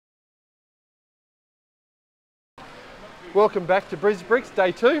Welcome back to BrisBricks,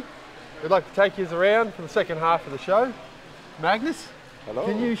 day 2. We'd like to take you around for the second half of the show. Magnus, hello.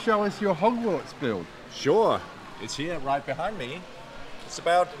 Can you show us your Hogwarts build? Sure. It's here right behind me. It's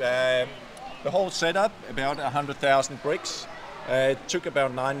about the whole setup, about 100,000 bricks. It took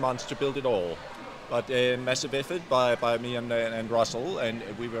about 9 months to build it all. But a massive effort by me and Russell, and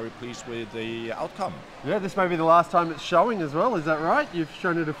we're very pleased with the outcome. Yeah, this may be the last time it's showing as well, is that right? You've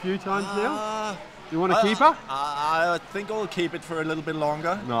shown it a few times now? You want to keep her? I think I'll keep it for a little bit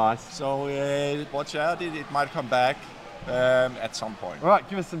longer. Nice. So watch out, it might come back at some point. All right,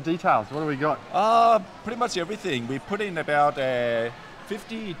 give us some details. What do we got? Pretty much everything. We put in about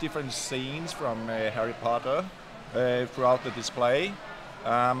 50 different scenes from Harry Potter throughout the display.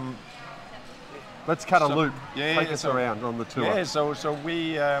 Let's cut a loop. Take us around on the tour. Yeah, so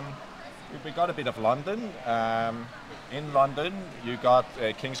we got a bit of London. In London, you got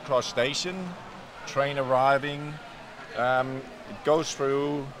King's Cross Station, train arriving. It goes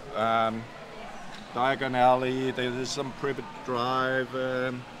through Diagon Alley. There's some Privet Drive.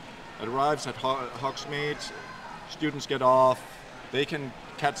 It arrives at Hogsmeade. Students get off. They can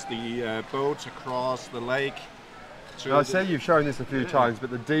catch the boats across the lake. I say you've shown this a few times, but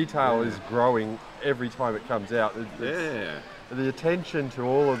the detail is growing every time it comes out. The attention to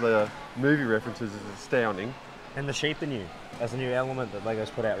all of the movie references is astounding. And the sheep are new, as a new element that LEGO's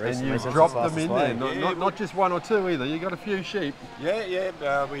put out recently. And you've dropped them in there, not just 1 or 2 either, you got a few sheep.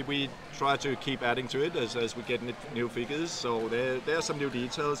 We try to keep adding to it as we get new figures, so there are some new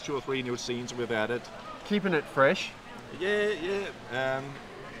details, 2 or 3 new scenes we've added. Keeping it fresh.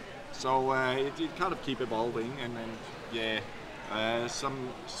 So it kind of keep evolving, and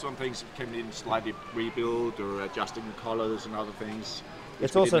some things can be slightly rebuilt or adjusting colors and other things.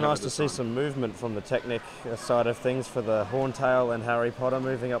 It's also nice to see some movement from the Technic side of things for the Horntail and Harry Potter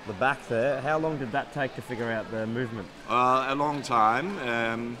moving up the back there. How long did that take to figure out the movement? A long time.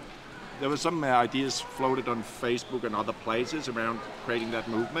 There were some ideas floated on Facebook and other places around creating that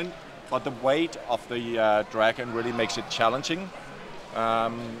movement, but the weight of the dragon really makes it challenging.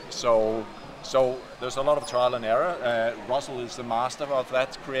 So there's a lot of trial and error. Russell is the master of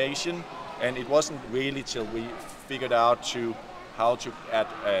that creation, and it wasn't really till we figured out how to add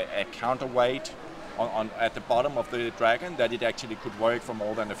a counterweight at the bottom of the dragon that it actually could work for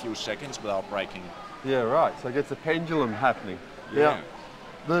more than a few seconds without breaking. Yeah, right. So it gets a pendulum happening. Yeah.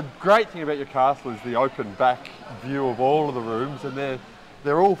 The great thing about your castle is the open back view of all of the rooms, and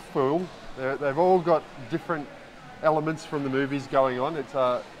they're all full. They've all got different elements from the movies going on. It's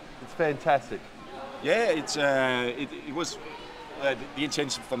fantastic. Yeah, it was the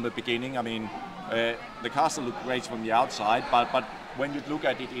intention from the beginning. I mean, the castle looked great from the outside, but when you look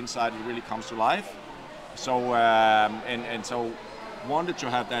at it inside, it really comes to life. So so wanted to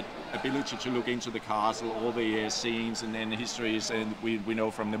have that ability to look into the castle, all the scenes and the histories, and we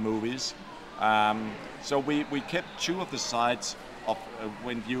know from the movies. So we kept 2 of the sides of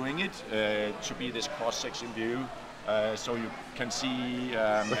when viewing it to be this cross-section view. So you can see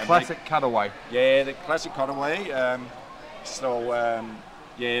the classic cutaway. Yeah, the classic cutaway.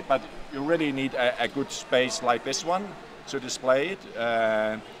 But you really need a good space like this one to display it,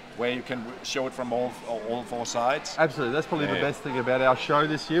 where you can show it from all 4 sides. Absolutely, that's probably the best thing about our show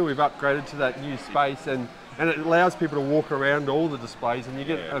this year. We've upgraded to that new space, and it allows people to walk around all the displays, and you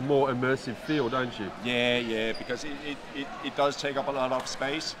get a more immersive feel, don't you? Yeah, because it does take up a lot of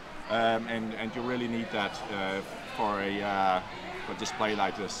space, and you really need that for a display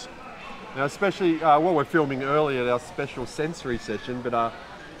like this. Now, especially what we're filming earlier, our special sensory session, but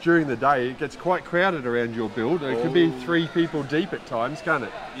during the day it gets quite crowded around your build. It could be 3 people deep at times, can't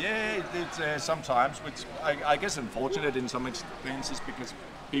it? Yeah, it's sometimes, which I guess unfortunate in some instances because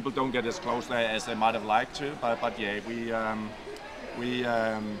people don't get as close there as they might have liked to. But yeah, we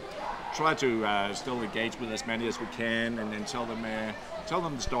try to still engage with as many as we can, and then tell them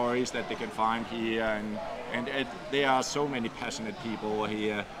the stories that they can find here, and there are so many passionate people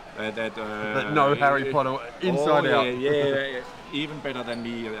here that know Harry Potter inside out. Yeah, even better than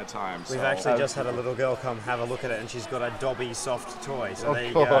me at times. We've actually just had a little girl come have a look at it, and she's got a Dobby soft toy. So there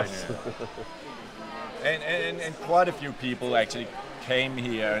you go. And quite a few people actually came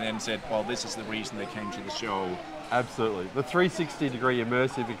here and said, well, this is the reason they came to the show. Absolutely. The 360-degree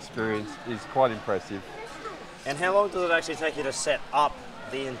immersive experience is quite impressive. And how long does it actually take you to set up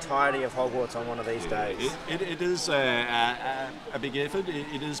the entirety of Hogwarts on one of these days? It is a big effort.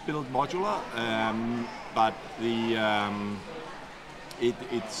 It is built modular, but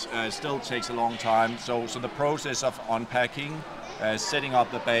it still takes a long time. So the process of unpacking, setting up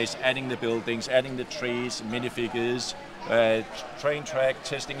the base, adding the buildings, adding the trees, minifigures, train track,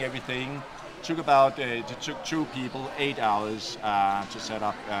 testing everything, took about it took 2 people 8 hours to set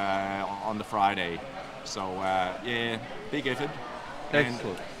up on the Friday. So yeah, big effort.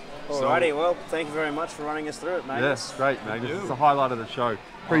 Excellent. Alrighty, well, thank you very much for running us through it, Magnus. Yes, great, Magnus. It's the highlight of the show.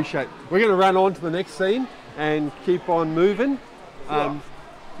 Appreciate it. We're going to run on to the next scene and keep on moving.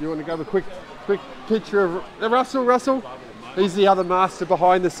 You want to go a quick picture of Russell? He's the other master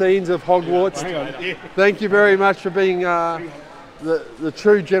behind the scenes of Hogwarts. Thank you very much for being the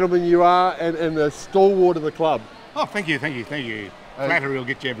true gentleman you are and the stalwart of the club. Oh, thank you. Flattery will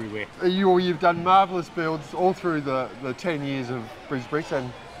get you everywhere. You've done marvellous builds all through the 10 years of BrisBricks,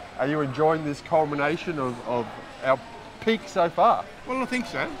 and are you enjoying this culmination of our peak so far? Well, I think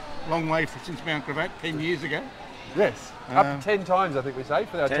so. Long way since Mount Gravatt, 10 years ago. Yes, up 10 times I think we say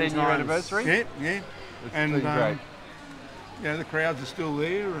for our 10-year anniversary. Yeah. It's And been great. yeah, the crowds are still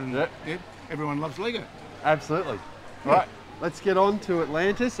there, and everyone loves LEGO. Absolutely. Right, let's get on to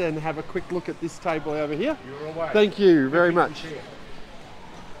Atlantis and have a quick look at this table over here. You're away. Thank you very much.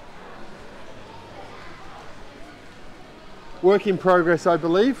 Work in progress, I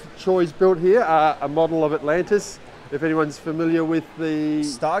believe. Troy's built here a model of Atlantis. If anyone's familiar with the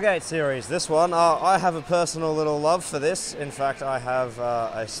Stargate series, this one, I have a personal little love for this. In fact, I have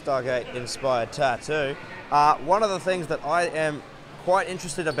a Stargate-inspired tattoo. One of the things that I am quite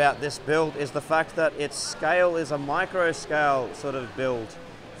interested about this build is the fact that its scale is a micro-scale sort of build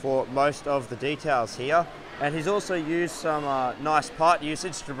for most of the details here. And he's also used some nice part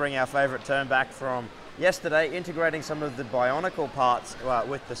usage to bring our favourite term back from yesterday, integrating some of the bionicle parts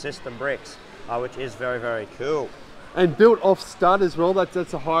with the system bricks, which is very, very cool. and built off stud as well.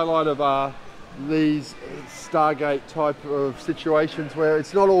 That's a highlight of these Stargate type of situations where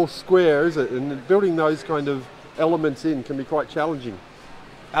it's not all square, is it? And building those kind of elements in can be quite challenging.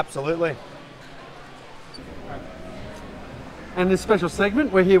 Absolutely. And this special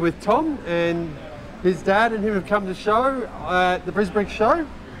segment, we're here with Tom and his dad and him have come to show at the BrisBricks show.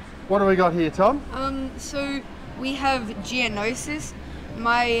 What do we got here, Tom? So we have Geonosis.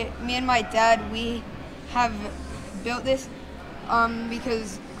 Me and my dad, we have built this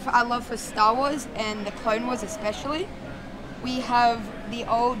because I love for Star Wars and the Clone Wars especially. We have the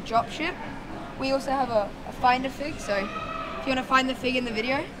old dropship. We also have a finder fig, so if you want to find the fig in the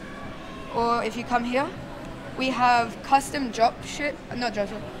video, or if you come here, we have custom gunships.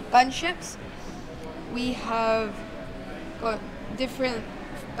 We have got different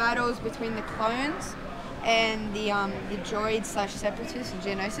battles between the clones and the droids / separatists and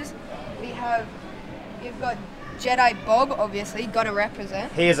Geonosis. We've got Jedi Bob, obviously, gotta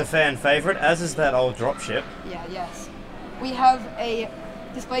represent. He is a fan favourite, as is that old dropship. Yeah, yes. We have a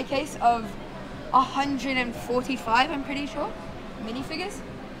display case of 145, I'm pretty sure, minifigures.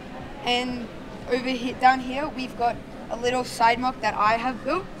 And over here, down here, we've got a little side mock that I have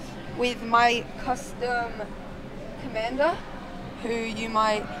built with my custom commander, who you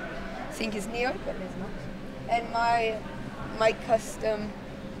might think is Neo, but there's not. And my custom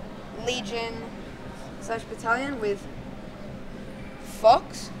Legion / battalion with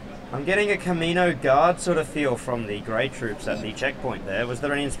Fox. I'm getting a Camino Guard sort of feel from the Grey Troops at the checkpoint there. Was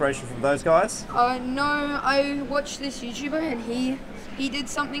there any inspiration from those guys? No, I watched this YouTuber and he did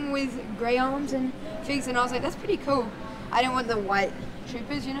something with grey arms and figs, and I was like, that's pretty cool. I didn't want the white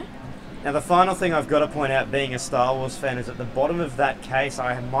troopers, you know? Now the final thing I've got to point out, being a Star Wars fan, is at the bottom of that case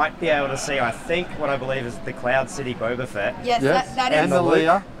I might be able to see, I think, what I believe is the Cloud City Boba Fett. Yes, that and is the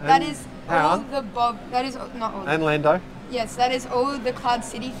Leia. That is all Han. the Bob. That is not all. And Lando. Yes, that is all the Cloud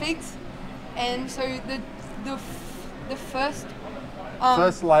City figs, and so the first.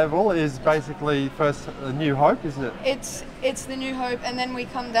 First level is basically first New Hope, isn't it? It's the New Hope, and then we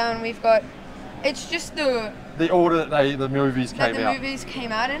come down. We've got. It's just the order that the movies came out. movies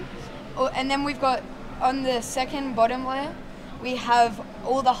came out in. And then we've got, on the second bottom layer, we have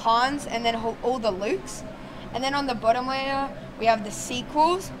all the Hans and then all the Lukes. And then on the bottom layer, we have the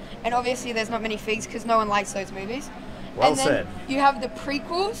sequels. And obviously there's not many figs because no one likes those movies. Well and then said. You have the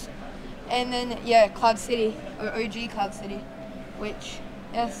prequels. And then, Cloud City, or OG Cloud City, which,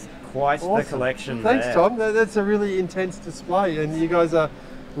 yes. Quite Awesome. the collection Thanks, there. Tom. That's a really intense display, and you guys are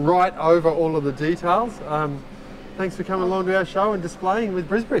right over all of the details. Thanks for coming along to our show and displaying with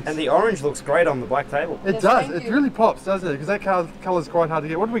BrisBricks. And the orange looks great on the black table. It Yes, does. thank It you. really pops, doesn't it? Because that colour's quite hard to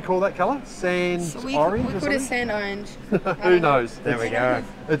get. What do we call that colour? Sand So we orange or put something? it sand orange. Who knows? There we go.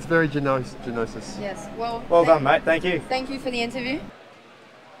 It's very Genosis. Yes, Well done, mate. Thank you. Thank you for the interview.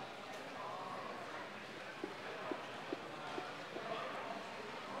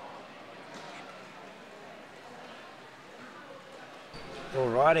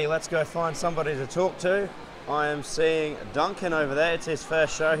 Alrighty, let's go find somebody to talk to. I am seeing Duncan over there. It's his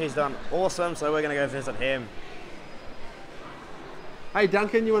first show. He's done awesome, so we're going to go visit him. Hey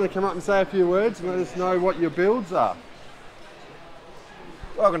Duncan, you want to come up and say a few words and let us know what your builds are?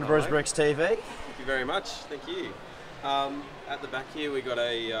 Welcome to BrisBricks TV. Thank you very much. Thank you. At the back here we got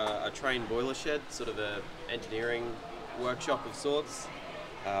a train boiler shed, sort of a engineering workshop of sorts.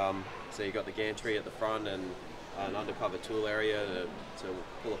 So you got the gantry at the front and an undercover tool area to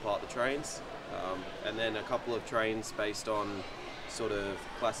pull apart the trains. And then a couple of trains based on sort of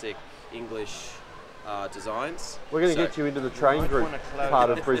classic English designs. We're going to get you into the train group part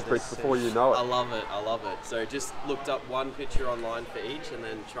of BrisBricks before you know it. I love it. So just looked up one picture online for each and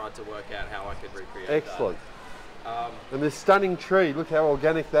then tried to work out how I could recreate Excellent. that. And this stunning tree, look how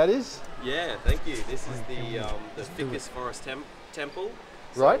organic that is. Yeah, thank you. This is the Ficus Forest Temple.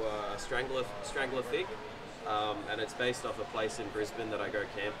 So, Right. A strangler fig. And it's based off a place in Brisbane that I go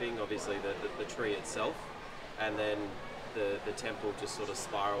camping, obviously the tree itself, and then the temple just sort of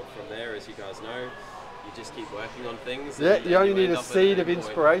spiraled from there. As you guys know, you just keep working on things. Yeah, and you only need end a up at seed an of endpoint.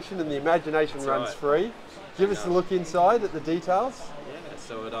 inspiration and the imagination That's runs right. free. Give us a look inside at the details. Yeah,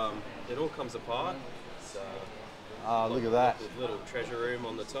 so it all comes apart. So Look at that. a little treasure room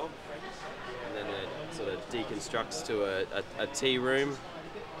on the top, and then it sort of deconstructs to a tea room,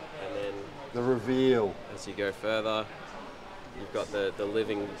 and then The reveal. as you go further, you've got the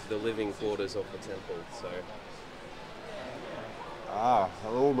living quarters of the temple. So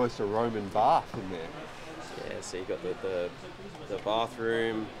Almost a Roman bath in there. yeah, so you got the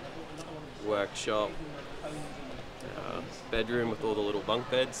bathroom, workshop, bedroom with all the little bunk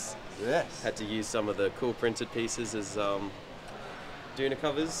beds. Yes. Had to use some of the cool printed pieces as doona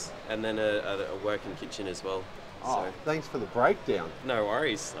covers, and then a working kitchen as well. Oh, So thanks for the breakdown. no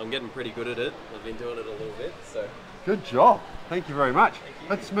worries, I'm getting pretty good at it. I've been doing it a little bit, so. Good job. Thank you very much.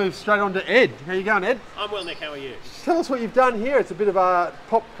 Let's move straight on to Ed. How you going, Ed? I'm well, Nick. How are you? Tell us what you've done here. It's a bit of a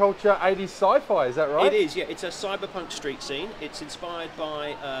pop culture 80s sci-fi, is that right? It is, yeah. It's a cyberpunk street scene. It's inspired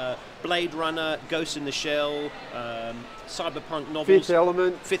by Blade Runner, Ghost in the Shell, cyberpunk novels. Fifth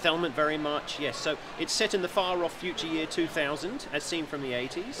Element. Fifth Element, very much, yes. So it's set in the far-off future year 2000, as seen from the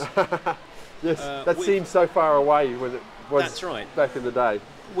 80s. Yes, that with- seems so far away when it was That's right. back in the day.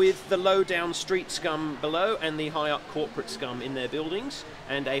 With the low-down street scum below and the high-up corporate scum in their buildings,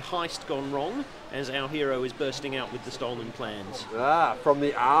 and a heist gone wrong as our hero is bursting out with the stolen plans. From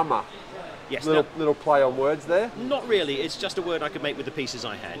the armour. Yes, Little play on words there. not really. It's just a word I could make with the pieces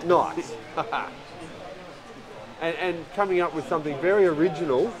I had. Nice. and coming up with something very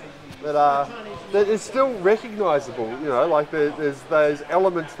original that is still recognisable. You know, like there's those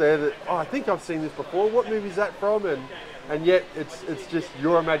elements there that I think I've seen this before. What movie is that from? And yet it's just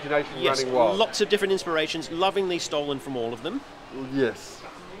your imagination Yes, running wild. lots of different inspirations, lovingly stolen from all of them. Yes.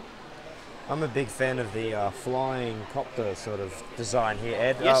 I'm a big fan of the flying copter sort of design here,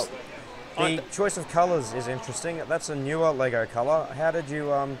 Ed. Yes. The choice of colours is interesting. That's a newer Lego colour. How did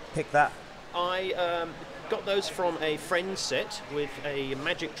you pick that? I got those from a friend's set with a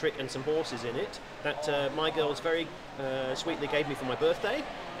magic trick and some horses in it that my girls very sweetly gave me for my birthday.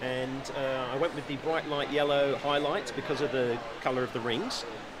 And I went with the bright light yellow highlights because of the colour of the rings.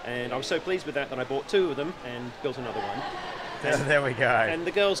 And I was so pleased with that I bought two of them and built another one. There we go. And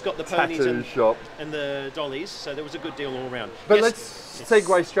the girls got the ponies Tattoo shop. and the dollies, so there was a good deal all around. But Yes, let's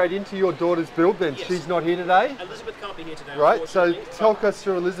segue straight into your daughter's build then. Yes. She's not here today. Elizabeth can't be here today, Right, so unfortunately, talk us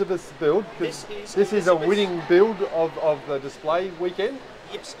through Elizabeth's build, because This is this is a Elizabeth's- winning build of the display weekend.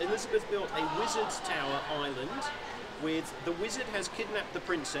 Yes, Elizabeth built a wizard's tower island with the wizard has kidnapped the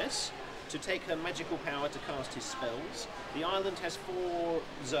princess to take her magical power to cast his spells. The island has 4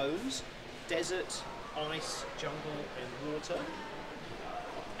 zones: desert, ice, jungle and water.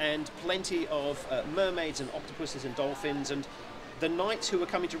 And plenty of mermaids and octopuses and dolphins, and the knights who are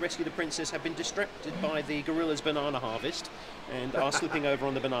coming to rescue the princess have been distracted by the gorilla's banana harvest and are slipping over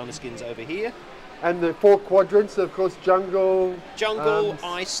on the banana skins over here. And the 4 quadrants, of course, jungle. Jungle,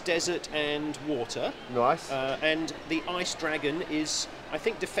 ice, desert and water. Nice. And the ice dragon is, I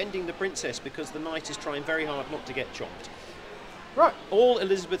think, defending the princess because the knight is trying very hard not to get chopped. Right. All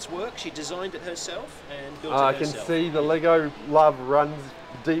Elizabeth's work, she designed it herself and built I it can herself. see the Lego love runs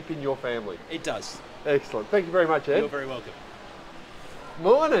deep in your family. It does. Excellent. Thank you very much, Ed. You're very welcome.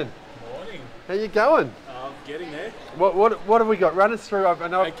 Morning. Morning. How you going? Getting there. What have we got? Run us through. I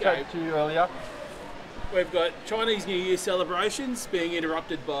know I've Okay. chatted to you earlier. We've got Chinese New Year celebrations being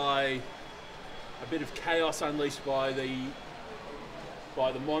interrupted by a bit of chaos unleashed by the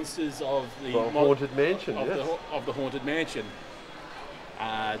monsters of the Haunted Mansion, of, yes. of the haunted mansion.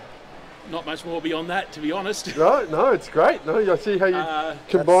 Not much more beyond that, to be honest. No, it's great. No, I see how you Uh,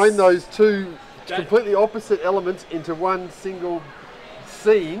 combine those two completely opposite elements into one single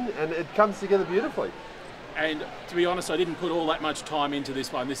scene, and it comes together beautifully. And to be honest, I didn't put all that much time into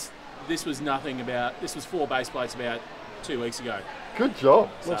this one. This was nothing about. This was 4 base plates about 2 weeks ago. Good job.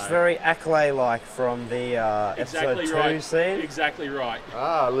 Looks very Acklay-like from the Exactly episode 2 right. scene. Exactly right.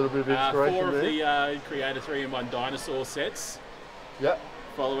 Ah, a little bit of inspiration 4 of there. the Creator 3-in-1 dinosaur sets. Yep.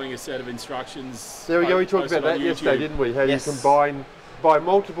 Following a set of instructions. There we go. We talked posted about that on yesterday, YouTube. didn't we? How Yes. you combine by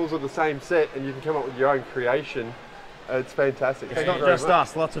multiples of the same set, and you can come up with your own creation. It's fantastic. It's Thank not you very just much.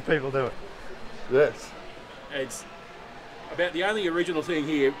 us, lots of people do it. Yes. It's about the only original thing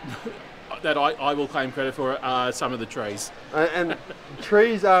here that I will claim credit for are some of the trees. And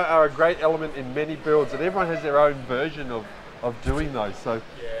trees are a great element in many builds, and everyone has their own version of doing those. So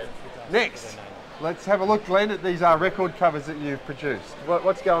next, let's have a look, Glenn, at these record covers that you've produced.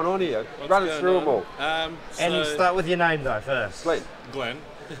 What's going on here? Run us through them all. And start with your name though first. Glenn.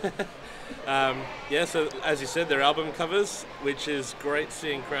 Yeah, so as you said, they're album covers, which is great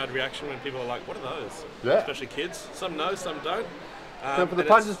seeing crowd reaction when people are like, what are those? Yeah. Especially kids. Some know, some don't. So for the and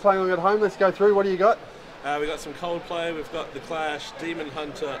punters playing along at home, let's go through. What do you got? we've got some Coldplay, we've got The Clash, Demon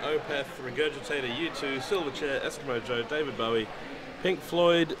Hunter, Opeth, Regurgitator, U2, Silverchair, Eskimo Joe, David Bowie, Pink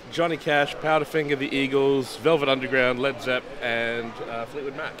Floyd, Johnny Cash, Powderfinger, The Eagles, Velvet Underground, Led Zepp, and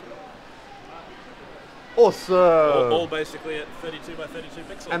Fleetwood Mac. Awesome. All basically at 32 by 32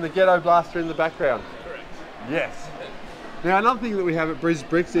 pixels. And the Ghetto Blaster in the background. Correct. Yes. Now another thing that we have at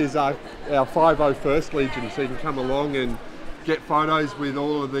BrisBricks is our 501st Legion, so you can come along and get photos with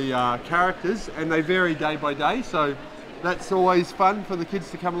all of the characters, and they vary day by day, so that's always fun for the kids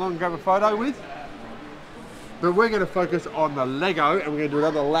to come along and grab a photo with. But we're going to focus on the Lego, and we're going to do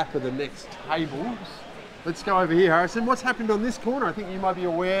another lap of the next tables. Let's go over here, Harrison. What's happened on this corner? I think you might be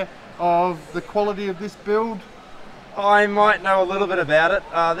aware of the quality of this build. I might know a little bit about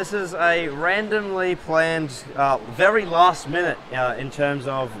it. This is a randomly planned, very last minute in terms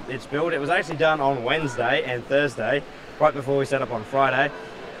of its build. It was actually done on Wednesday and Thursday, right before we set up on Friday.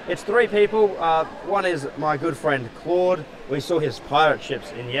 It's 3 people. One is my good friend Claude. We saw his pirate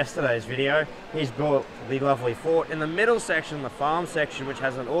ships in yesterday's video. He's built the lovely fort. In the middle section, the farm section, which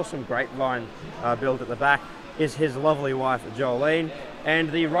has an awesome grapevine built at the back, is his lovely wife Jolene.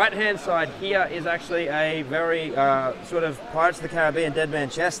 And the right-hand side here is actually a very sort of Pirates of the Caribbean Dead Man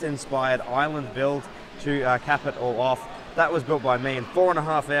Chest inspired island build to cap it all off. That was built by me in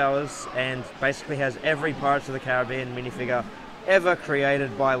 4.5 hours and basically has every Pirates of the Caribbean minifigure ever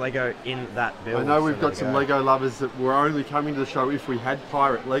created by LEGO in that build. I know we've got some Lego lovers that were only coming to the show if we had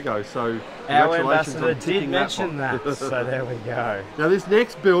pirate Lego, so our congratulations ambassador on did ticking mention that that, so there we go. Now this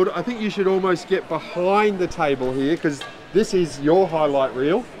next build, I think you should almost get behind the table here, because this is your highlight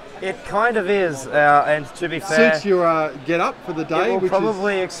reel. It kind of is, and to be fair, Suits your get up for the day. it will which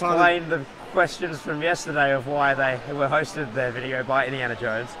probably is explain the questions from yesterday of why they were hosted their video by Indiana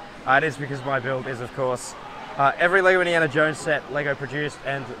Jones. It is because my build is, of course, every LEGO Indiana Jones set LEGO produced,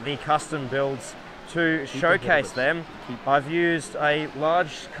 and the custom builds to showcase them. I've used a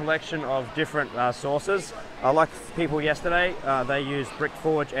large collection of different sources. Like people yesterday, they used Brick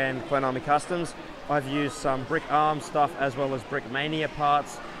Forge and Clan Army Customs. I've used some Brick Arm stuff as well as Brick Mania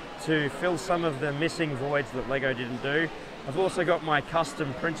parts to fill some of the missing voids that LEGO didn't do. I've also got my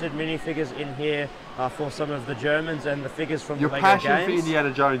custom printed minifigures in here for some of the Germans and the figures from your the LEGO games. passion for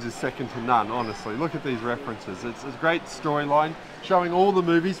Indiana Jones is second to none, honestly. Look at these references. It's a great storyline, showing all the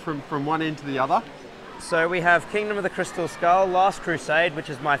movies from one end to the other. So we have Kingdom of the Crystal Skull, Last Crusade, which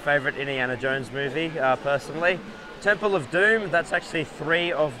is my favourite Indiana Jones movie, personally. Temple of Doom, that's actually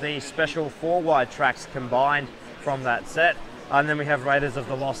 3 of the special 4-wide tracks combined from that set. And then we have Raiders of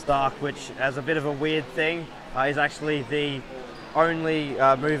the Lost Ark, which, as a bit of a weird thing, is actually the only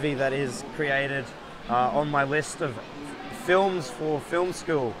movie that is created on my list of films for film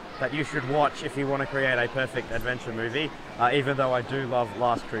school that you should watch if you want to create a perfect adventure movie, even though I do love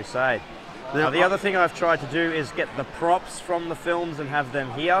Last Crusade. Now, the other thing I've tried to do is get the props from the films and have them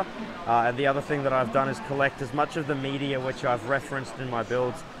here. And the other thing that I've done is collect as much of the media which I've referenced in my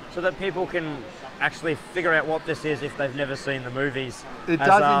builds so that people can actually figure out what this is if they've never seen the movies. It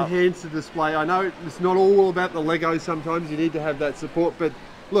does enhance the display. I know it's not all about the Lego sometimes, you need to have that support, but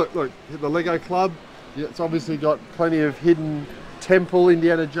look, the Lego Club, it's obviously got plenty of hidden temple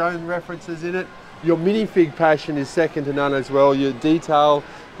Indiana Jones references in it. Your minifig passion is second to none as well. Your detail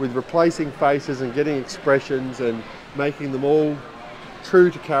with replacing faces and getting expressions and making them all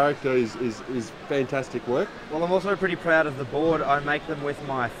true to character is fantastic work. Well, I'm also pretty proud of the board. I make them with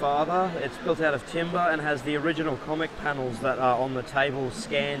my father. It's built out of timber and has the original comic panels that are on the table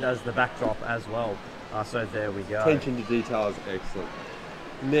scanned as the backdrop as well. So there we go. Attention to detail is excellent.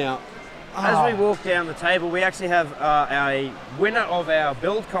 Now, As we walk down the table, we actually have a winner of our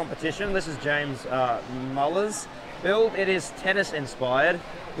build competition. This is James Muller's build. It is tennis inspired.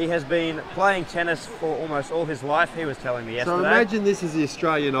 He has been playing tennis for almost all his life, he was telling me yesterday. So imagine this is the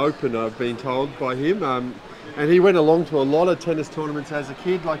Australian Open, I've been told by him. And he went along to a lot of tennis tournaments as a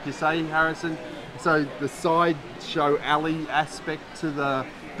kid, like you say, Harrison. So the sideshow alley aspect to the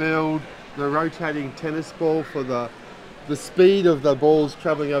build, the rotating tennis ball for the speed of the balls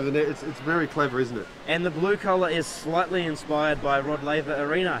travelling over the net, it's very clever, isn't it? And the blue colour is slightly inspired by Rod Laver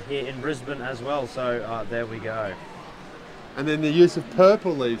Arena here in Brisbane as well, so there we go. And then the use of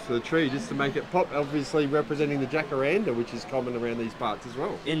purple leaves for the tree just to make it pop, obviously representing the jacaranda, which is common around these parts as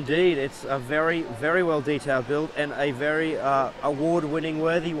well. Indeed, it's a very, very well detailed build and a very award-winning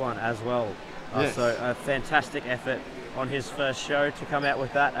worthy one as well. Yes. So a fantastic effort on his first show to come out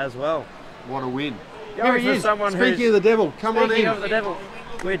with that as well. What a win. Here he is. Speaking of the devil, come on in. Speaking of the devil,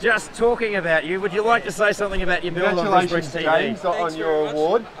 we're just talking about you. Would you like to say something about your build on BrisBricks TV? James, on your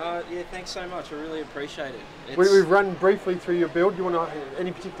award. Yeah, thanks so much. I really appreciate it. We've run briefly through your build. Do you want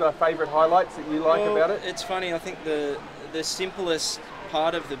any particular favourite highlights that you like about it? It's funny. I think the simplest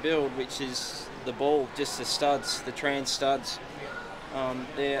part of the build, which is the ball, just the studs, the trans studs.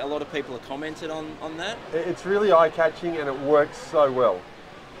 A lot of people have commented on that. It's really eye-catching and it works so well.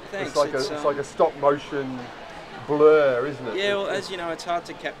 Thanks. It's like a stop motion blur, isn't it? Yeah, well, as you know, it's hard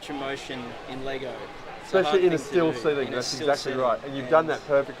to capture motion in Lego. Especially in a still setting, that's exactly right. And you've done that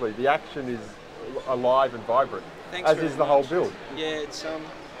perfectly. The action is alive and vibrant, as is the whole build. Yeah, it's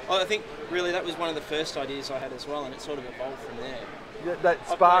I think really that was one of the first ideas I had as well, and it sort of evolved from there. Yeah, that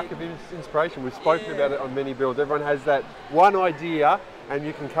spark of inspiration, we've spoken about it on many builds. Everyone has that one idea and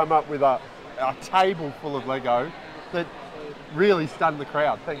you can come up with a table full of Lego that really stunned the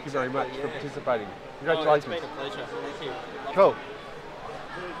crowd. Thank you very much for participating. Congratulations. It's been a pleasure. Thank you. Cool.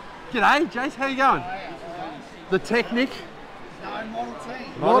 G'day, Jace. How you going? The Technic? No, Model T.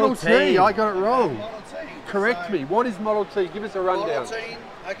 Model T. I got it wrong. Model T. Correct me. What is Model T? Give us a rundown. Model T.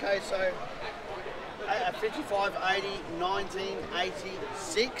 Okay, so 5580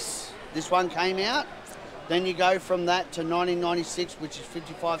 1986. This one came out. Then you go from that to 1996, which is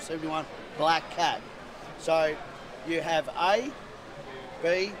 5571 Black Cat. So you have A,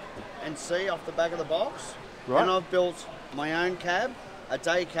 B, and C off the back of the box. Right. And I've built my own cab, a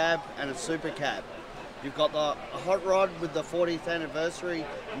day cab, and a super cab. You've got the hot rod with the 40th anniversary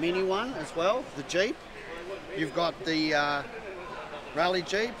mini one as well, the Jeep. You've got the rally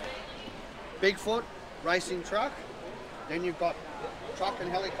Jeep, Bigfoot racing truck. Then you've got truck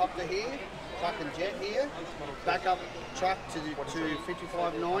and helicopter here, truck and jet here, backup truck to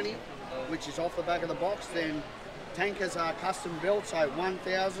 5590, which is off the back of the box. Then tankers are custom built, so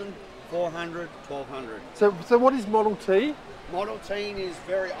 1,000, 400, 1,200. So what is Model T? Model T is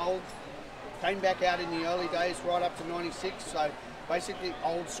very old. Came back out in the early days, right up to 96. So basically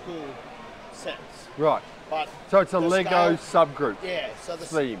old school sets. Right. But so it's a Lego subgroup. Yeah. So the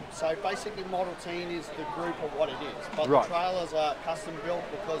theme. So basically, Model T is the group of what it is. But right. the trailers are custom built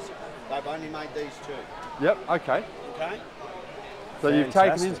because they've only made these two. Yep. Okay. Okay. So you've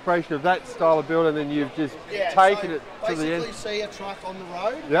taken inspiration of that style of build and then you've just taken it to the end. Basically see a truck on the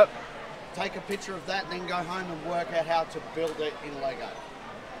road. Yep. Take a picture of that and then go home and work out how to build it in Lego.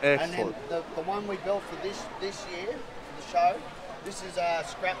 Excellent. And then the one we built for this year, for the show, this is a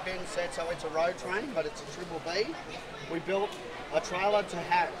scrap bin set, so it's a road train, but it's a triple B. We built a trailer to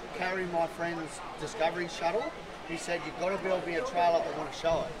carry my friend's Discovery shuttle. He said, you've got to build me a trailer that want to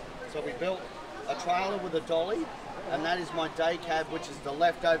show it. So we built a trailer with a dolly, and that is my day cab, which is the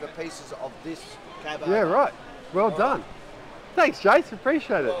leftover pieces of this cab. Yeah, right. Well done. Thanks, Jace.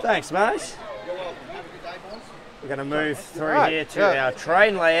 Appreciate it. Thanks, mate. You're welcome. Have a good day, boys. We're going to move through here to our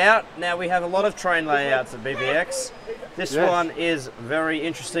train layout. Now we have a lot of train layouts at BBX. This one is very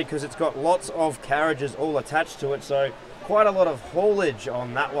interesting because it's got lots of carriages all attached to it, so quite a lot of haulage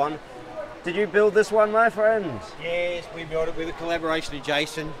on that one. Did you build this one, my friend? Yes, we built it with a collaboration of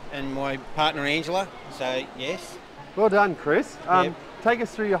Jason and my partner Angela, so yes. Well done, Chris. Take us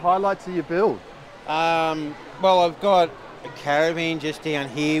through your highlights of your build. Well, I've got a caravan just down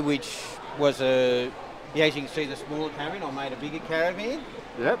here, which was as you can see, the smaller caravan. I made a bigger caravan.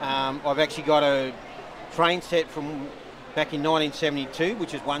 Yep. I've actually got a train set from back in 1972,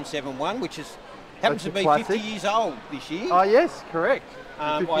 which is 171, which happens to be 50 years old this year. Oh yes, correct.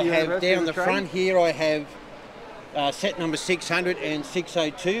 I have down the front here, I have set number 600 and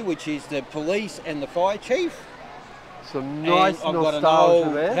 602, which is the police and the fire chief. Some nice and I've got an nostalgia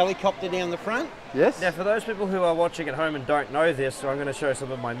old there. helicopter down the front. Yes. Now, for those people who are watching at home and don't know this, so I'm going to show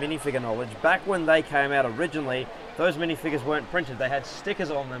some of my minifigure knowledge. Back when they came out originally, those minifigures weren't printed. They had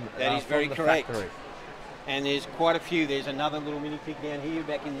stickers on them. That is from very the correct. factory. And there's quite a few. There's another little minifig down here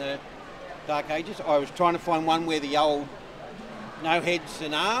back in the Dark Ages. I was trying to find one where the old no heads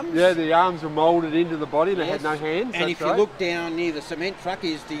and arms. Yeah, the arms were moulded into the body. They Yes. had no hands. And that's if you right. look down near the cement truck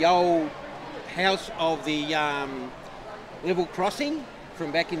is the old house of the level crossing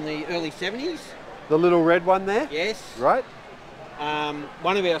from back in the early 70s. The little red one there. Yes. Right.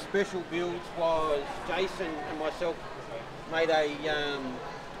 One of our special builds was Jason and myself made a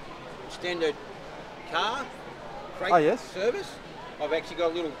standard car freight service. I've actually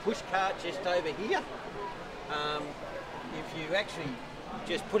got a little push cart just over here. If you actually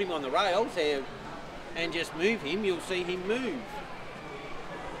just put him on the rails there and just move him, you'll see him move.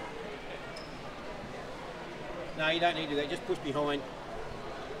 No, you don't need to do that, just push behind.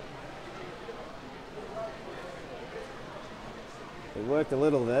 It worked a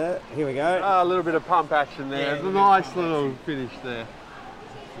little there. Here we go. A little bit of pump action there. Yeah, It's a nice little finish there.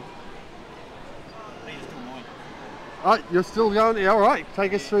 Oh, you're still going? Yeah, all right.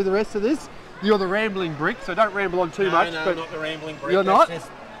 Take us through the rest of this. You're the rambling brick, so don't ramble on too much. No, but not the rambling brick. You're That's not? just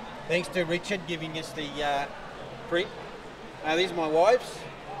thanks to Richard giving us the print. These are my wife's,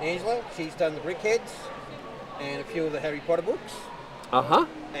 Angela. She's done the brick heads and a few of the Harry Potter books. Uh-huh.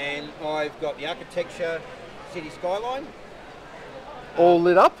 And I've got the architecture city skyline. All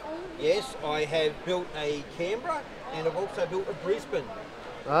lit up? Yes, I have built a Canberra and I've also built a Brisbane.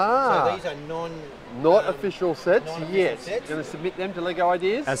 Ah. So these are not official sets non-official yet. sets. Going to submit them to LEGO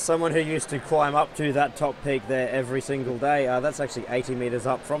Ideas? As someone who used to climb up to that top peak there every single day, that's actually 80 metres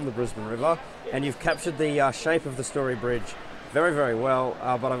up from the Brisbane River, and you've captured the shape of the Story Bridge very, very well.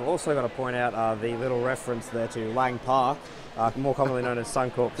 But I've also got to point out the little reference there to Lang Park, more commonly known as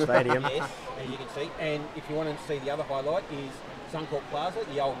Suncorp Stadium. Yes, as you can see. And if you want to see the other highlight is Suncorp Plaza,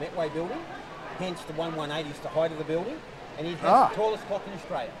 the old Metway building. Hence the 118 is the height of the building. And it has the tallest clock in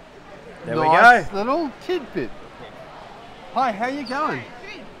Australia. There nice we go. Little tidbit. Hi, how you going?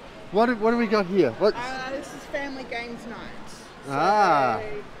 What do we got here? This is Family Games Night.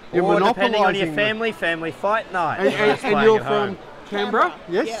 You're Or depending on monopolising your family fight night. And you're from Canberra?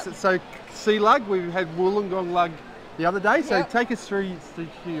 Yes. Yep. So Sea Lug, we had Wollongong Lug the other day. So Yep. take us through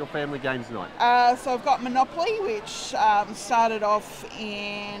your Family Games Night. So I've got Monopoly, which started off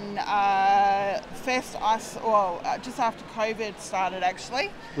in just after COVID started actually.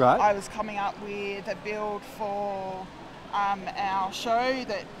 Right. I was coming up with a build for our show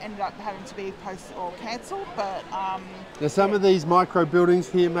that ended up having to be posted or cancelled, but Now some of these micro buildings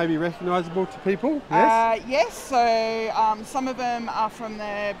here may be recognisable to people. Yes. yes, so some of them are from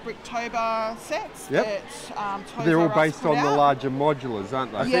the Bricktober sets. Yep. That Toys They're all R Us based put on the out. larger modulars,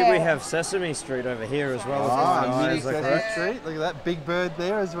 aren't they? I think we have Sesame Street over here as well. Mini Is that Sesame correct? Street. Look at that big bird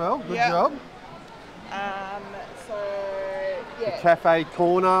there as well. Good Yep. job. So yeah. Cafe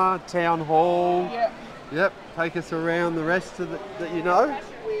Corner, Town Hall. Yep. Yep. Take us around the rest of that you know.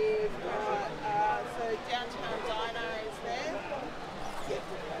 We've got so Downtown Diner is there.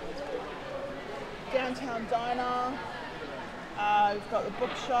 Downtown Diner. We've got the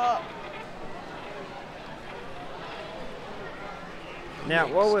bookshop. Now,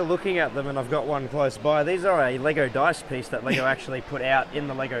 while we're looking at them, and I've got one close by, these are a Lego dice piece that Lego actually put out in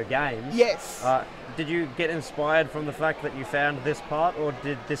the Lego games. Yes. Did you get inspired from the fact that you found this part, or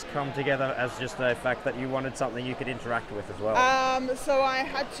did this come together as just a fact that you wanted something you could interact with as well? So I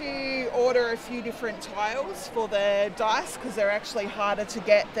had to order a few different tiles for the dice because they're actually harder to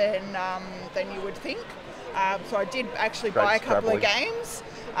get than you would think. So I did actually buy a couple of games,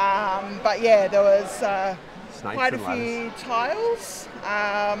 but yeah, there was quite a few tiles.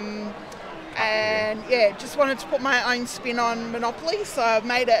 And yeah, just wanted to put my own spin on Monopoly, so I've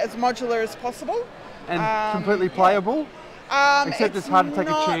made it as modular as possible. And completely playable? Except it's hard to take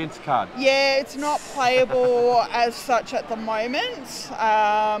a chance card. Yeah, it's not playable as such at the moment,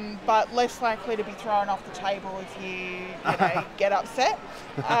 but less likely to be thrown off the table if you get upset.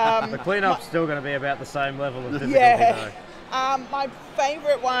 The clean-up's still going to be about the same level of difficulty Yeah. though. My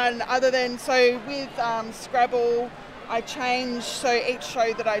favourite one, with Scrabble, I change, so each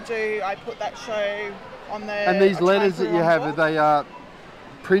show that I do, I put that show on the... And these letters that you have, are board. they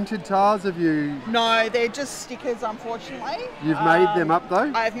printed tiles? Have you... No, they're just stickers, unfortunately. You've made them up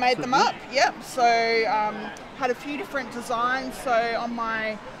though? I've made them up, yep. So, had a few different designs. So on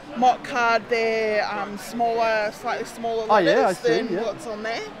my mock card, they're slightly smaller letters than what's on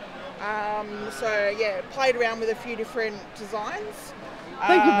there. So yeah, played around with a few different designs.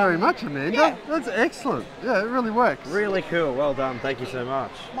 Thank you very much, Amanda. Yeah. That's excellent. Yeah, it really works. Really cool. Well done. Thank you so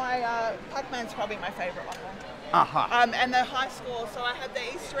much. My Pac-Man's probably my favourite one. And the high score. So I had the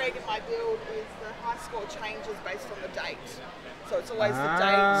Easter egg in my build is the high score changes based on the date. So it's always the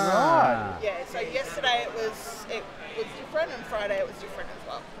date. Right. Yeah. So yesterday it was different, and Friday it was different as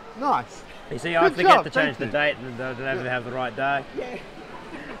well. Nice. You see, I forget to change the date and don't ever have the right day. Yeah.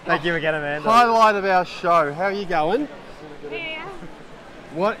 Thank you again, Amanda. Highlight of our show. How are you going? Yeah.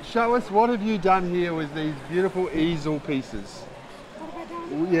 Show us what have you done here with these beautiful easel pieces? What have I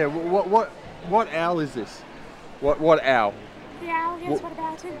done? Yeah. What owl is this? What owl? The owl. Yes. What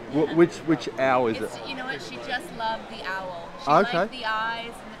about him? Which owl is it? You know what? She just loved the owl. She Okay. liked the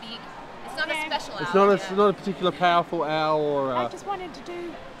eyes and the beak. It's not a special It's owl. not a particular powerful owl or. I just wanted to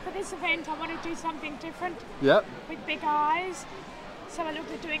do for this event. I wanted to do something different. Yep. With big eyes. So I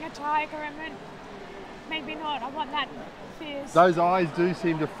looked at doing a tiger and then maybe not. I want that fierce. Those eyes do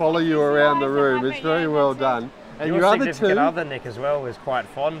seem to follow you around the room. It's very well done. And your other significant two, other, Nick, as well, was quite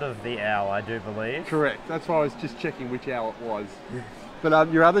fond of the owl, I do believe. Correct. That's why I was just checking which owl it was.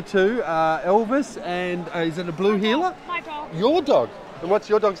 But your other two, Elvis and is it a blue heeler? My dog. Your dog. And what's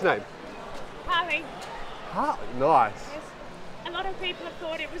your dog's name? Harley. Harley. Nice. Yes. A lot of people have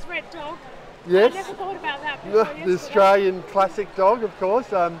thought it was Red Dog. Yes. I never thought about that The before. Australian classic dog, of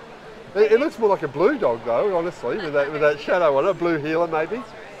course. It looks more like a blue dog, though, honestly, with that shadow on it. A blue heeler, maybe.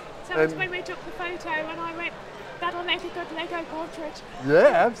 So it's when we took the photo and I went, that'll make a good Lego portrait.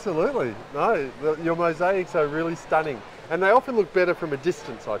 Yeah, absolutely. No, your mosaics are really stunning. And they often look better from a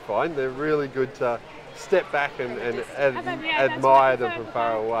distance, I find. They're really good to step back and admire them from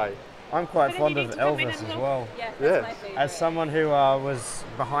far away. I'm quite fond of Elvis as well. Yes. As someone who was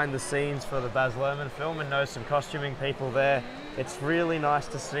behind the scenes for the Baz Luhrmann film and knows some costuming people there, it's really nice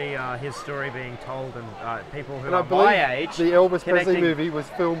to see his story being told and people who are my age. The Elvis Presley movie was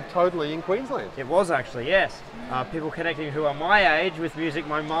filmed totally in Queensland. It was actually, yes. People connecting who are my age with music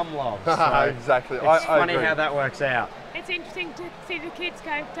my mum loves. So exactly. It's funny how that works out. It's interesting to see the kids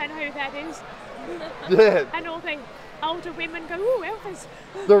go, don't know who that is. Yeah. And all the older women go, ooh, Elvis.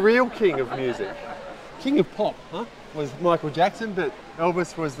 The real king of music. King of pop, huh? Was Michael Jackson, but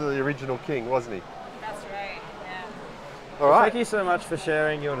Elvis was the original king, wasn't he? That's right, yeah. All right. Thank you so much for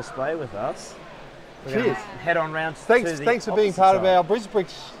sharing your display with us. We're Cheers. Head on round Thanks for being part of our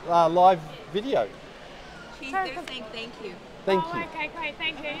BrisBricks live video. They're saying thank you. Thank you. Okay, great,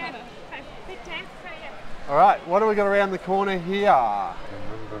 thank you. Yeah. Okay, big dance, so yeah. All right, what do we got around the corner here?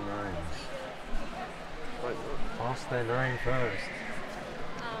 Remember names. Ask their name first.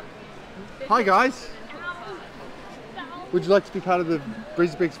 Hi guys. Would you like to be part of the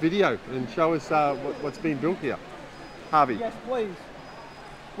BrisBricks video and show us what's been built here? Harvey. Yes, please.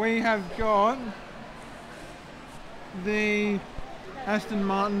 We have got the Aston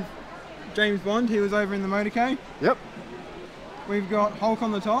Martin James Bond. He was over in the motorcade. Yep. We've got Hulk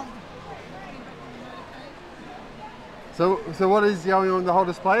on the top. So what is going on in the whole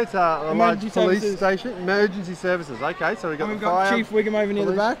display? It's a large police station. Emergency services. Okay, so we've got got Chief Wiggum over near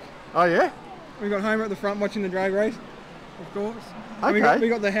the back. Oh yeah? We've got Homer at the front watching the drag race, of course. Okay. And we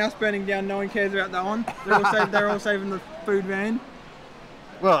got the house burning down, no one cares about that one. They're all saving the food van.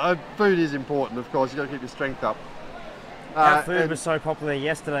 Well, food is important, of course. You've got to keep your strength up. Our food was so popular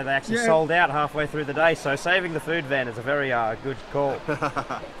yesterday, they actually sold out halfway through the day, so saving the food van is a very good call.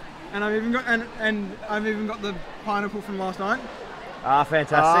 And I've even got I've even got the pineapple from last night.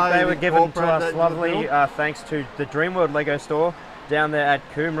 Fantastic. They were given to us lovely thanks to the Dreamworld Lego store down there at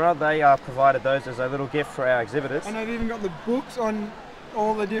Coomera. They provided those as a little gift for our exhibitors. And I've even got the books on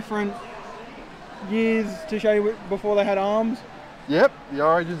all the different years to show you before they had arms. Yep, the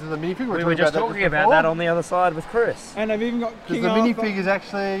origins of the minifig. We were just talking about that on the other side with Chris. And I've even got King Arthur. Arthur. The minifig is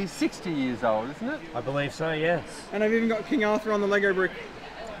actually 60 years old, isn't it? I believe so, yes. And I've even got King Arthur on the Lego brick.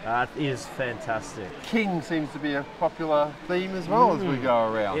 That is fantastic. King seems to be a popular theme as well as we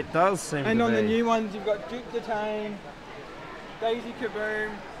go around. It does seem to be. And on the new ones, you've got Duke Detain, Daisy Kaboom,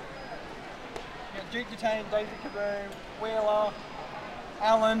 Duke Detain, Daisy Kaboom, Wheeler,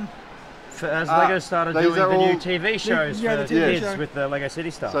 Alan. As Lego started doing the new TV shows for kids with the Lego City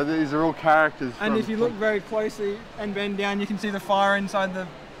stuff. So these are all characters. And if you look very closely and bend down, you can see the fire inside the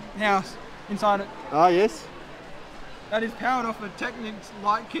house, inside it. Ah, yes. That is powered off a Technics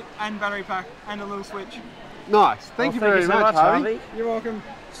light kit and battery pack and a little switch. Nice. Thank you very much, Harvey. You're welcome.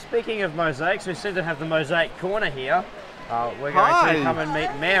 Speaking of mosaics, we seem to have the mosaic corner here. We're going to come and meet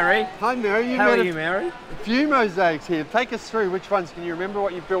Mary. Hi, Mary. How are you, Mary? A few mosaics here. Take us through. Which ones? Can you remember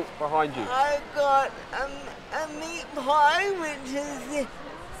what you built behind you? I've got a meat pie, which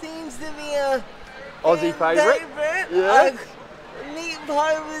seems to be a Aussie favourite. Yes. meat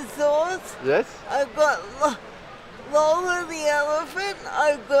pie with sauce. Yes. I've got Lola the elephant.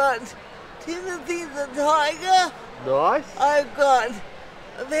 I've got Timothy the tiger. Nice. I've got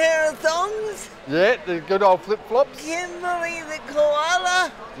a pair of thongs. Yeah, the good old flip-flops. Kimberly the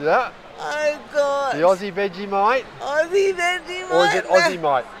koala. Yeah. I've got... The Aussie Vegemite. Aussie Vegemite. Or is it Aussie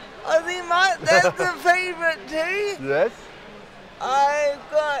Mite? Aussie Mite, that's the favourite too. Yes. I've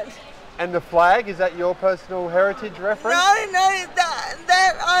got... And the flag, is that your personal heritage reference? No,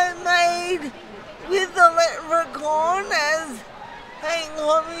 that I made with the leprechaun as paying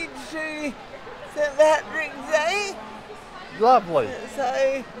homage to St. Patrick's Day. Lovely.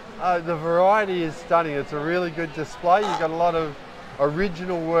 So... the variety is stunning. It's a really good display. You've got a lot of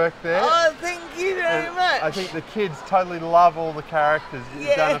original work there. Oh, thank you very much. I think the kids totally love all the characters.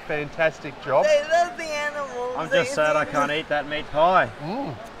 You've done a fantastic job. They love the animals. I'm just sad I can't eat that meat pie.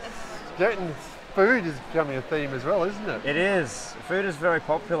 Getting food is becoming a theme as well, isn't it? It is. Food is very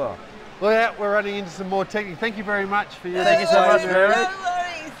popular. Look out, we're running into some more technique. Thank you very much for your... Thank you so much, Mary. No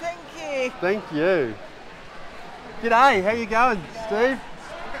worries, thank you. Thank you. G'day, how you going, Steve?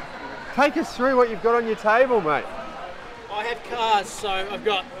 Take us through what you've got on your table, mate. I have cars, so I've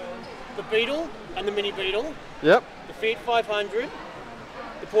got the Beetle and the Mini Beetle. Yep. The Fiat 500,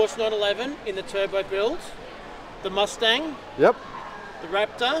 the Porsche 911 in the turbo build, the Mustang. Yep. The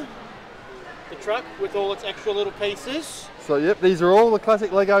Raptor, the truck with all its extra little pieces. So yep, these are all the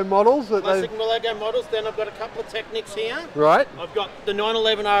classic Lego models. Classic Lego models. Then I've got a couple of Technics here. Right. I've got the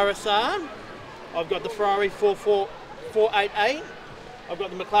 911 RSR. I've got the Ferrari 488. I've got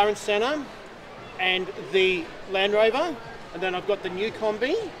the McLaren Senna and the Land Rover. And then I've got the new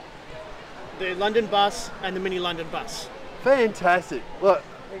Combi, the London Bus and the Mini London Bus. Fantastic. Look,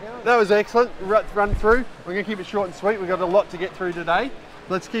 that was excellent. Run through. We're going to keep it short and sweet. We've got a lot to get through today.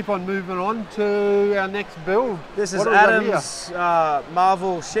 Let's keep on moving on to our next build. This is Adam's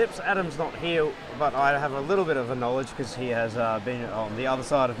Marvel ships. Adam's not here, but I have a little bit of a knowledge because he has been on the other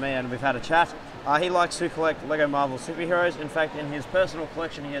side of me and we've had a chat. He likes to collect Lego Marvel superheroes. In fact, in his personal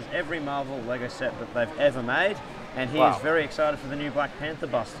collection, he has every Marvel Lego set that they've ever made. And he is very excited for the new Black Panther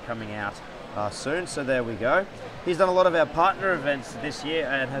bust coming out soon, so there we go. He's done a lot of our partner events this year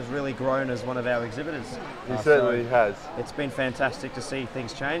and has really grown as one of our exhibitors. He certainly has. It's been fantastic to see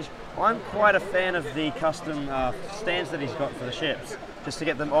things change. I'm quite a fan of the custom stands that he's got for the ships, just to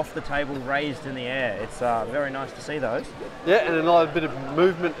get them off the table raised in the air. It's very nice to see those. Yeah, and another bit of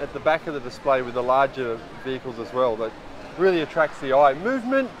movement at the back of the display with the larger vehicles as well. That really attracts the eye.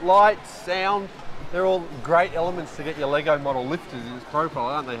 Movement, light, sound. They're all great elements to get your Lego model lifted in its profile,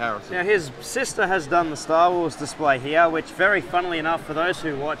 aren't they, Harrison? Now, his sister has done the Star Wars display here, which, very funnily enough, for those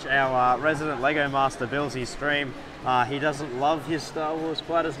who watch our resident Lego Master Billsy stream, he doesn't love his Star Wars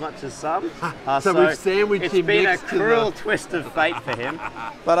quite as much as some. So we've sandwiched him next to It's been a cruel twist of fate for him.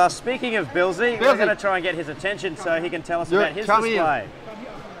 But speaking of Billsy, we're going to try and get his attention so he can tell us about his display.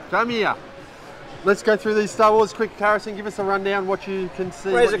 Come here. Let's go through these Star Wars quick. Harrison, give us a rundown what you can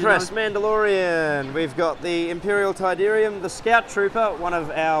see. Razor Crest, Mandalorian. We've got the Imperial Tidarium, the Scout Trooper. One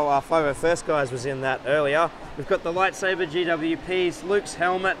of our 501st guys was in that earlier. We've got the lightsaber GWPs, Luke's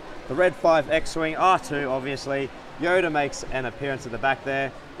helmet, the Red 5 X-Wing, R2 obviously. Yoda makes an appearance at the back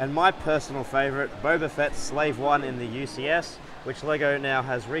there. And my personal favourite, Boba Fett's Slave 1 in the UCS, which Lego now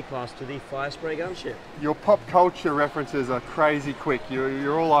has reclassed to the Fire Spray gunship. Your pop culture references are crazy quick.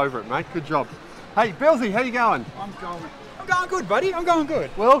 You're all over it, mate. Good job. Hey, Billsy, how you going? I'm going good, buddy. I'm going good.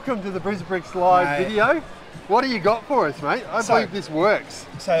 Welcome to the BrisBricks live video. What do you got for us, mate? I believe this works.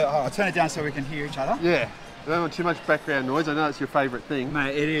 So I'll turn it down so we can hear each other. Yeah. I don't want too much background noise. I know it's your favourite thing.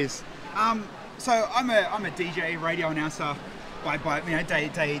 Mate, it is. So I'm a DJ, radio announcer, by day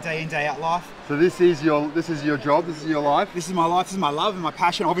in, day out life. So this is your job. This is your life. This is my life. This is my love and my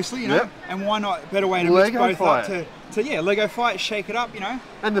passion, obviously. You know. And why not? Better way to mix Lego both up to Lego fight, shake it up. You know.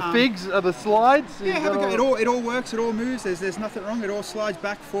 And the figs are the slides. Yeah, have a go. It all works. It all moves. There's nothing wrong. It all slides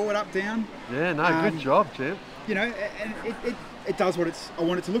back, forward, up, down. Yeah. No. Good job, champ. You know, and it does what I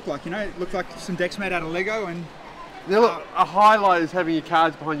want it to look like. You know, it looks like some decks made out of Lego and. Now look, a highlight is having your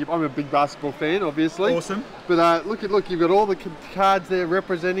cards behind you. I'm a big basketball fan, obviously. Awesome. But look, you've got all the cards there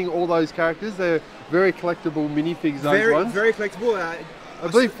representing all those characters. They're very collectible minifigs, those ones. Very collectible. I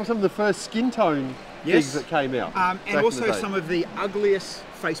believe for some of the first skin tone figs that came out. And also some of the ugliest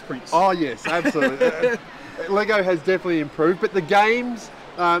face prints. Oh yes, absolutely. Lego has definitely improved, but the games,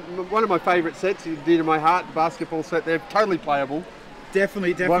 one of my favourite sets, dear to my heart, basketball set, they're totally playable.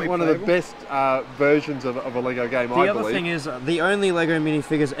 Definitely one of the best versions of a Lego game, I believe. The other thing is the only Lego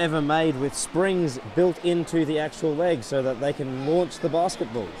minifigures ever made with springs built into the actual leg so that they can launch the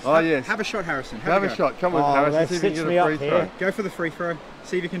basketballs. Oh, yes. Have a shot, Harrison. Have a shot. Come on, Harrison. See if you can get a free throw. Go for the free throw.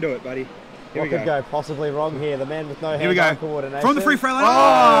 See if you can do it, buddy. Here what could go possibly wrong here? The man with no hand-eye coordination. From the free throw line.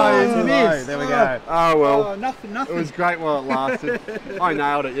 Oh, missed. There we go. Oh, well. Oh, nothing. It was great while it lasted. I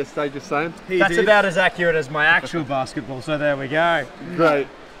nailed it yesterday, just saying. That's about as accurate as my actual basketball, so there we go. Great.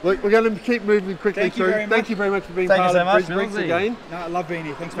 Look, we're going to keep moving quickly through. Thank you very much for being part of BrisBricks again. No, I love being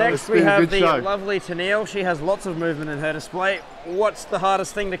here. Thanks for Next we have the lovely Tennille. She has lots of movement in her display. What's the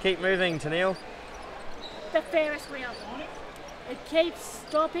hardest thing to keep moving, Tennille? The Ferris wheel. It keeps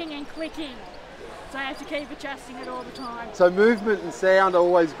stopping and clicking, so I have to keep adjusting it all the time. So movement and sound are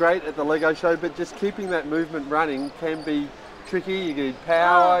always great at the Lego show, but just keeping that movement running can be tricky. You need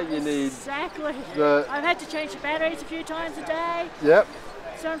power, you need... Exactly. I've had to change the batteries a few times a day. Yep.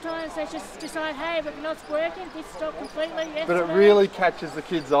 Sometimes they just decide, hey, we're not working, this stopped completely yesterday. But it really catches the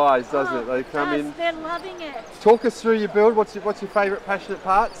kids' eyes, doesn't it? They come in. They're loving it. Talk us through your build. What's your favourite passionate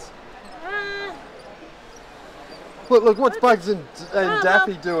parts? Look, what's Bugs and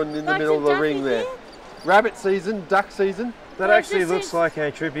Daffy doing in the middle of the ring there? Rabbit season, duck season. That actually looks like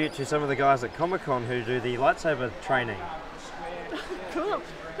a tribute to some of the guys at Comic-Con who do the lightsaber training. Cool.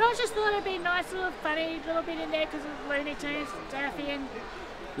 No, I just thought it'd be a nice little funny little bit in there because of Looney Tunes, Daffy and...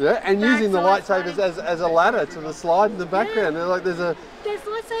 Yeah, and using the lightsabers as a ladder to the slide in the background. Yeah. Like there's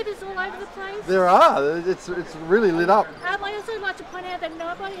lightsabers all over the place. There are. It's really lit up. I also like to point out that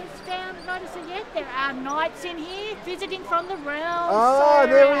nobody has noticed it yet. There are knights in here visiting from the realms. Oh,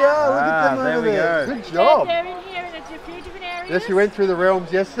 there we are. Look at them over there. Good job. They're in here in a few different areas. Yes, we went through the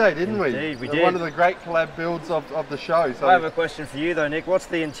realms yesterday, didn't we? Indeed, we did. One of the great collab builds of the show. So I have a question for you though, Nick. What's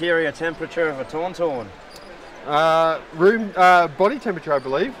the interior temperature of a Tauntaun? Room body temperature, I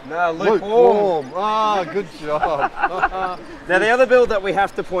believe. No, lukewarm. Ah, good job. Now the other build that we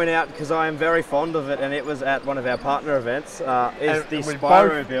have to point out, because I am very fond of it, and it was at one of our partner events, is the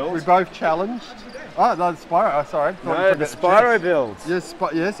Spyro build. We both challenged. Oh, no, the Spyro. Oh, sorry. No, the Spyro builds.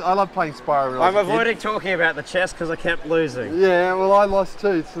 Yes, I love playing Spyro. I'm avoiding talking about the chess because I kept losing. Yeah, well, I lost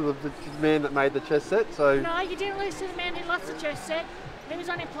too to the man that made the chess set. So. No, you didn't lose to the man who lost the chess set. He was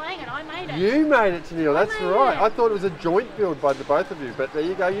only playing it. I made it. You made it, Tennille. That's right. I thought it was a joint build by the both of you, but there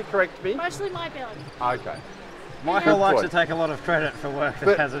you go. You correct me. Mostly my build. Okay. Michael likes to take a lot of credit for work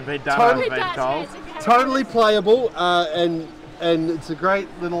that hasn't been done. I've been told. Yes, totally playable, and it's a great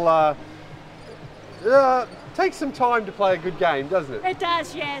little. Takes some time to play a good game, doesn't it? It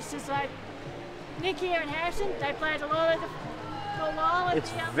does, yes. It's like Nick here and Harrison. They played a lot of for a while.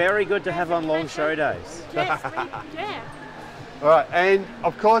 It's very good to have on long show days. Yes, yeah. All right, and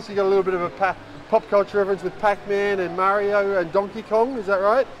of course you got a little bit of a pop culture reference with Pac-Man and Mario and Donkey Kong. Is that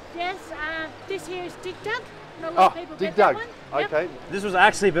right? Yes. This here is Dig Dug. Not a lot of people Dig get Dug. that one. Okay. Yep. This was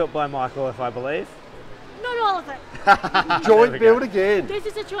actually built by Michael, if I believe. Not all of it. Joint build again. This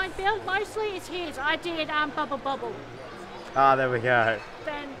is a joint build. Mostly it's his. I did Bubble Bubble. Ah, there we go.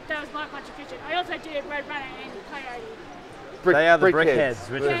 Then that was my contribution. I also did Red Runner and Coyote. They are the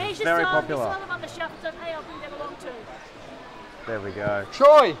Brickheads, which is very popular. He saw them on the shelf and said, hey, I'll bring them along too. There we go.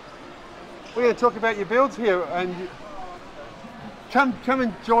 Troy, we're going to talk about your builds here, and come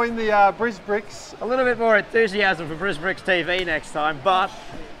and join the BrisBricks. A little bit more enthusiasm for BrisBricks TV next time, but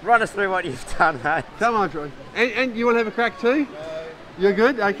run us through what you've done, mate. Come on, Troy. And you want to have a crack too? No. You're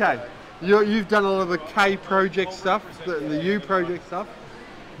good? Okay. You've done a lot of the K project stuff, the U project stuff.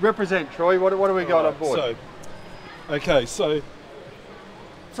 Represent, Troy. What do we got on board? So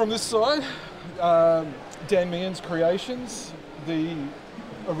from this side, Dan Meehan's creations, the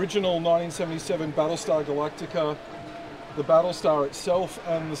original 1977 Battlestar Galactica, the Battlestar itself,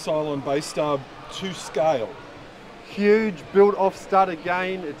 and the Cylon base star to scale. Huge built off stud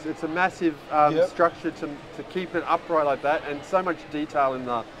again. It's a massive structure to keep it upright like that, and so much detail in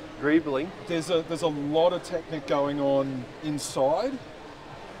the greebling. There's a lot of technique going on inside,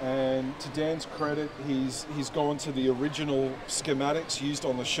 and to Dan's credit, he's gone to the original schematics used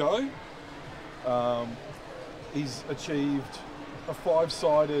on the show. He's achieved a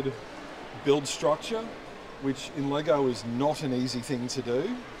 5-sided build structure, which in LEGO is not an easy thing to do.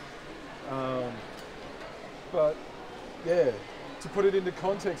 But yeah, to put it into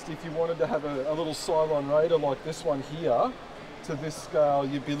context, if you wanted to have a little Cylon Raider like this one here, to this scale,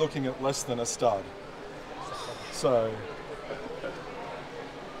 you'd be looking at less than a stud. So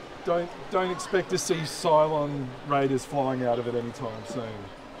don't expect to see Cylon Raiders flying out of it anytime soon.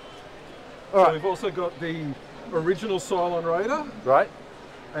 So we've also got the original Cylon Raider, right,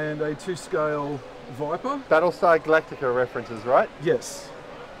 and a 2-scale Viper. Battlestar Galactica references, right? Yes.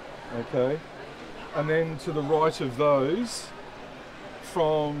 Okay. And then to the right of those,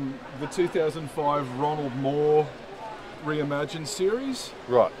 from the 2005 Ronald Moore Reimagined series.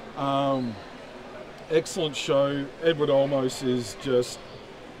 Right. Excellent show. Edward Olmos is just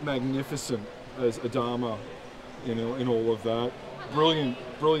magnificent as Adama in all of that.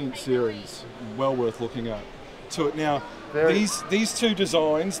 Brilliant series. Well worth looking at. To it now. These two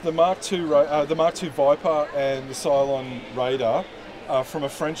designs, the Mark II Viper and the Cylon Raider, are from a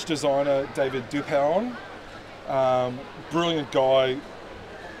French designer, David Duperron. Brilliant guy,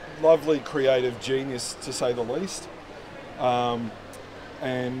 lovely creative genius to say the least,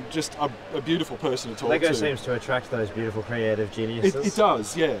 and just a beautiful person to talk to. LEGO seems to attract those beautiful creative geniuses. It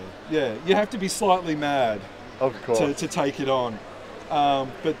does, yeah. You have to be slightly mad, of course, to take it on.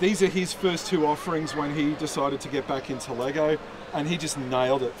 But these are his first two offerings when he decided to get back into LEGO, and he just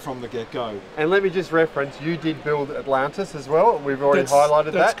nailed it from the get-go. And let me just reference, you did build Atlantis as well. We've already highlighted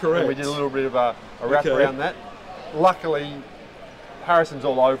that. That's correct. And we did a little bit of a wrap around that. Luckily, Harrison's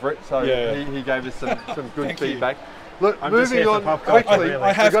all over it, so he gave us some good feedback. Look, moving on quickly, we've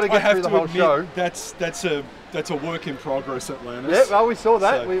got to get through the whole show. That's a work in progress, Atlantis. Yeah, well, we saw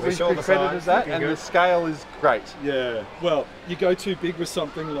that. So we credited that, and the scale is great. Yeah, well, you go too big with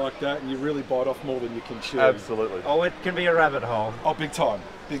something like that, and you really bite off more than you can chew. Absolutely. Oh, it can be a rabbit hole. Oh, big time,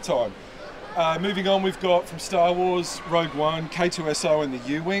 big time. Moving on, we've got from Star Wars, Rogue One, K2SO, and the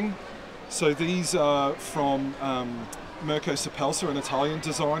U-Wing. So these are from Mirko Sapelsa, an Italian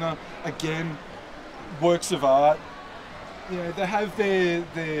designer. Again, works of art. You know, they have their...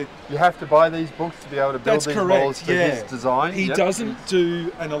 You have to buy these books to be able to build these models for his design. He doesn't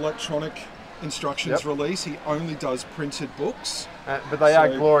do an electronic instructions release. He only does printed books. But they are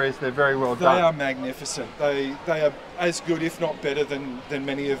glorious. They're very well done. They are magnificent. They are as good, if not better, than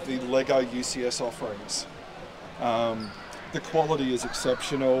many of the LEGO UCS offerings. The quality is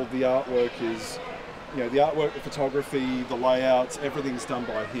exceptional. The artwork is, the artwork, the photography, the layouts, everything's done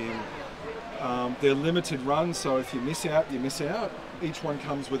by him. They're limited runs, so if you miss out, you miss out. Each one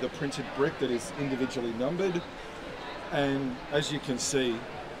comes with a printed brick that is individually numbered, and as you can see,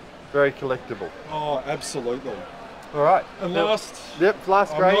 very collectible. Oh, absolutely. All right. And last grade.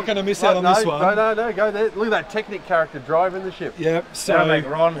 I'm not going to miss out on this one. No, go there. Look at that Technic character driving the ship. Yep. So that'll make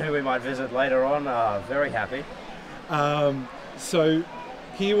Ron, who we might visit later on, very happy. So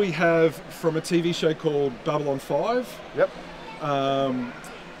here we have from a TV show called Babylon 5. Yep.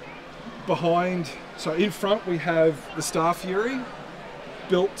 So in front we have the Star Fury,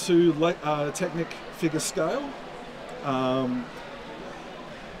 built to Technic figure scale.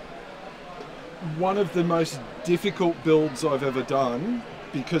 One of the most difficult builds I've ever done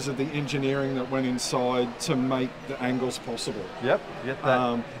because of the engineering that went inside to make the angles possible. Yep, get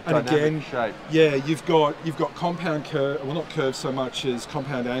that and again, shape. Yeah, you've got compound not curves so much as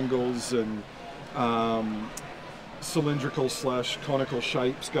compound angles and cylindrical / conical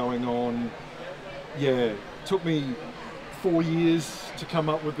shapes going on. Yeah, took me 4 years to come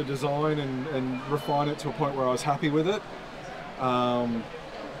up with the design and refine it to a point where I was happy with it.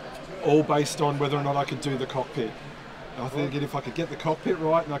 All based on whether or not I could do the cockpit. I think if I could get the cockpit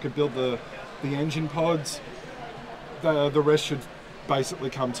right and I could build the engine pods, the rest should basically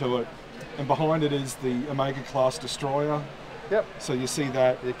come to it. And behind it is the Omega class destroyer. Yep. So you see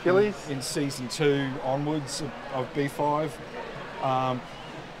that the Achilles in season 2 onwards of B5.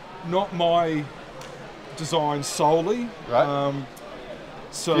 Not my design solely. Right.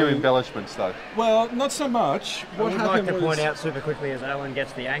 So few embellishments though. Well, not so much. What I'd like to point out super quickly as Alan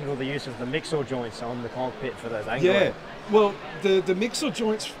gets the angle, the use of the mixer joints on the cockpit for those angles. Yeah, well, the mixer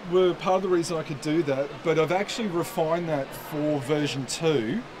joints were part of the reason I could do that, but I've actually refined that for version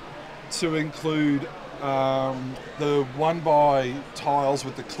 2 to include the 1x tiles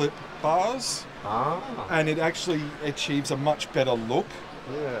with the clip bars. And it actually achieves a much better look.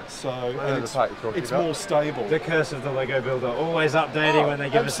 Yeah. So and it's more stable. The curse of the LEGO builder, always updating when they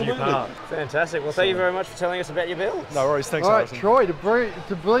give us a new part. Fantastic. Well, thank you very much for telling us about your build. No worries. Thanks, All right, Alison. Troy,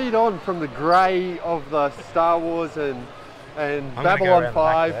 to bleed on from the grey of the Star Wars and Babylon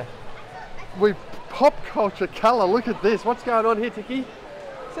 5, with pop culture colour. Look at this. What's going on here, Tiki?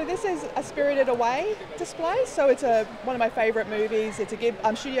 So this is a Spirited Away display. So it's one of my favourite movies. It's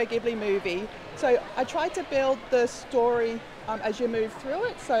a Studio Ghibli movie. So I tried to build the story as you move through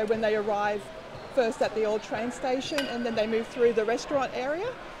it. So when they arrive first at the old train station and then they move through the restaurant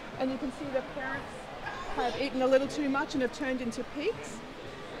area, and you can see the parents have eaten a little too much and have turned into pigs.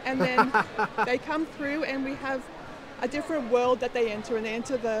 And then they come through and we have a different world that they enter, and they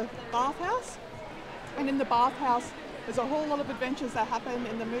enter the bathhouse. And in the bathhouse, there's a whole lot of adventures that happen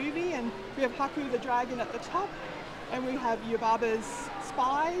in the movie, and we have Haku the dragon at the top, and we have Yubaba's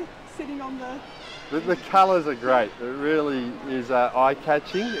spy sitting on The colours are great. It really is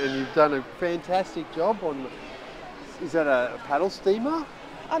eye-catching, and you've done a fantastic job on. Is that a paddle steamer?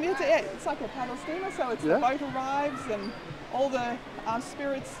 It's like a paddle steamer, so the boat arrives and all the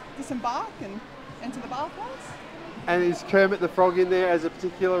spirits disembark and enter the bathhouse. And is Kermit the Frog in there as a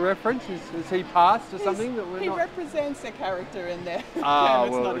particular reference? Is he past or something that we're He not? represents a character in there. Ah,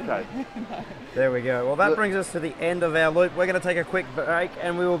 Kermit's well, not in okay. there. There we go. Well, that brings us to the end of our loop. We're going to take a quick break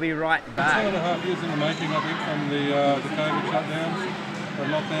and we will be right back. 2.5 years in the making, I think, from the COVID shutdowns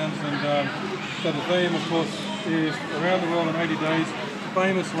and lockdowns. And so the theme, of course, is around the world in 80 days,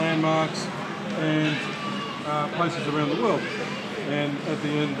 famous landmarks and places around the world. And at the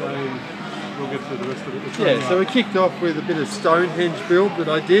end, we'll get to the rest of it. Yeah, so we kicked off with a bit of Stonehenge build that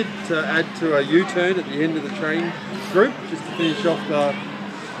I did to add to a U-turn at the end of the train group, just to finish off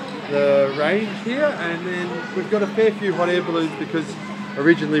the range here. And then we've got a fair few hot air balloons because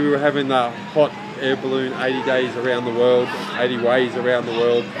originally we were having the hot air balloon 80 days around the world, 80 ways around the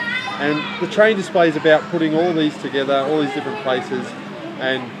world. And the train display is about putting all these together, all these different places,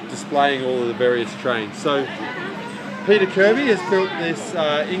 and displaying all of the various trains. So Peter Kirby has built this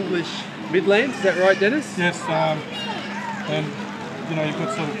English Midlands, is that right, Dennis? Yes, and you know, you've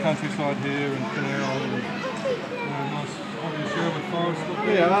got sort of countryside here and canal and nice obvious Sherwood forest.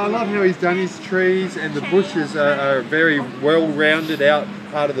 Yeah, I love how he's done his trees, and the bushes are a very well rounded out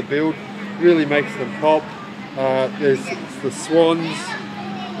part of the build, really makes them pop. There's the swans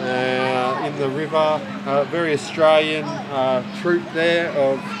in the river, very Australian troop there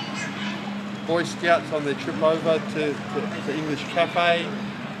of Boy Scouts on their trip over to the English Cafe.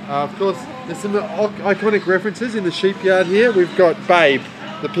 Of course, there's some iconic references in the sheepyard here. We've got Babe,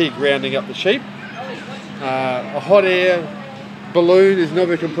 the pig, rounding up the sheep. A hot air balloon is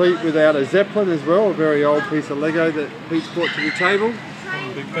never complete without a Zeppelin as well, a very old piece of Lego that Pete's brought to the table.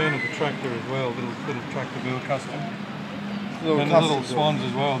 I'm a big fan of the tractor as well, little tractor build custom. And the little swans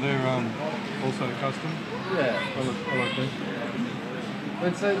as well, they're also custom. Yeah. I like them.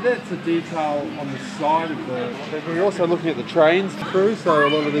 And so that's a detail on the side of the... We're also looking at the trains crew, so a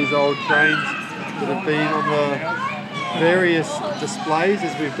lot of these old trains that have been on the various displays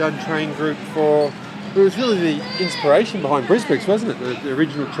as we've done train group for... It was really the inspiration behind BrisBricks, wasn't it? The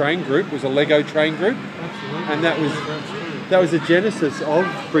original train group was a Lego train group. Absolutely. And that was the genesis of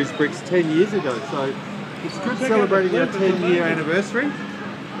BrisBricks 10 years ago. So it's good celebrating our 10-year anniversary.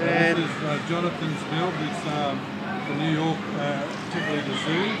 And this is Jonathan's build. It's the New York, particularly the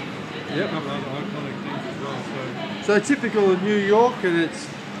zoo. Yep. A couple of other iconic things as well. So typical of New York, and it's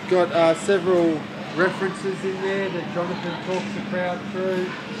got several references in there that Jonathan talks the crowd through,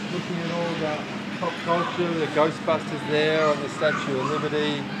 looking at all the pop culture, the Ghostbusters there on the Statue of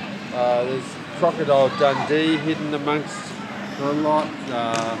Liberty. There's Crocodile Dundee hidden amongst a lot.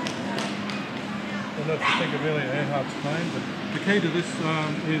 And that's the Piccadilly Earhart's claim. But the key to this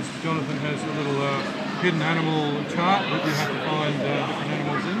is Jonathan has a little hidden animal chart that you have to find different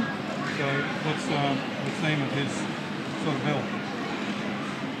animals in. So that's the theme of his sort of build.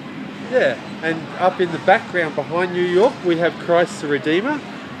 Yeah, and up in the background behind New York we have Christ the Redeemer,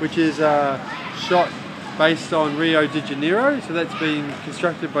 which is shot based on Rio de Janeiro. So that's been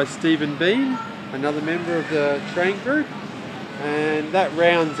constructed by Stephen Bean, another member of the train group. And that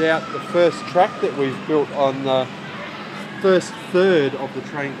rounds out the first track that we've built on the first third of the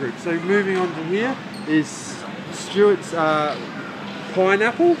train group. So moving on to here is Stuart's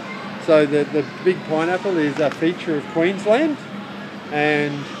pineapple. So the big pineapple is a feature of Queensland.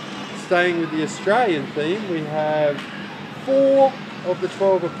 And staying with the Australian theme, we have 4 of the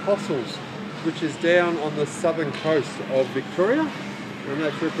 12 apostles, which is down on the southern coast of Victoria. And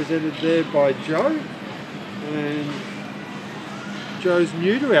that's represented there by Joe. And Joe's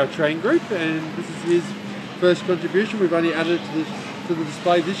new to our train group, and this is his first contribution. We've only added it to the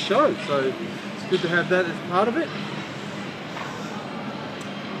display this show, so it's good to have that as part of it.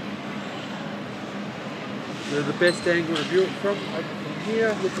 So the best angle to view it from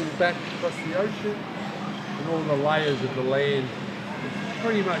here, looking back across the ocean, and all the layers of the land. It's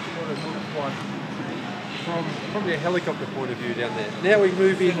pretty much what it looks like from probably a helicopter point of view down there. Now we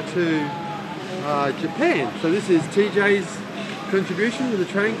move into Japan. So this is TJ's contribution to the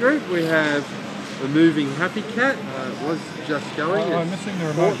train group. We have a moving Happy Cat. It was just going. I'm missing the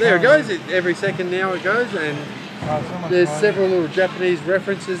remote. There it goes. Every second now it goes, and there's several little Japanese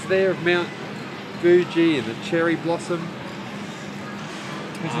references there of Mount Fuji and the cherry blossom.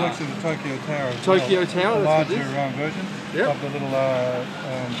 This is actually the Tokyo Tower. Tokyo Tower, a that's larger what it is. version of the little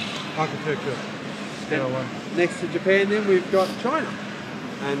architecture. Next to Japan then we've got China.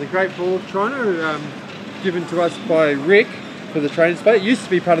 And the Great Ball of China, given to us by Rick for the training space. It used to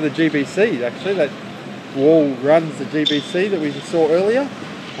be part of the GBC actually, that wall runs the GBC that we saw earlier.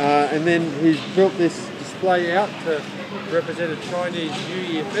 And then he's built this display out to represent a Chinese New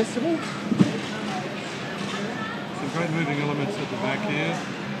Year festival. Some great moving elements at the back here.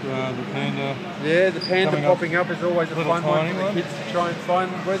 The panda. Yeah, the panda popping up is always a fun one for the one. kids to try and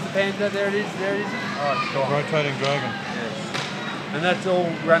find. Where's the panda? There it is, there it is. Oh, it's gone. Rotating dragon. Yes. And that's all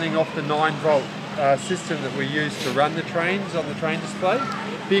running off the 9-volt system that we use to run the trains on the train display.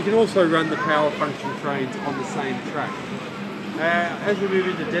 But you can also run the power function trains on the same track. As we move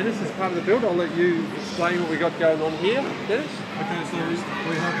into Dennis as part of the build, I'll let you explain what we got going on here, Dennis. Okay, so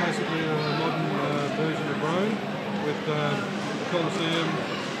we have basically a modern version of Rome with the Colosseum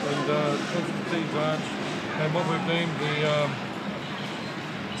and Constantine's Arch, and what we've named the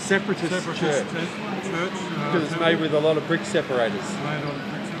Separatist Church. Because it's made with a lot of brick separators. Made on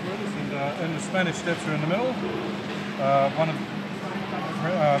brick separators, and the Spanish steps are in the middle. One of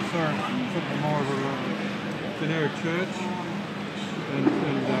more of a generic church and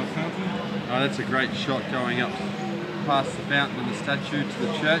fountain. Oh, that's a great shot going up past the fountain and the statue to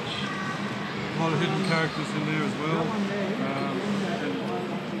the church. A lot of hidden characters in there as well.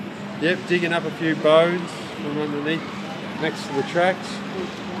 Yep, digging up a few bones from underneath next to the tracks.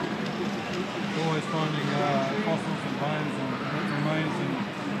 Always finding fossils and bones and remains in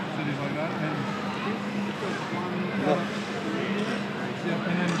cities like that.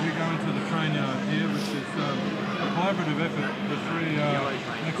 And then we go into the train yard here, which is a collaborative effort. The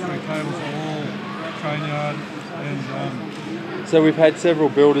next three tables are all train yard. And so we've had several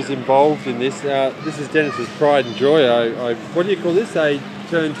builders involved in this. This is Dennis's pride and joy. What do you call this? A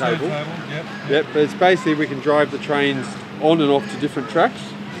turntable. Yep. But it's basically we can drive the trains on and off to different tracks.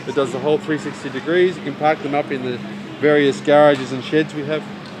 It does the whole 360 degrees. You can park them up in the various garages and sheds we have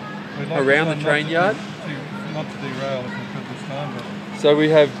around the train yard. Not to derail if we could this time, but... So we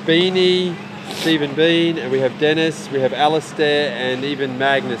have Beanie, Stephen Bean, and we have Dennis, we have Alistair, and even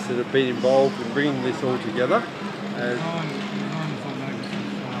Magnus that have been involved in bringing this all together.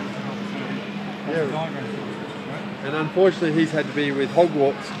 And unfortunately he's had to be with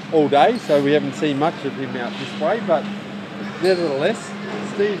Hogwarts all day, so we haven't seen much of him out this way, but nevertheless,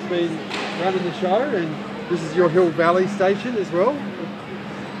 Steve's been running the show, and this is your Hill Valley station as well.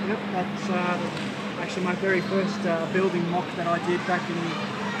 Yep, that's actually my very first building mock that I did back in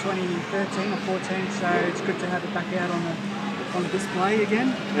 2013 or 14, so it's good to have it back out on the display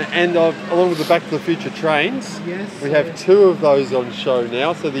again. And along with the Back to the Future trains, yes, we have 2 of those on show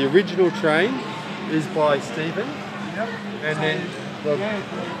now. So the original train is by Stephen. Yep. And so, then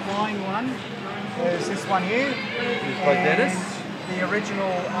the flying one is this one here. Is by Dennis. The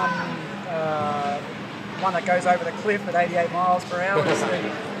original one that goes over the cliff at 88 miles per hour is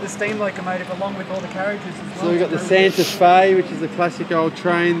the steam locomotive, along with all the carriages as well. So we've got the Santa Fe, which is a classic old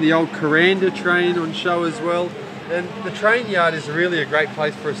train, the old Coranda train on show as well. And the train yard is really a great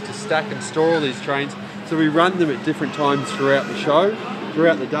place for us to stack and store all these trains. So we run them at different times throughout the show,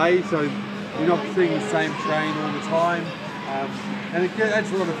 throughout the day, so you're not seeing the same train all the time. And it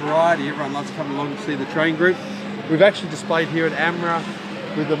adds a lot of variety. Everyone loves coming along to see the train group. We've actually displayed here at AMRA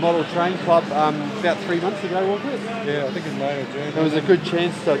with the Model Train Club about 3 months ago, wasn't it? Yeah, I think in May or June. It was a good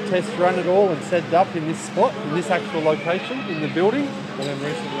chance to test run it all and set it up in this spot, in this actual location, in the building. And then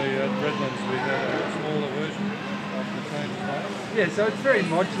recently at Redlands we had a smaller version of the train display. Yeah, so it's very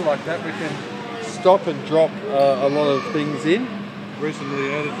modular like that. We can stop and drop a lot of things in.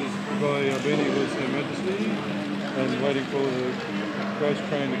 Recently added by Beanie was Her Majesty, and waiting for the ghost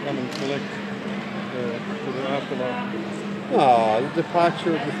train to come and collect for the afterlife. Ah, the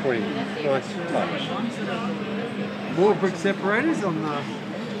departure of the Queen. Nice touch. More brick separators on the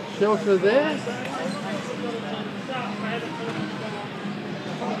shelter there.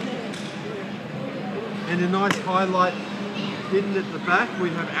 And a nice highlight hidden at the back, we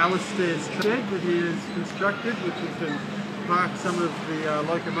have Alistair's shed that he has constructed, which he can park some of the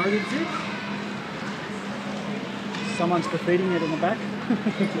locomotives in. Someone's graffitiing it in the back.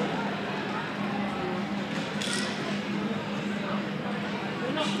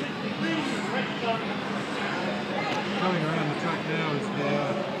 Coming around the track now is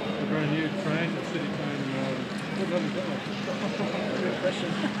the brand new train, the city train. Good question.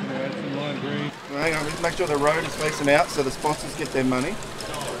 It's in lime green. Well, hang on, just make sure the road is facing out so the sponsors get their money.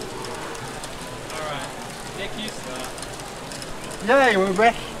 Alright, Nick, you start. Yay, we're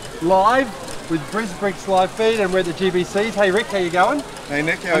back live with BrisBricks live feed, and we're at the GBCs. Hey Rick, how you going? Hey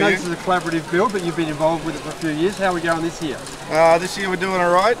Nick, how I are know you? this is a collaborative build, but you've been involved with it for a few years. How are we going this year? This year we're doing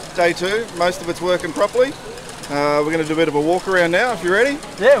all right, day 2. Most of it's working properly. We're going to do a bit of a walk around now, if you're ready.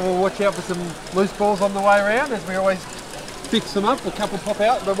 Yeah, we'll watch out for some loose balls on the way around, as we always fix them up, a couple pop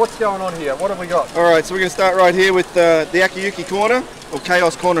out. But what's going on here? What have we got? All right, so we're going to start right here with the Akiyuki corner, or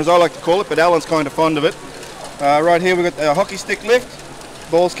Chaos corner as I like to call it, but Alan's kind of fond of it. Right here we've got the hockey stick lift.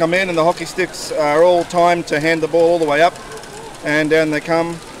 Balls come in and the hockey sticks are all timed to hand the ball all the way up, and down they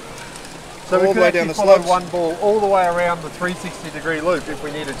come. So all we the could way actually down the follow slopes. one ball all the way around the 360-degree loop if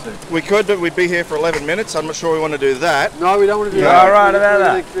we needed to. We could, but we'd be here for 11 minutes. I'm not sure we want to do that. No, we don't want to do No. that. All right about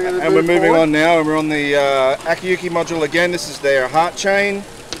that. And we're moving on now, and we're on the Akiyuki module again. This is their heart chain.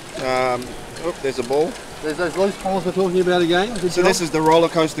 There's a ball. There's those loose balls we're talking about again. So this is the roller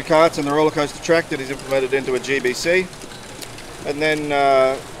coaster carts and the roller coaster track that is implemented into a GBC. And then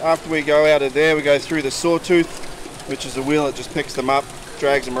after we go out of there, we go through the sawtooth, which is a wheel that just picks them up,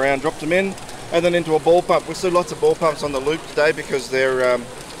 drags them around, drops them in, and then into a ball pump. We see lots of ball pumps on the loop today because they're a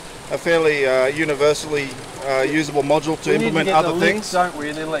fairly universally usable module to implement other things. Don't we?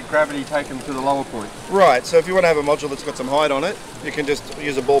 And then let gravity take them to the lower point. Right, so if you want to have a module that's got some height on it, you can just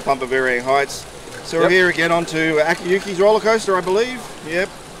use a ball pump of varying heights. So we're here again onto Akiyuki's roller coaster, I believe. Yep.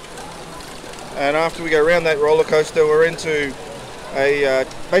 And after we go around that roller coaster, we're into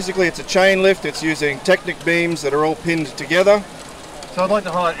basically it's a chain lift. It's using Technic beams that are all pinned together. So I'd like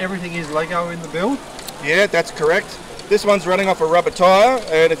to highlight everything is Lego in the build. Yeah, that's correct. This one's running off a rubber tyre,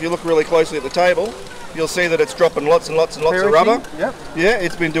 and if you look really closely at the table, you'll see that it's dropping lots and lots and lots of rubber. Yep. Yeah,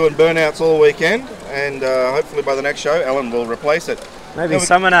 it's been doing burnouts all weekend, and hopefully by the next show, Alan will replace it. Maybe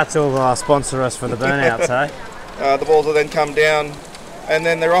Summonats will sponsor us for the burnouts, eh? The balls will then come down, and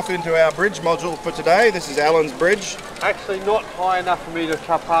then they're off into our bridge module for today. This is Alan's bridge. Actually, not high enough for me to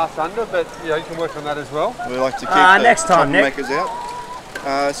pass under, but you can work on that as well. We like to keep next time, Nick. troublemakers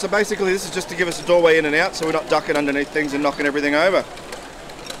out. So basically, this is just to give us a doorway in and out, so we're not ducking underneath things and knocking everything over.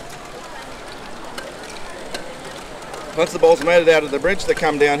 Once the balls are made it out of the bridge, they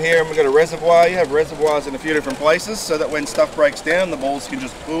come down here, and we've got a reservoir. You have reservoirs in a few different places, so that when stuff breaks down, the balls can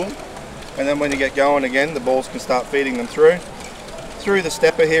just pool. And then when you get going again, the balls can start feeding them through. Through the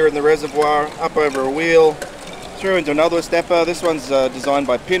stepper here in the reservoir, up over a wheel, through into another stepper. This one's designed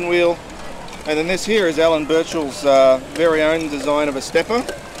by Pinwheel. And then this here is Alan Birchall's very own design of a stepper.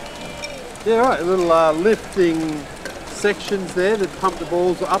 Yeah, right, little lifting sections there that pump the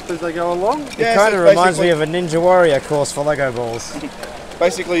balls up as they go along. It kind of reminds me of a Ninja Warrior course for Lego balls.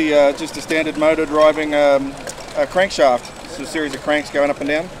 Basically just a standard motor driving a crankshaft. It's a series of cranks going up and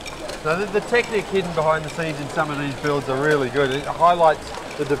down. Now the technique hidden behind the scenes in some of these builds are really good. It highlights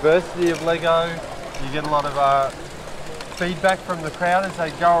the diversity of Lego. You get a lot of feedback from the crowd as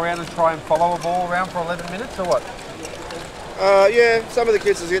they go around and try and follow a ball around for 11 minutes or what? Yeah, some of the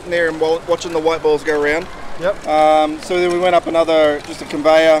kids are sitting there and watching the white balls go around. Yep. So then we went up just a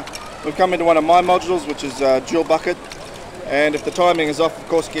conveyor. We've come into one of my modules, which is dual bucket. And if the timing is off, of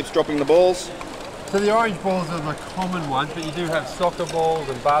course, it keeps dropping the balls. So the orange balls are the common ones, but you do have soccer balls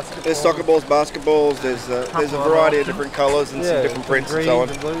and basketballs. There's soccer balls, basketballs, there's a variety of different colours and some different prints and so on.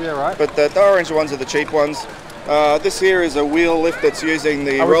 And blue, yeah, right. But the orange ones are the cheap ones. This here is a wheel lift that's using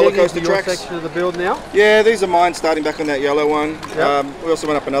the roller coaster tracks. Your section of the build now? Yeah, these are mine starting back on that yellow one. Yep. We also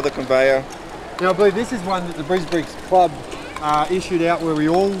went up another conveyor. Now I believe this is one that the BrisBricks Club issued out where we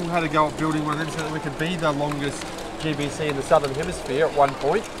all had to go at building one of them so that we could be the longest GBC in the Southern Hemisphere at one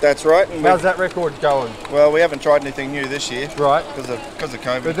point. That's right. And how's that record going? Well, we haven't tried anything new this year. Right. Because of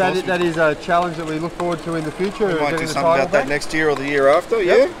COVID. But that is a challenge that we look forward to in the future. We might do something about that next year or the year after,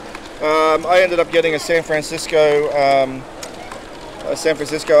 yeah. I ended up getting a San Francisco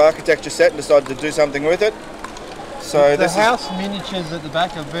architecture set and decided to do something with it. So the house miniatures at the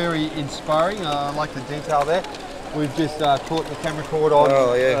back are very inspiring. I like the detail there. We've just caught the camera cord on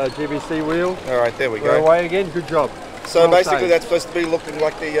GBC wheel. All right, there we go. We're away again. Good job. So basically, that's supposed to be looking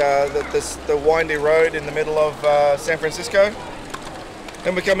like the windy road in the middle of San Francisco.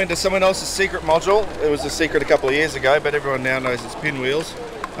 Then we come into someone else's secret module. It was a secret a couple of years ago, but everyone now knows it's Pinwheels.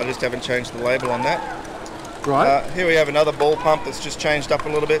 I just haven't changed the label on that. Right. Here we have another ball pump that's just changed up a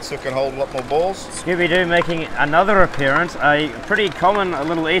little bit so it can hold a lot more balls. Scooby-Doo making another appearance. A pretty common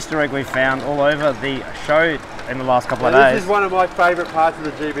little Easter egg we found all over the show in the last couple of days. This is one of my favourite parts of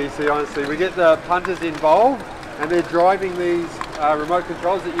the GBC, honestly. We get the punters involved and they're driving these remote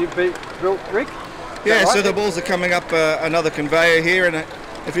controls that you've built, Rick? Yeah, so the balls are coming up another conveyor here, and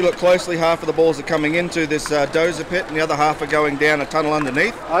If you look closely, half of the balls are coming into this dozer pit and the other half are going down a tunnel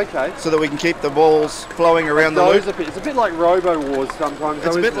underneath. Okay. So that we can keep the balls flowing around the loop. It's a bit like Robo Wars sometimes.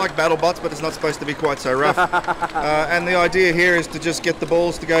 It's a bit like BattleBots, but it's not supposed to be quite so rough. And the idea here is to just get the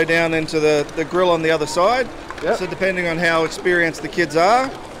balls to go down into the grill on the other side. Yep. So depending on how experienced the kids are.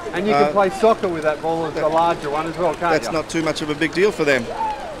 And you can play soccer with that ball as the larger one as well, can't you? That's not too much of a big deal for them.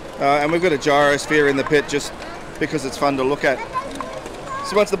 And we've got a gyrosphere in the pit just because it's fun to look at.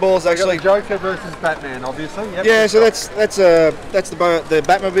 So once the ball's actually Joker versus Batman, obviously. Yep. Yeah, so that's the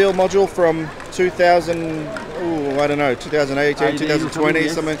Batmobile module from 2000. Oh, I don't know, 2018, 2020,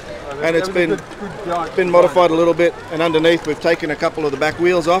 something. And it's been modified a little bit. And underneath, we've taken a couple of the back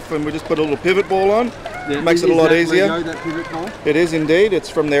wheels off, and we just put a little pivot ball on. Yeah, it makes it a lot easier. LEGO, that pivot ball? It is indeed. It's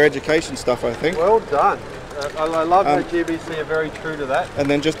from their education stuff, I think. Well done. I love that GBC are very true to that. And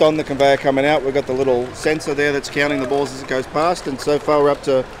then just on the conveyor coming out, we've got the little sensor there that's counting the balls as it goes past. And so far, we're up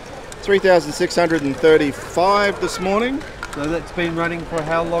to 3,635 this morning. So that's been running for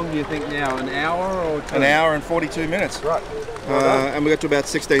how long do you think now? An hour or 2? An hour and 42 minutes. Right. And we got to about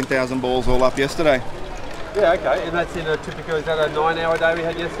 16,000 balls all up yesterday. Yeah, okay. And that's in a typical, is that a 9-hour day we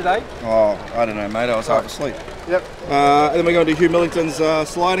had yesterday? Oh, I don't know, mate. I was half asleep. Yep. And then we're going to do Hugh Millington's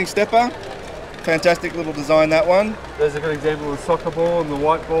sliding stepper. Fantastic little design, that one. There's a good example of the soccer ball and the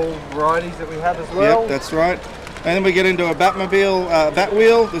white ball varieties that we have as well. Yep, that's right. And then we get into a Batmobile bat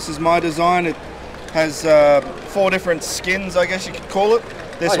wheel. This is my design. It has 4 different skins, I guess you could call it.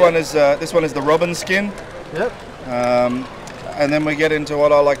 This one is the Robin skin. Yep. And then we get into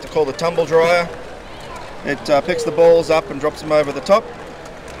what I like to call the tumble dryer. It picks the balls up and drops them over the top.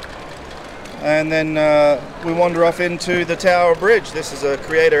 And then we wander off into the Tower Bridge. This is a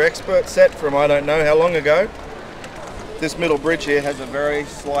creator expert set from I don't know how long ago. This middle bridge here has a very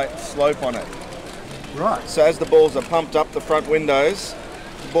slight slope on it. Right. So as the balls are pumped up the front windows,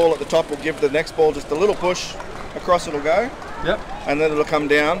 the ball at the top will give the next ball just a little push, across it'll go. Yep. And then it'll come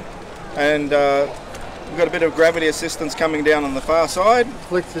down. And we've got a bit of gravity assistance coming down on the far side.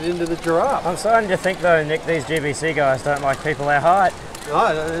 Flicks it into the giraffe. I'm starting to think though, Nick, these GBC guys don't like people their height. No,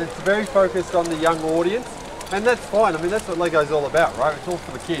 it's very focused on the young audience, and that's fine. I mean, that's what LEGO's all about, right? It's all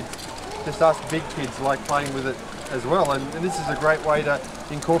for the kids. Just us big kids like playing with it as well, and this is a great way to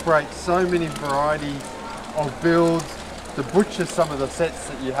incorporate so many variety of builds, to butcher some of the sets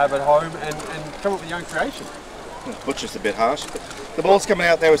that you have at home, and come up with your own creation. Butcher's a bit harsh, but the ball's coming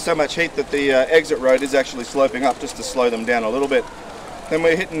out there with so much heat that the exit road is actually sloping up just to slow them down a little bit. Then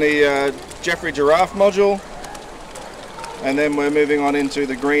we're hitting the Jeffrey Giraffe module. And then we're moving on into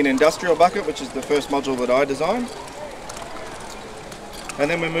the green industrial bucket, which is the first module that I designed. And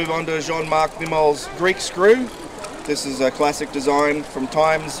then we move on to Jean-Marc Nimol's Greek screw. This is a classic design from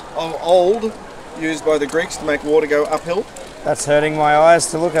times of old, used by the Greeks to make water go uphill. That's hurting my eyes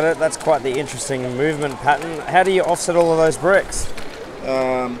to look at it. That's quite the interesting movement pattern. How do you offset all of those bricks?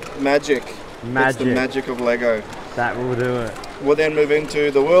 Magic. That's the magic of LEGO. That will do it. We'll then move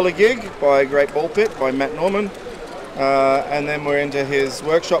into the Whirligig by Great Ball Pit by Matt Norman. And then we're into his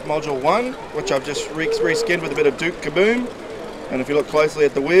Workshop Module 1, which I've just reskinned with a bit of Duke Kaboom. And if you look closely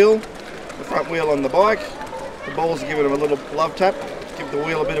at the wheel, the front wheel on the bike, the balls are giving him a little love tap, give the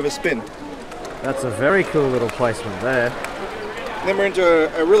wheel a bit of a spin. That's a very cool little placement there. Then we're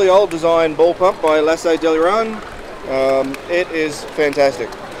into a really old design ball pump by Lasse Deliran. It is fantastic.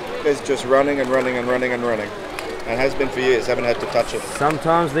 It's just running and running and running and running. And has been for years, haven't had to touch it.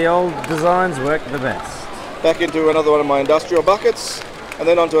 Sometimes the old designs work the best. Back into another one of my industrial buckets, and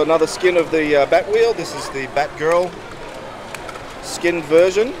then onto another skin of the Bat Wheel. This is the Batgirl skinned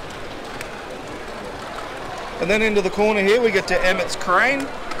version. And then into the corner here we get to Emmett's crane.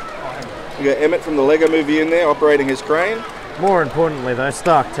 We got Emmett from the LEGO movie in there operating his crane. More importantly though,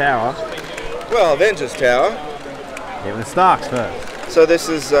 Stark Tower. Well, Avengers Tower. Yeah, but Stark's first. So this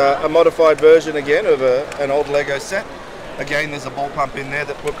is a modified version again of an old LEGO set. Again, there's a ball pump in there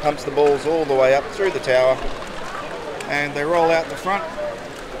that pumps the balls all the way up through the tower. And they roll out the front.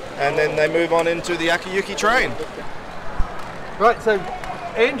 And then they move on into the Akiyuki train. Right, so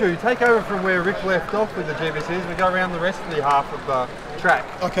Andrew, take over from where Rick left off with the GBCs. We go around the rest of the half of the track.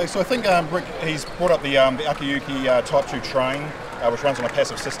 Okay, so I think Rick, he's brought up the Akiyuki Type 2 train, which runs on a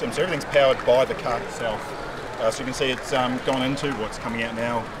passive system. So everything's powered by the car itself. So you can see it's gone into what's coming out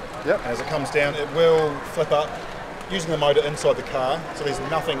now. Yep. As it comes down, it will flip up using the motor inside the car. So there's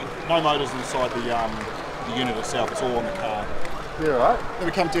no motors inside the unit itself. It's all on the car. Yeah, right. Then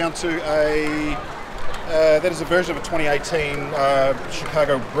we come down to that is a version of a 2018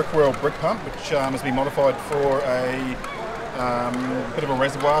 Chicago Brickwheel brick pump, which has been modified for a bit of a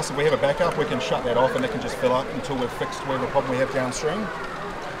reservoir. So we have a backup. We can shut that off, and it can just fill up until we've fixed whatever problem we have downstream.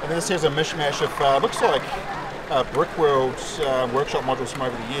 And then this here's a mishmash of, looks like Brickworld's workshop modules from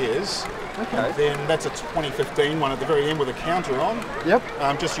over the years. Okay. And then that's a 2015 one at the very end with a counter on. Yep.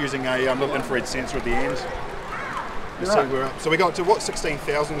 Just using a little infrared sensor at the end. Right. So we're up. So we got to what,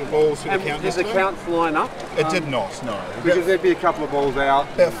 16,000 balls through the count yesterday? Did the counts line up? It did not, no. Because there'd be a couple of balls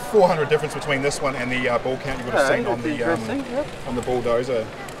out. About 400 difference between this one and the ball count you would have seen on the bulldozer.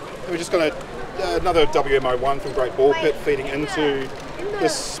 We just got another WMO1 from Great Ball Pit feeding into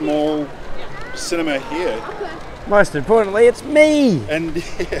this small cinema here. Most importantly, it's me. And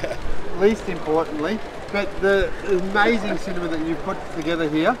yeah. Least importantly, but the amazing cinema that you've put together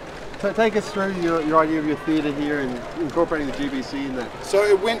here. So take us through your idea of your theatre here and incorporating the GBC in that. So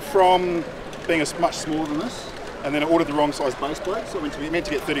it went from being much smaller than this, and then I ordered the wrong size base plate, so I meant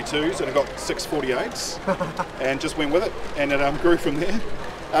to get 32s and I got 648s and just went with it, and it grew from there.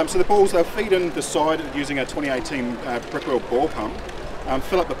 So the balls, they'll feed in the side using a 2018 Brickworld ball pump,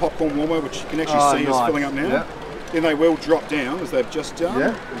 fill up the popcorn warmer, which you can actually see is filling up now. Yep. Then they will drop down as they've just done.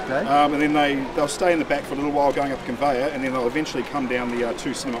 Yeah, okay. And then they'll stay in the back for a little while going up the conveyor, and then they'll eventually come down the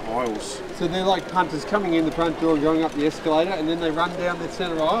two cinema aisles. So they're like punters coming in the front door and going up the escalator, and then they run down the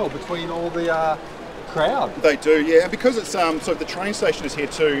centre aisle between all the crowd. They do, yeah. And because it's so the train station is here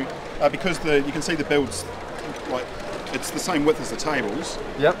too, because you can see the builds like it's the same width as the tables.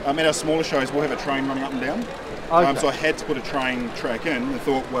 Yep. At our smaller shows, we'll have a train running up and down. Okay. So I had to put a train track in and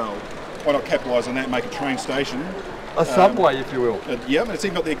thought, well, why not capitalise on that and make a train station? A subway, if you will. Yeah, and it's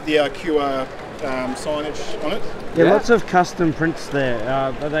even got the QR signage on it. Yeah, lots of custom prints there.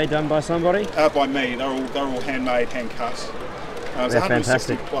 Are they done by somebody? By me. They're all handmade, hand cut. There's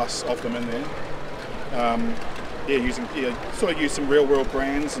 160 plus of them in there. Using sort of use some real world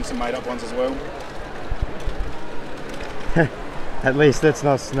brands and some made up ones as well. At least it's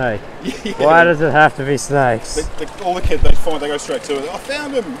not snake. Yeah. Why does it have to be snakes? All the kids, they go straight to it. I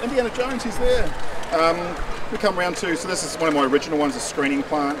found him, Indiana Jones, he's there. We come around to, so this is one of my original ones, a screening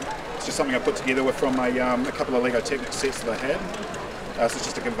plant. It's just something I put together with from a couple of LEGO Technic sets that I had. So it's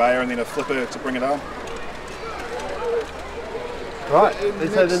just a conveyor and then a flipper to bring it up. Right,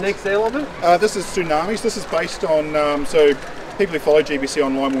 so the next element? This is Tsunamis. This is based on, so people who follow GBC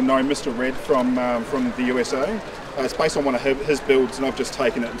online will know Mr. Red from the USA. It's based on one of his builds, and I've just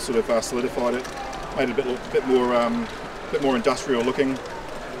taken it and sort of solidified it, made it a bit more industrial looking.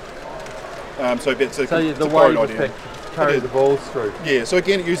 So the wave effect carry the balls through. Yeah. So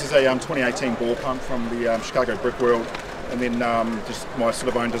again, it uses a 2018 ball pump from the Chicago Brickworld, and then just my sort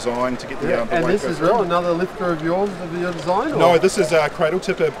of own design to get the and weight this is another lifter of yours, of your design? Or? No, this is a cradle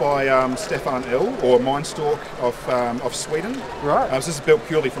tipper by Stefan Ill, or Mindstalk of Sweden. Right. So this is built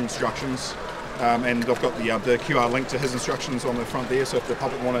purely from instructions. And I've got the QR link to his instructions on the front there, so if the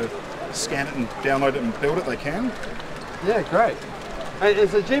public want to scan it and download it and build it, they can. Yeah, great. And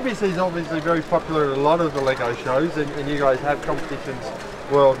so GBC is obviously very popular at a lot of the LEGO shows, and you guys have competitions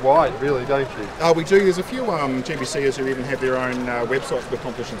worldwide, really, don't you? We do. There's a few GBCers who even have their own websites with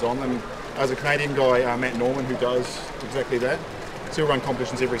competitions on them. There's a Canadian guy, Matt Norman, who does exactly that. So we run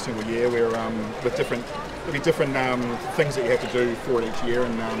competitions every single year where with different things that you have to do for it each year,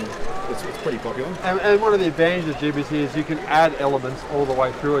 and it's pretty popular. And one of the advantages of GBC is you can add elements all the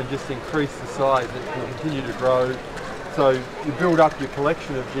way through and just increase the size and continue to grow. So you build up your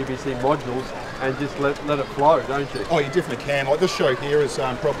collection of GBC modules and just let it flow, don't you? Oh, you definitely can. Like this show here is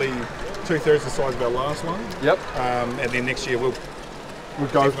probably 2/3 the size of our last one. Yep. And then next year we'll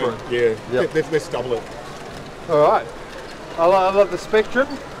go for it. Yeah. Yep. Let's double it. All right. I love the spectrum,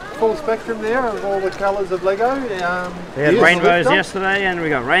 full spectrum there of all the colours of LEGO. We had rainbows yesterday, and we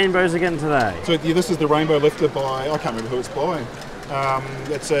got rainbows again today. So this is the rainbow lifter by, I can't remember who it's by.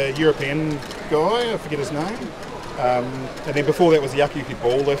 It's a European guy, I forget his name. And then before that was the Akiyuki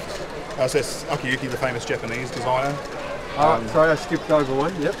ball lift. So that's Akiyuki, the famous Japanese designer. Sorry, I skipped over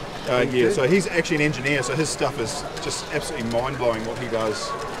one. Yep. So he's actually an engineer, so his stuff is just absolutely mind-blowing what he does.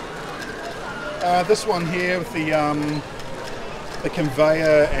 This one here with the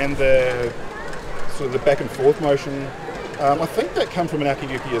conveyor and the sort of the back and forth motion. I think that come from an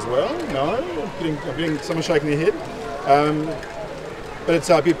Akiyuki as well. No, I'm getting someone shaking their head. But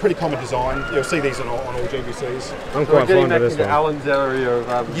it's a pretty common design. You'll see these on all GBCs. I'm quite fond of this one. Alan's area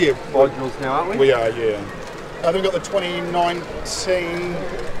of modules now, aren't we? We are, yeah. Then we've got the 2019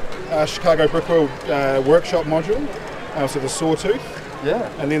 Chicago Brickworld workshop module, so the Sawtooth. Yeah.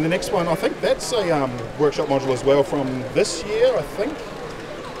 And then the next one, I think that's a workshop module as well from this year, I think.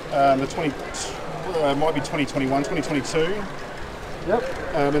 Might be 2021, 2022. Yep.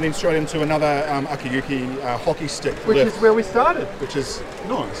 And then straight into another Akiyuki hockey stick Which lift, is where we started. which is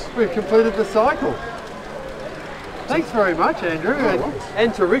nice. We've completed the cycle. Thanks very much, Andrew,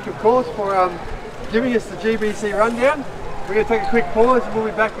 and to Rick, of course, for giving us the GBC rundown. We're going to take a quick pause and we'll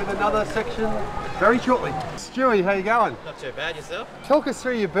be back with another section very shortly. Stewie, how you going? Not too bad, yourself? Talk us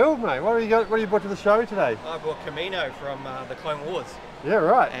through your build, mate. What have you got? What have you brought to the show today? I brought Camino from the Clone Wars. Yeah,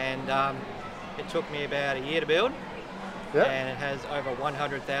 right. And it took me about a year to build. Yeah. And it has over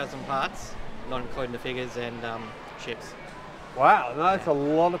 100,000 parts, not including the figures and ships. Wow, no, that's a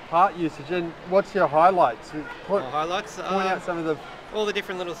lot of part usage. And what's your highlights? My highlights? Point out some of the... All the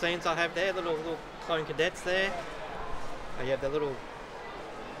different little scenes I have there, little clone cadets there. You have the little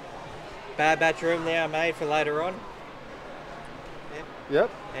Bad Batch room there I made for later on.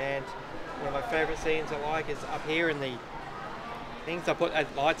 Yep. And one of my favourite scenes I like is up here in the things. I put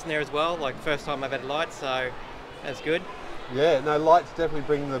lights in there as well, like first time I've had lights, so that's good. Yeah, no, lights definitely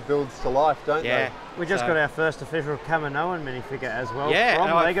bring the builds to life, don't they? We just got our first official Kaminoan minifigure as well from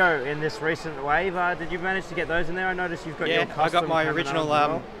and LEGO in this recent wave. Did you manage to get those in there? I noticed you've got your custom I got my Kaminoans original as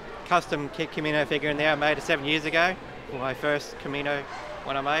well. custom Camino figure in there. I made it 7 years ago, my first Camino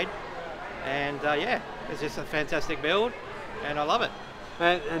one I made. And yeah, it's just a fantastic build and I love it.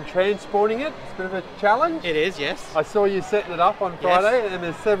 And transporting it, it's a bit of a challenge? It is, yes. I saw you setting it up on Friday, and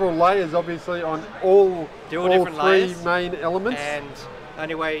there's several layers obviously on all different three layers, main elements. And the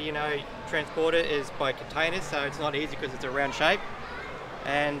only way you transport it is by containers, so it's not easy because it's a round shape.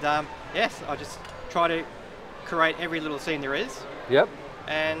 And yes, I just try to create every little scene there is. Yep.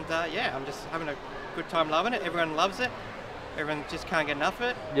 And yeah, I'm just having a good time loving it. Everyone loves it. Everyone just can't get enough of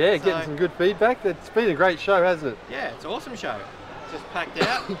it. Yeah, getting some good feedback. It's been a great show, hasn't it? Yeah, it's an awesome show. Just packed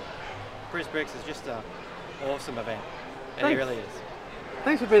out. BrisBricks is just an awesome event. It really is.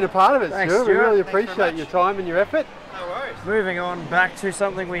 Thanks for being a part of it, Thanks, Stuart. We Stuart. really Thanks very appreciate your time and your effort. No worries. Moving on back to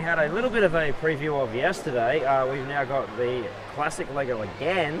something we had a little bit of a preview of yesterday. We've now got the classic LEGO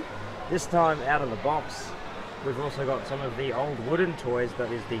again, this time out of the box. We've also got some of the old wooden toys,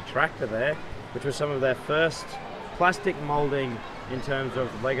 that is the tractor there, which was some of their first plastic moulding in terms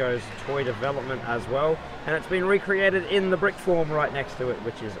of LEGO's toy development as well. And it's been recreated in the brick form right next to it,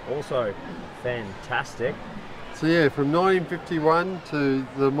 which is also fantastic. So yeah, from 1951 to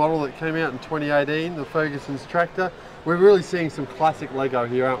the model that came out in 2018, the Ferguson's tractor, we're really seeing some classic LEGO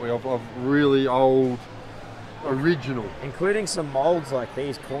here, aren't we, of really old, original. Including some moulds like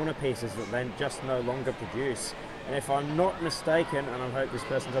these corner pieces that they just no longer produce. And if I'm not mistaken, and I hope this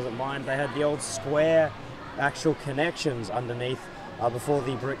person doesn't mind, they had the old square actual connections underneath before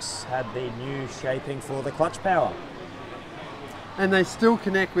the bricks had the new shaping for the clutch power. And they still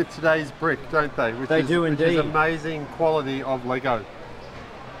connect with today's brick, don't they? They do indeed. Which is amazing quality of LEGO.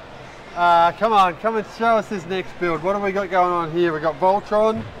 Come on, come and show us this next build. What have we got going on here? We've got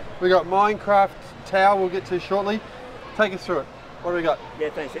Voltron, we've got Minecraft Tower we'll get to shortly. Take us through it. What do we got? Yeah,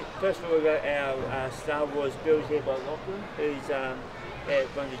 thanks. First of all, we've got our Star Wars build here by Lachlan, who's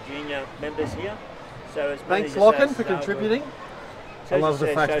one of the junior members here. So it's thanks, Lachlan, for contributing. I love the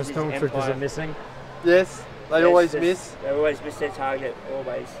fact the stormtroopers are missing. Yes, they always miss. They always miss their target,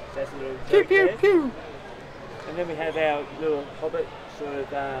 always. So that's a little pew, pew, pew. And then we have our little Hobbit sort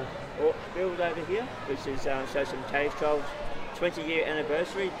of orc build over here, which is shows some cave trolls 20-year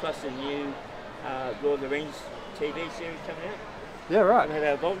anniversary, plus the new Lord of the Rings TV series coming out. Yeah, right. We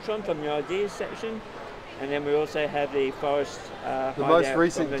have our Voltron from the ideas section. And then we also have the Forest the most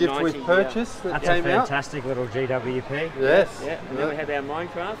recent gift with purchase that came out. That's a fantastic little GWP. Yes. Yeah. And then we have our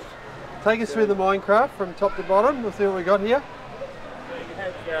Minecraft. Take us through the Minecraft from top to bottom. We'll see what we got here. So you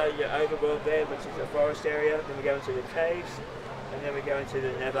have your overworld there, which is the forest area. Then we go into the caves, and then we go into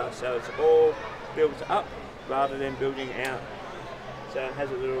the Nether. So it's all built up rather than building out. So it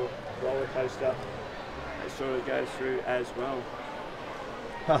has a little roller coaster that sort of goes through as well.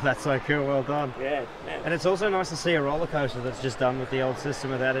 Oh, that's so cool, well done. Yeah, yeah. And it's also nice to see a roller coaster that's just done with the old system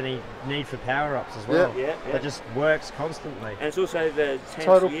without any need for power-ups as well. Yeah, yeah. That just works constantly. And it's also the 10th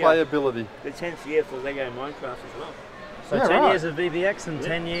total year, playability. The 10th year for LEGO Minecraft as well. So yeah, 10 years of BBX and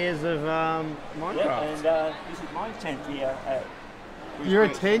 10 years of Minecraft. Yeah, and this is my 10th year at You're a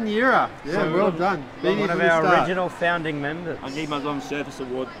 10-yearer. Yeah, so well done. One of our original founding members. I need my long service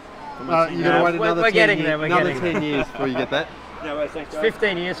award. For my you're going to wait another 10 getting years. there. We're another getting 10 there. years before you get that. No, wait, thanks, it's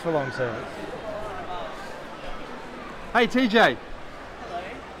 15 years for long service. Hey TJ. Hello.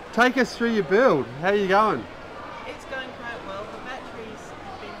 Take us through your build. How are you going? It's going quite well. The batteries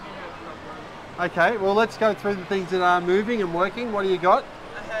have been a bit of a problem. Okay, well let's go through the things that are moving and working. What do you got?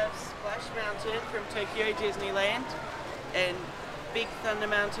 I have Splash Mountain from Tokyo Disneyland and Big Thunder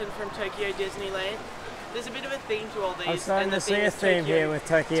Mountain from Tokyo Disneyland. There's a bit of a theme to all these. I'm starting to see a theme here with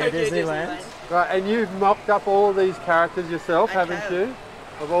Tokyo Disneyland. Right, and you've mocked up all of these characters yourself, haven't you?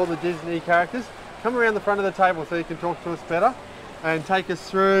 Of all the Disney characters. come around the front of the table so you can talk to us better and take us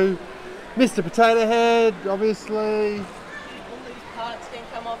through Mr. Potato Head, obviously. All these parts can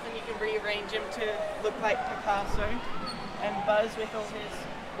come off and you can rearrange them to look like Picasso. And Buzz with all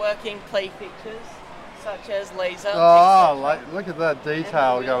his working play features, such as laser. Oh, look at that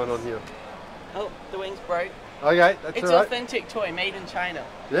detail going on here. Oh, the wings broke. Okay, that's it's all right. Authentic toy, made in China.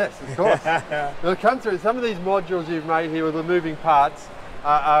 Yes, of course. It'll come through. Some of these modules you've made here with the moving parts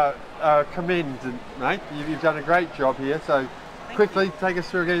are commended, mate. You've done a great job here. So quickly take us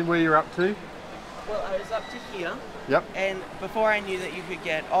through again where you're up to. Well, I was up to here. Yep. And before I knew that you could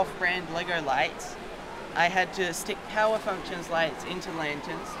get off-brand LEGO lights, I had to stick power functions lights into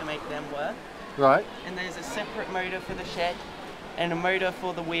lanterns to make them work. Right. And there's a separate motor for the shed, and a motor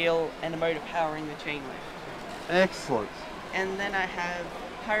for the wheel, and a motor powering the chain lift. Excellent. And then I have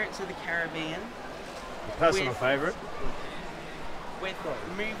Pirates of the Caribbean. Personal favourite. With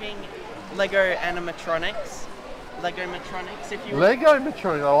moving Lego animatronics. Lego-matronics, if you will.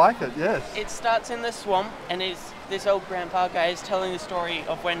 Lego-matronics, I like it, yes. It starts in the swamp, and this old grandpa guy is telling the story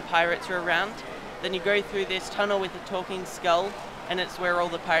of when pirates were around. Then you go through this tunnel with a talking skull, and it's where all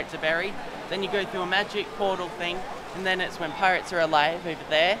the pirates are buried. Then you go through a magic portal thing, and then it's when pirates are alive over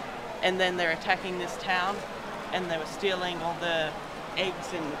there. And then they're attacking this town, and they were stealing all the eggs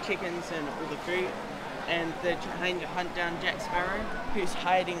and the chickens and all the food. And they're trying to hunt down Jack Sparrow, who's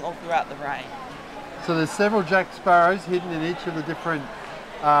hiding all throughout the ride. So there's several Jack Sparrows hidden in each of the different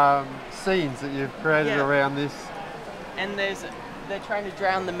scenes that you've created around this. And they're trying to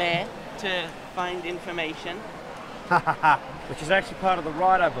drown the mayor to find information. Which is actually part of the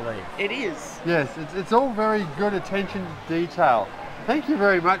ride, I believe. It is. Yes, it's all very good attention to detail. Thank you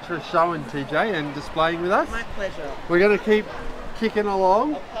very much for showing, TJ, and displaying with us. My pleasure. We're going to keep kicking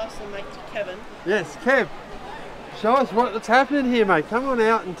along. I'll pass the mic to Kevin. Yes, Kev, show us what's happening here, mate. Come on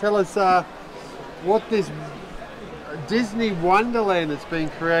out and tell us what this Disney Wonderland that's been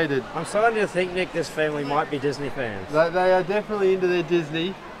created. I'm starting to think, Nick, this family might be Disney fans. They are definitely into their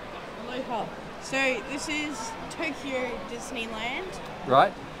Disney. Aloha. So this is Tokyo Disneyland.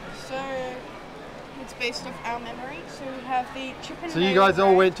 Right. So it's based off our memory. So we have the Chip and So you guys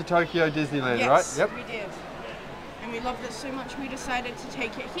all went to Tokyo Disneyland, yes, right? Yes, we did. And we loved it so much we decided to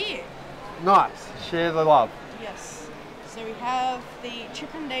take it here. Nice. Share the love. Yes. So we have the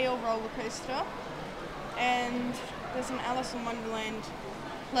Chip and Dale roller coaster, and there's an Alice in Wonderland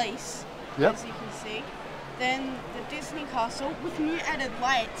place, as you can see. Then the Disney Castle with new added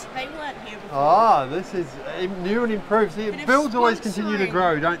lights. They weren't here before. Ah, this is new and improved. See, builds always continue to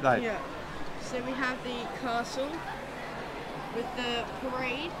grow, don't they? Yeah. So we have the castle with the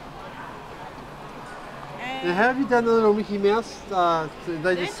parade. And now, how have you done the little Mickey Mouse?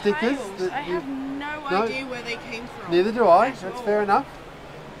 They just stickers? I have no idea where they came from. Neither do I. That's fair enough.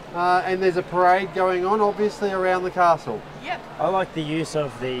 And there's a parade going on, obviously, around the castle. Yep. I like the use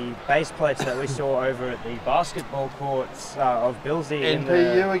of the base plates that we saw over at the basketball courts of Billsy.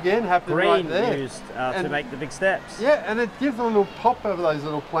 NPU again, happened right there. Used to make the big steps. Yeah, and it gives a little pop over those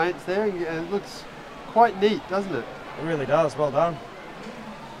little plants there, and it looks quite neat, doesn't it? It really does. Well done.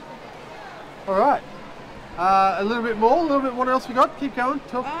 All right. A little bit more. A little bit. What else we got? Keep going.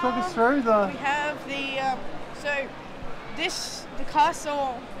 Talk us through the. We have the the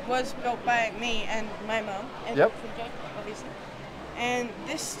castle was built by me and my mum and Yep. TJ, obviously. And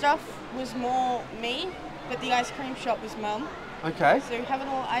this stuff was more me, but the ice cream shop was mum. Okay. So we have a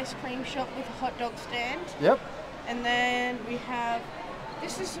little ice cream shop with a hot dog stand. Yep. And then we have,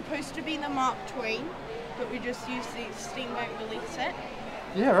 this is supposed to be the Mark Twain, but we just used the Steamboat Relief set.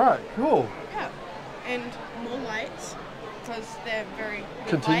 Yeah. Right. Cool. Yeah. And more lights, because they're very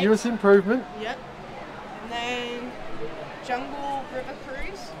good Continuous lights. improvement. Yep. And then Jungle River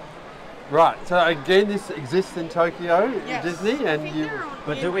Cruise. Right. So again, this exists in Tokyo, Yes. Disney, and you.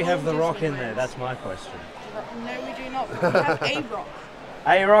 But do we have the rock in there? That's my question. No, we do not. We have a rock.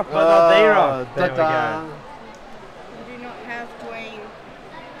 A rock, but not the rock. There we da-da. go. We do not have Dwayne.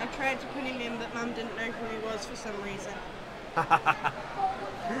 I tried to put him in, but Mum didn't know who he was for some reason.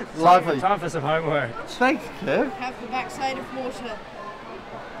 Lovely. Time for some homework. Thanks, Kev. We have the backside of water.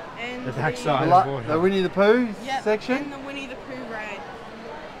 And The backside of water. The Winnie the Pooh Yep, section. and the Winnie the Pooh ride.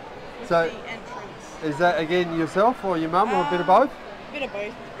 With So, the entrance. is that again yourself or your mum or a bit of both? A bit of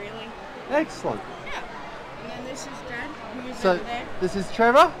both, really. Excellent. Yeah. And then this is Dad, who is So over there. this is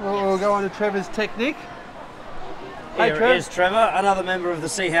Trevor. We'll go on to Trevor's technique. Here Trev. is Trevor, another member of the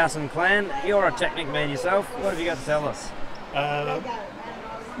Seahausen clan. You're a Technic man yourself. What have you got to tell us?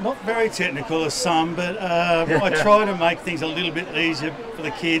 Not very technical as some, but I try to make things a little bit easier for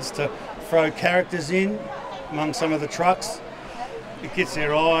the kids to throw characters in among some of the trucks. it gets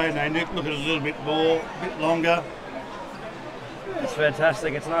their eye and they look at it a little bit more, a bit longer. It's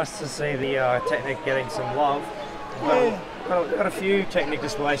fantastic. It's nice to see the Technic getting some love. Got a few Technic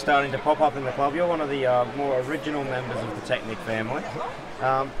displays starting to pop up in the club. You're one of the more original members of the Technic family.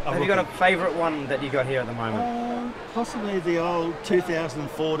 Have you got a favourite one that you got here at the moment? Possibly the old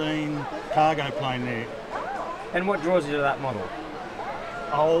 2014 cargo plane there. And what draws you to that model?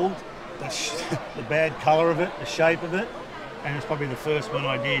 Old, the bad colour of it, the shape of it, and it's probably the first one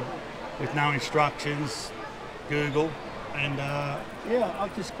I did with no instructions, Google, and yeah, I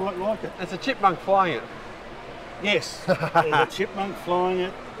just quite like it. It's a chipmunk flying it. Yes, there's a chipmunk flying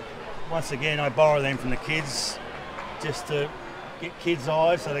it. Once again, I borrow them from the kids just to get kids'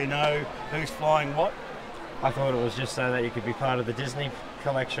 eyes so they know who's flying what. I thought it was just so that you could be part of the Disney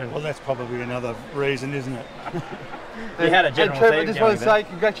collection. Well, that's probably another reason, isn't it? You had a general and Trevor, theme I just going want to there. say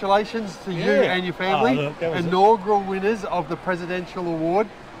congratulations to you and your family. Oh, look, that was inaugural winners of the Presidential Award.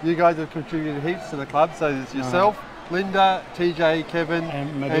 You guys have contributed heaps to the club, so there's yourself, Linda, TJ, Kevin,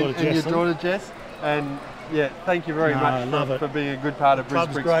 and your daughter Jess. And yeah, thank you very much for being a good part of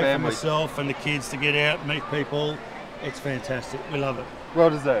Club's BrisBricks great family. for myself and the kids to get out, meet people. It's fantastic. We love it. Well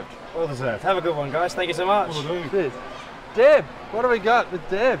deserved. Well deserved. Have a good one, guys. Thank you so much. Cheers. Deb, what do we got with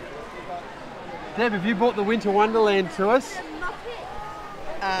Deb? Deb, have you brought the Winter Wonderland to us?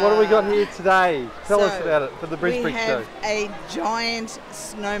 What do we got here today? Tell us about it for the BrisBricks show. We have a giant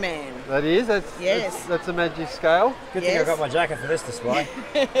snowman. That is? That's a magic scale. Good thing I got my jacket for this display.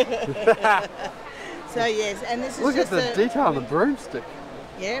 So yes, and this is Look just at the detail on the broomstick.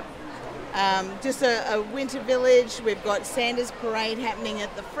 Yep. Just a winter village. We've got Santa's parade happening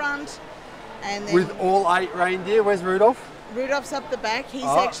at the front. And then With all 8 reindeer. Where's Rudolph? Rudolph's up the back. He's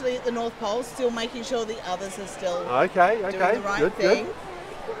actually at the North Pole, still making sure the others are still doing the right thing.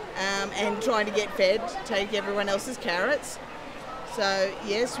 And trying to get fed, take everyone else's carrots. So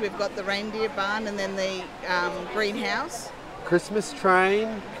yes, we've got the reindeer barn and then the greenhouse. Christmas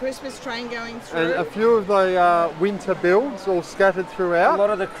train. Christmas train going through. And a few of the winter builds all scattered throughout. A lot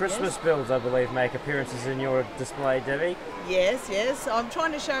of the Christmas builds, I believe, make appearances in your display, Debbie. Yes, yes. I'm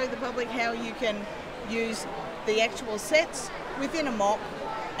trying to show the public how you can use the actual sets within a mock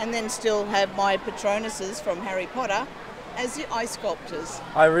and then still have my Patronuses from Harry Potter as the ice sculptors.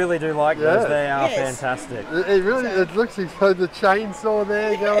 I really do like those. They are fantastic. It really it looks like the chainsaw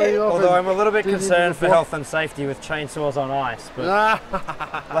there going off. Although I'm a little bit concerned for health and safety with chainsaws on ice, but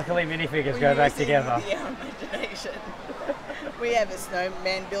luckily minifigures go back together. The imagination. We have a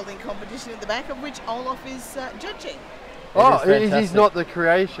snowman building competition at the back, of which Olaf is judging. Oh, he's not the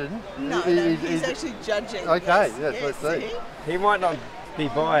creation. No, he's actually judging. Okay, yes, let's see. He might not be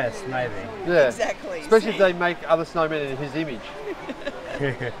biased, maybe. Yeah, exactly. Especially if they make other snowmen in his image.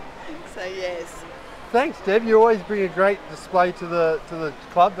 So yes. Thanks, Deb. You always bring a great display to the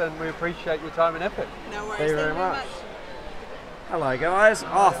club, and we appreciate your time and effort. No worries. Thank you very much. Hello, guys.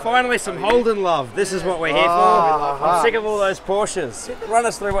 Oh, finally some Holden love. This is what we're here for. I'm sick of all those Porsches. Run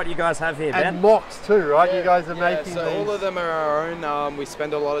us through what you guys have here, Ben. And mocks too, right? You guys are making so these. all of them are our own. We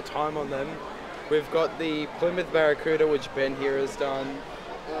spend a lot of time on them. We've got the Plymouth Barracuda, which Ben here has done.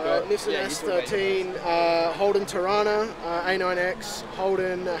 Nissan S13, Holden Tirana, A9X,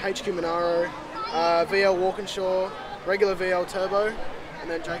 Holden HQ Monaro, VL Walkinshaw, regular VL Turbo, and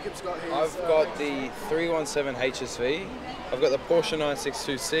then Jacob's got his... I've got the 317 HSV, I've got the Porsche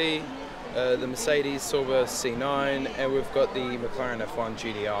 962C, the Mercedes Sauber C9, and we've got the McLaren F1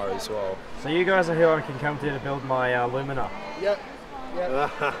 GDR as well. So you guys are who I can come to build my Lumina. Yep.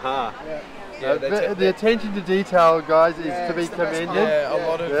 The attention to detail, guys, is to be commended. Yeah, a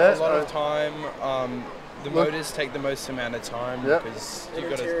lot of time. The motors take the most amount of time because you've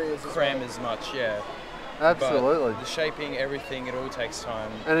got to cram as much. Yeah. Absolutely. But the shaping, everything, it all takes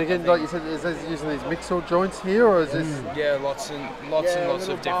time. And again, like you said, is this using these mixel joints here, or is this? Yeah, lots and lots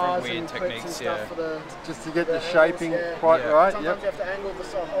of different weird techniques. Yeah. Just to get the shaping quite right. Sometimes you have to angle the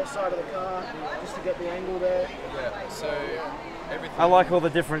whole side of the car just to get the angle there. Yeah. So. I like all the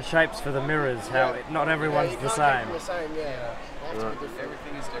different shapes for the mirrors, how not everyone's the same.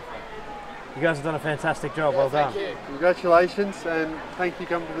 Everything is different. You guys have done a fantastic job, well done. Congratulations, and thank you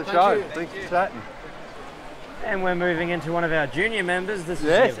for coming to the show. Thanks for chatting. And we're moving into one of our junior members. This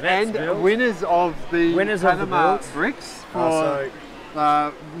is the and build. Winners of the Panama build. Bricks for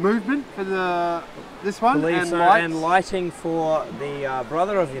movement for this one, and lighting for the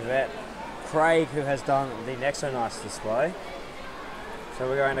brother of Yvette, Craig, who has done the Nexo Nice display. So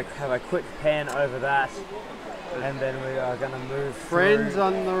we're going to have a quick pan over that, and then we are going to move Friends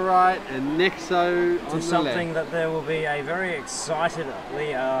on the right and Nexo on to something that there will be a very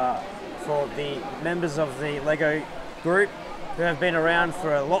excitedly for the members of the LEGO group who have been around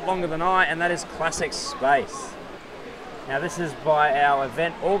for a lot longer than I, and that is Classic Space. Now this is by our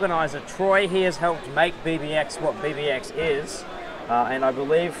event organiser Troy. He has helped make BBX what BBX is, and I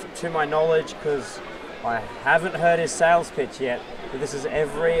believe, to my knowledge, because I haven't heard his sales pitch yet, but this is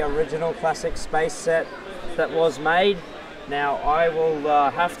every original Classic Space set that was made. Now I will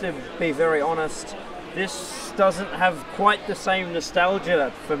have to be very honest, this doesn't have quite the same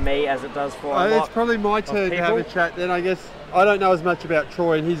nostalgia for me as it does for a lot. It's probably my turn to have a chat then, I guess. I don't know as much about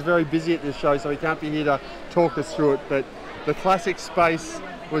Troy, and he's very busy at this show, so he can't be here to talk us through it, but the Classic Space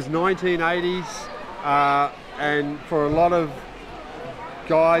was 1980s, and for a lot of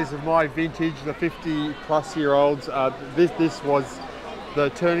guys of my vintage, the 50-plus-year-olds, this was the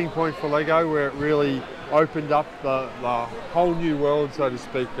turning point for LEGO, where it really opened up the whole new world, so to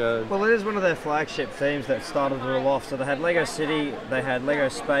speak. Well, it is one of their flagship themes that started it all off. So they had LEGO City, they had LEGO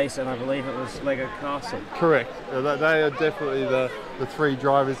Space, and I believe it was LEGO Castle. Correct. They are definitely the three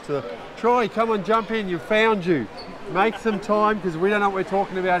drivers to... Troy, come on, jump in. You've found you. Make some time, because we don't know what we're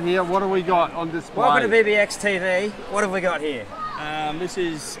talking about here. What have we got on display? Welcome to BBX TV. What have we got here? This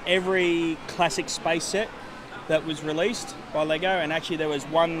is every Classic Space set that was released by LEGO, and actually there was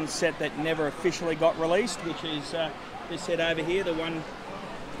one set that never officially got released, which is this set over here, the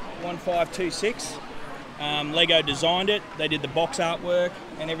 1526. LEGO designed it, they did the box artwork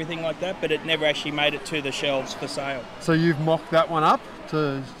and everything like that, but it never actually made it to the shelves for sale. So you've mocked that one up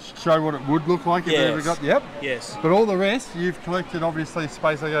to show what it would look like if it ever got... Yep. Yes. But all the rest, you've collected obviously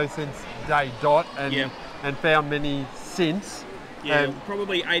Space LEGO since day dot, and found many since. Yeah, and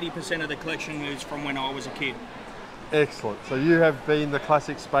probably 80% of the collection is from when I was a kid. Excellent. So you have been the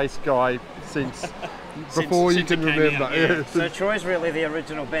Classic Space guy since before you can remember. Out, yeah. So Troy's really the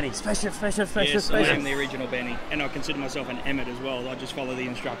original Benny. Spaceship, spaceship, spaceship, yes, spaceship. I am the original Benny, and I consider myself an Emmett as well. I just follow the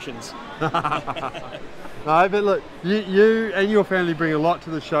instructions. No, but look, you and your family bring a lot to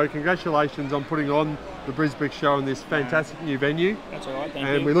the show. Congratulations on putting on the BrisBricks show in this fantastic new venue. That's all right, thank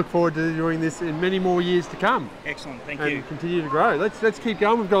you. And we look forward to doing this in many more years to come. Excellent, thank you. And continue to grow. Let's keep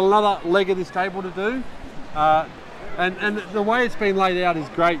going. We've got another leg of this table to do. And the way it's been laid out is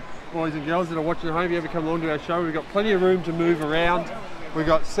great, boys and girls that are watching at home. If you ever come along to our show, we've got plenty of room to move around. We've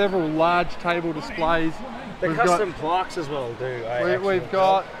got several large table displays. The custom plaques as well do. We've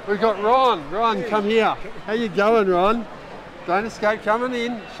got Ron. Ron, come here. How you going, Ron? Don't escape coming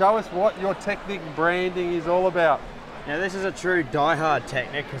in. Show us what your Technic branding is all about. Now this is a true die-hard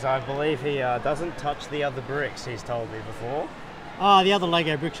Technic, because I believe he doesn't touch the other bricks, he's told me before. Oh, the other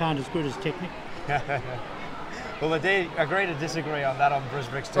LEGO bricks aren't as good as Technic. Well, they agree to disagree on that on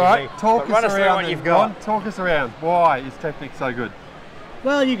BrisBricks TV. All right, talk us around what you've got. Talk us around. Why is Technic so good?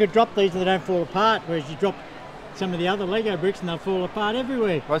 Well, you could drop these and they don't fall apart, whereas you drop some of the other LEGO bricks and they'll fall apart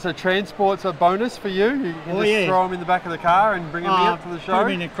everywhere. Right, so transport's a bonus for you? You can just throw them in the back of the car and bring them out to the show? Put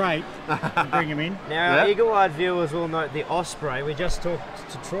them in a crate and bring them in. Now, our eagle-eyed viewers will note the Osprey. We just talked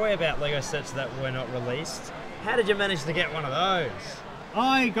to Troy about LEGO sets that were not released. How did you manage to get one of those?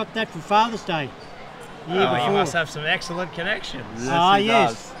 I got that for Father's Day. You must have some excellent connections.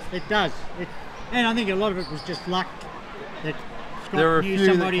 Yes, it does. And I think a lot of it was just luck that Scott there were a knew few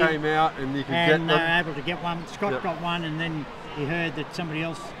somebody that came out and you could get them. And they were able to get one. Scott got one, and then he heard that somebody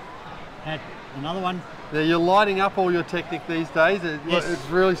else had another one. Now you're lighting up all your Technic these days. It's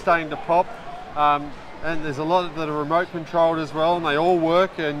really starting to pop. And there's a lot that are remote controlled as well, and they all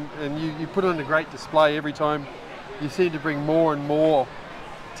work, and you put on a great display every time. You seem to bring more and more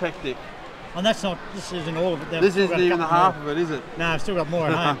Technic. And this isn't all of it. This isn't even the half of it, is it? No, I've still got more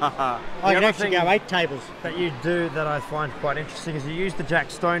at home. I can actually go 8 tables. That you do that I find quite interesting is you use the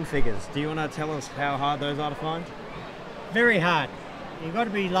Jack Stone figures. Do you want to tell us how hard those are to find? Very hard. You've got to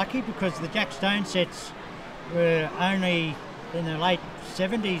be lucky because the Jack Stone sets were only in the late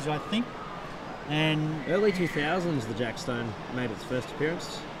 70s, I think. And early 2000s the Jack Stone made its first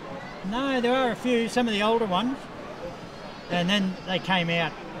appearance? No, there are a few, some of the older ones. And then they came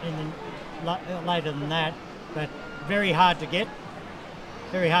out later than that, but very hard to get.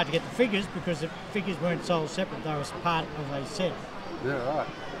 Very hard to get the figures because the figures weren't sold separate, they were part of a set. Yeah, right.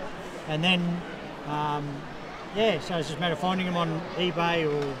 And then, so it's just a matter of finding them on eBay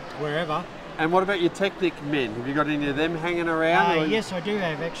or wherever. And what about your Technic men? Have you got any of them hanging around? Yes, I do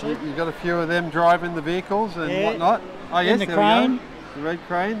have actually. You've got a few of them driving the vehicles and whatnot? Oh yes, the crane. The red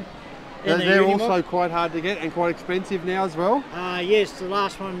crane. They're also quite hard to get and quite expensive now as well? Yes, the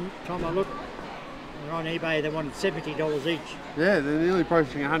last time I looked, they're on eBay, they wanted $70 each. Yeah, they're nearly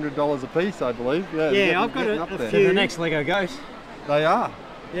approaching $100 a piece, I believe. Yeah, I've got a few. They're the next LEGO Ghost. They are.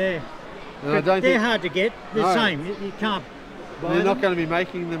 Yeah. But they're hard to get. They're the same. You can't buy They're them. not going to be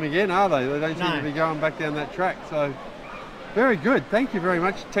making them again, are they? They don't seem to be going back down that track. So Very good. Thank you very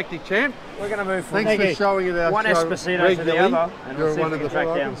much, Technic Champ. We're going to move from Thanks for showing it our one show Esposito regularly. to the other, and You're we'll see one, if of we the, can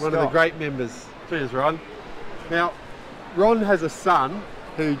track down one of the Scott. great members. Cheers, Ron. Now, Ron has a son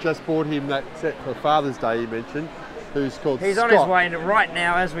who just bought him that set for Father's Day, he mentioned, who's called He's Scott. on his way right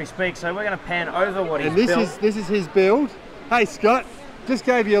now as we speak, so we're going to pan over what he's built. This is his build. Hey, Scott, just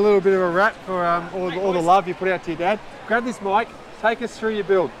gave you a little bit of a wrap for all the love you put out to your dad. Grab this mic, take us through your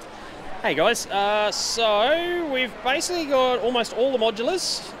build. Hey guys, so we've basically got almost all the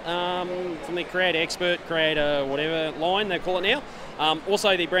modulars from the Creator Expert, Creator whatever line they call it now.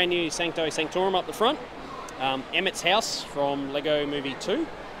 Also the brand new Sancto Sanctorum up the front. Emmett's house from Lego Movie 2.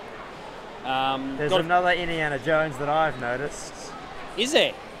 There's another Indiana Jones that I've noticed. Is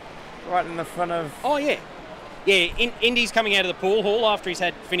there? Right in the front of... Oh yeah. Yeah, Indy's coming out of the pool hall after he's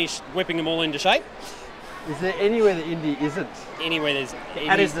had finished whipping them all into shape. Is there anywhere that Indy isn't? Anywhere there's...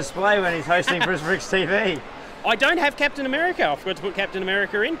 At his display when he's hosting BrisBricks TV. I don't have Captain America. I forgot to put Captain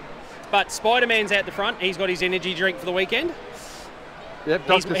America in. But Spider-Man's out the front. He's got his energy drink for the weekend. Yep,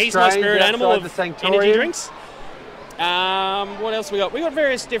 He's my spirit animal of the energy drinks. What else we got? We got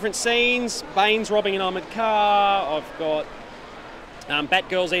various different scenes. Bane's robbing an armoured car. I've got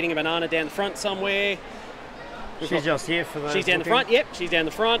Batgirl's eating a banana down the front somewhere. She's just here for those. She's down the front. Yep, she's down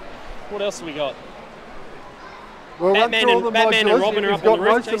the front. What else have we got? Well, Batman and Robin are up on the roof. You've got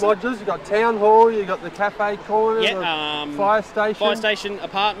most of the modules. You've got Town Hall, you've got the cafe corner, yeah, the fire station. Fire station,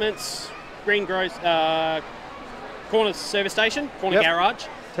 apartments, Green Growth, corner service station, corner garage.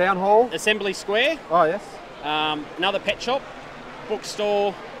 Town Hall. Assembly Square. Oh, yes. Another pet shop,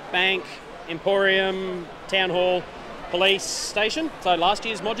 bookstore, bank, emporium, town hall, police station. So last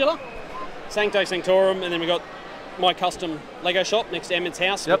year's modular. Sancto Sanctorum, and then we got my custom Lego shop next to Emmett's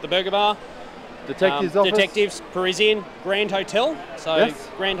house with the burger bar. Detectives office. Detectives, Parisian, Grand Hotel. So yes.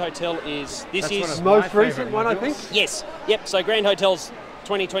 Grand Hotel is this year's most recent one, I think. Yes. Yep. So Grand Hotel's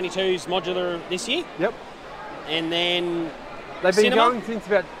 2022's modular this year. Yep. And then they've been going since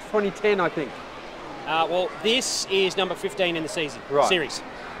about 2010, I think. Well, this is number 15 in the series.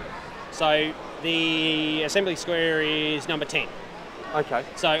 So the Assembly Square is number 10. Okay.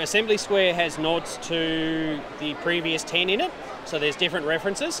 So Assembly Square has nods to the previous 10 in it. So there's different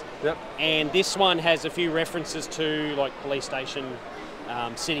references. Yep. And this one has a few references to like police station,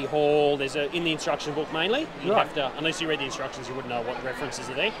 City Hall. There's in the instruction book mainly. You have to, unless you read the instructions, you wouldn't know what references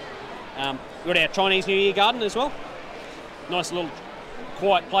are there. We've got our Chinese New Year garden as well. Nice little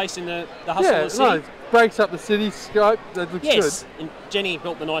quiet place in the hustle of the city. It breaks up the cityscape. That looks good. And Jenny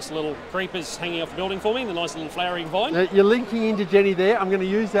built the nice little creepers hanging off the building for me, the nice little flowering vine. Now, you're linking into Jenny there. I'm going to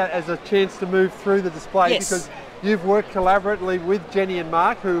use that as a chance to move through the display because you've worked collaboratively with Jenny and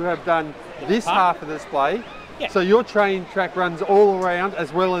Mark, who have done this half of the display. Yeah. So your train track runs all around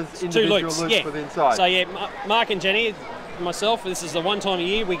as well as individual loops for the inside. So yeah, Mark and Jenny, myself, this is the one time a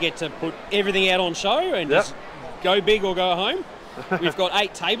year we get to put everything out on show and just go big or go home. We've got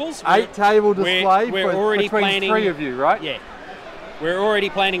 8 tables. 8 table display we're already between planning 3 of you, right? Yeah. We're already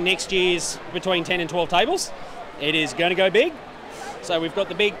planning next year's between 10 and 12 tables. It is going to go big. So we've got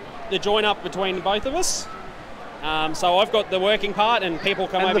the join up between both of us. So I've got the working part and people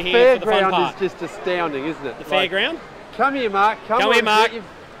come over here for the fun part. The fairground is just astounding, isn't it? The fairground? Come here, Mark. Come here, Mark.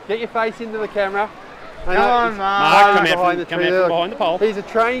 Get your face into the camera. Come on, Mark. Come out from behind the pole. He's a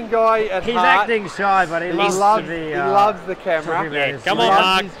trained guy at He's heart. acting shy, but he loves to be... He loves the camera. Yeah, come he on, loves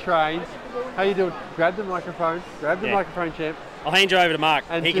Mark. He's trained. How you doing? Grab the microphone. Grab the microphone, champ. I'll hand you over to Mark.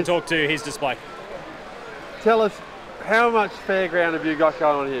 And he can talk to his display. Tell us, how much fairground have you got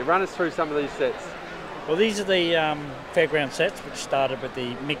going on here? Run us through some of these sets. Well, these are the fairground sets, which started with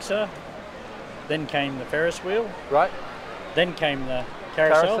the mixer, then came the Ferris wheel. Right. Then came the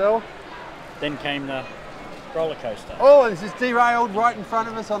carousel. Then came the roller coaster. Oh, this is derailed right in front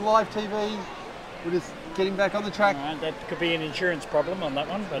of us on live TV. We're just getting back on the track. That could be an insurance problem on that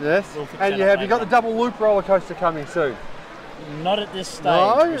one, but yes. We'll fix and you got the double loop roller coaster coming soon. Not at this stage.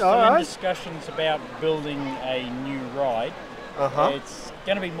 No, we're still in discussions about building a new ride. It's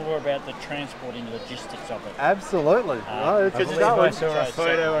going to be more about the transporting logistics of it. Absolutely. I believe I saw a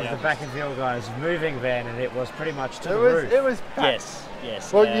photo of the back of your guys' moving van, and it was pretty much to the roof. It was packed.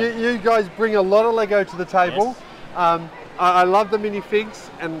 Yes. Well, you guys bring a lot of Lego to the table. Yes. I love the minifigs,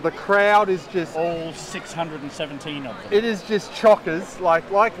 and the crowd is just all 617 of them. It is just chockers, like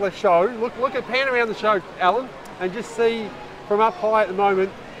the show. Look at pan around the show, Alan, and just see from up high at the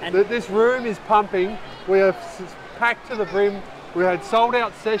moment that this room is pumping. We are packed to the brim. We had sold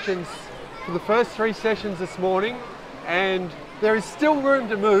out sessions for the first 3 sessions this morning, and there is still room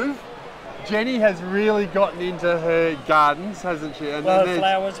to move. Jenny has really gotten into her gardens, hasn't she? And well, her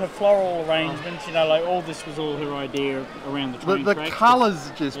flowers, her floral arrangements, you know, like all this was all her idea around the train The tracks.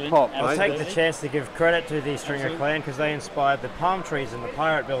 colours just pop, I'll take the chance to give credit to the Stringer clan because they inspired the palm trees in the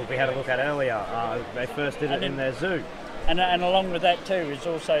pirate build we had a look at earlier. They first did it in their zoo. And along with that too is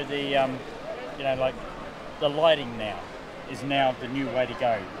also the, you know, like the lighting now is now the new way to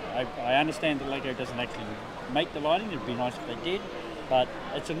go. I understand that LEGO doesn't actually make the lighting, it'd be nice if they did, but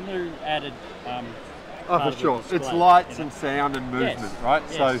it's a new added for sure. It's lights and sound and movement, right?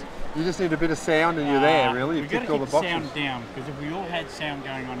 Yes. So you just need a bit of sound and you're there, really. You've ticked all the boxes. Sound down, because if we all had sound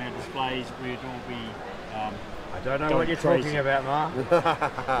going on our displays, we'd all be I don't know what you're talking about,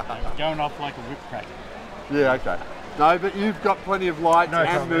 Mark. Going off like a whipcracker. Yeah, okay. No, but you've got plenty of lights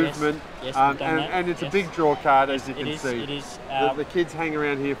and movement, yes, and it's a big draw card, as you can see. It is. The kids hang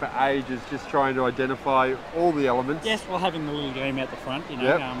around here for ages just trying to identify all the elements. Yes, we're having the little game out the front, you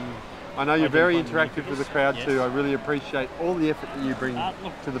know. Yep. I know you're very interactive with the crowd too. I really appreciate all the effort that you bring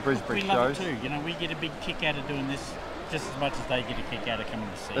to the BrisBricks we love shows. it too. You know, we get a big kick out of doing this just as much as they get a kick out of coming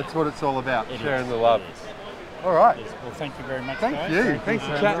to see. That's what it's all about, sharing the love. All right. Well, thank you very much, Thank guys. you. Thanks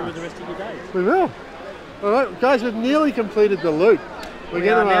for chatting. Enjoy the rest of your day. We will. All right, guys, we've nearly completed the loop. We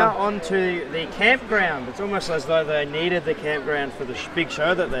are now on to the campground. It's almost as though they needed the campground for the big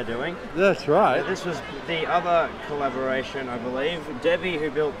show that they're doing. That's right. This was the other collaboration, I believe. Debbie,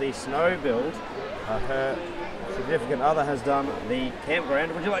 who built the snow build, her significant other has done the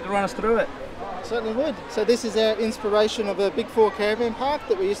campground. Would you like to run us through it? Certainly would. So this is our inspiration of a Big Four caravan park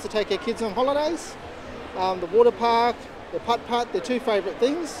that we used to take our kids on holidays. The water park, the putt-putt, they're two favourite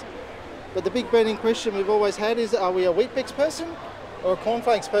things. But the big burning question we've always had is, are we a Weet-Bix person or a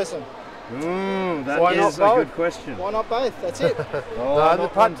cornflakes person? That is a good question. Why not both? That's it. No, the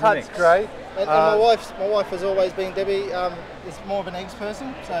putt-putt's great. And my wife has always been, Debbie, is more of an eggs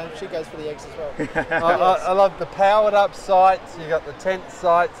person, so she goes for the eggs as well. I love the powered up sites, you got the tent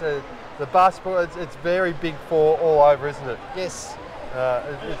sites, the bus, it's very Big Four all over, isn't it? Yes.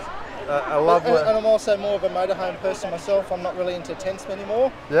 I love and I'm also more of a motorhome person myself. I'm not really into tents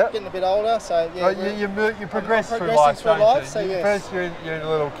anymore. Yeah. Getting a bit older, so yeah. You progress through life, don't you? So yes. First you're in a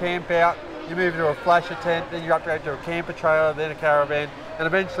little camp out, you move to a flasher tent, then you upgrade to a camper trailer, then a caravan, and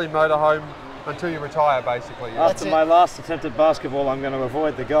eventually motorhome until you retire, basically. Yeah. After my last attempt at basketball, I'm going to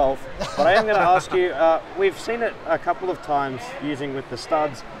avoid the golf. But I am going to ask you, we've seen it a couple of times using with the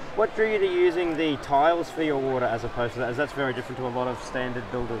studs. What drew you to using the tiles for your water as opposed to that? As that's very different to a lot of standard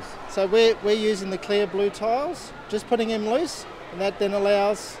builders. So we're using the clear blue tiles, just putting them loose, and that then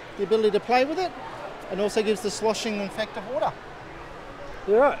allows the ability to play with it, and also gives the sloshing effect of water.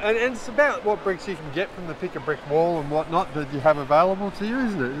 Yeah, and it's about what bricks you can get from the pick a brick wall and whatnot that you have available to you,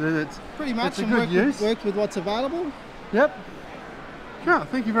 isn't it? And it's pretty much, it's a good use. Worked with what's available. Yep. Sure,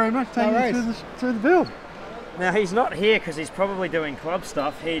 thank you very much for taking us through the build. Now he's not here because he's probably doing club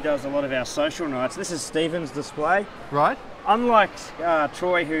stuff. He does a lot of our social nights. This is Stephen's display. Right. Unlike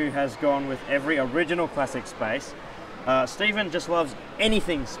Troy, who has gone with every original classic space, Stephen just loves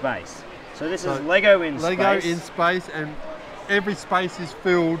anything space. So this is Lego in space. Lego in space, and every space is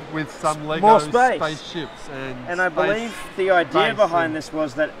filled with some Lego spaceships. And I believe the idea behind this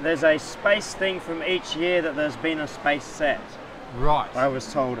was that there's a space thing from each year that there's been a space set. Right. I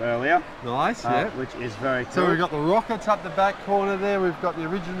was told earlier. Nice, yeah. Which is very cool. So we've got the rockets up the back corner there, we've got the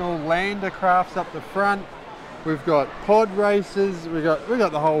original lander crafts up the front, we've got pod races, we've got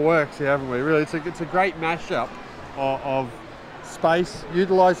the whole works here, haven't we? Really, it's a great mashup of space,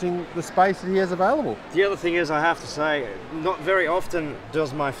 utilising the space that he has available. The other thing is, I have to say, not very often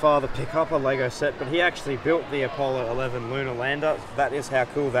does my father pick up a Lego set, but he actually built the Apollo 11 lunar lander. That is how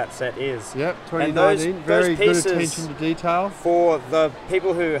cool that set is. Yep, 2019, very good attention to detail. For the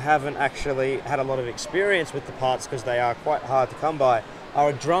people who haven't actually had a lot of experience with the parts, because they are quite hard to come by, are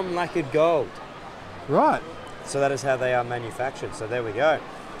a drum lacquered gold. Right. So that is how they are manufactured, so there we go.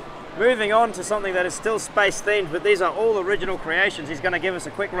 Moving on to something that is still space themed, but these are all original creations. He's going to give us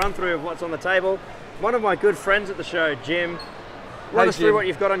a quick run through of what's on the table. One of my good friends at the show, Jim, run us through what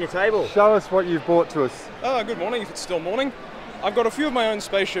you've got on your table. Show us what you've brought to us. Good morning, if it's still morning. I've got a few of my own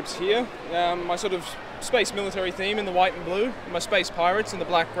spaceships here. My sort of space military theme in the white and blue, my space pirates in the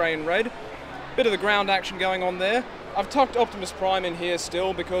black, grey and red. Bit of the ground action going on there. I've tucked Optimus Prime in here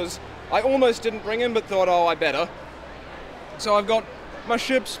still because I almost didn't bring him but thought, oh, I better. So I've got my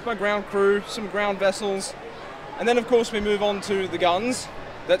ships, my ground crew, some ground vessels, and then of course we move on to the guns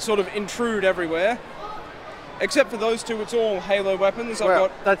that sort of intrude everywhere. Except for those two, it's all Halo weapons.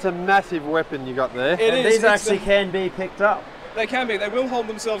 That's a massive weapon you got there. These actually can be picked up. They can be. They will hold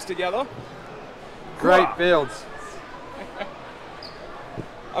themselves together. Great builds.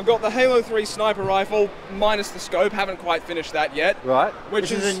 I've got the Halo 3 sniper rifle minus the scope. Haven't quite finished that yet. Right.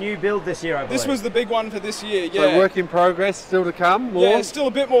 Which is a new build this year, I believe. This was the big one for this year. Yeah. So work in progress, still to come. More? Yeah, still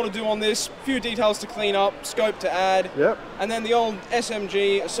a bit more to do on this. Few details to clean up, scope to add. Yep. And then the old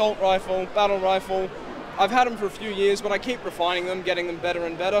SMG assault rifle, battle rifle. I've had them for a few years, but I keep refining them, getting them better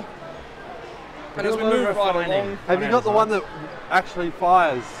and better. And as we move right along... Have you got the one that actually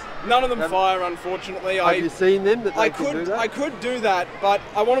fires? None of them fire, unfortunately. Have you seen them that they could do that? I could do that, but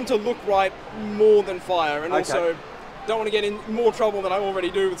I want them to look right more than fire, and also don't want to get in more trouble than I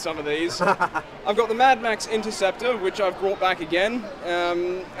already do with some of these. I've got the Mad Max Interceptor, which I've brought back again,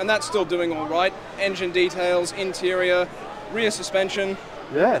 and that's still doing all right. Engine details, interior, rear suspension.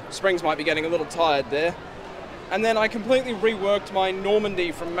 Yeah. Springs might be getting a little tired there. And then I completely reworked my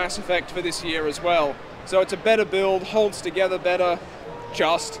Normandy from Mass Effect for this year as well. So it's a better build, holds together better,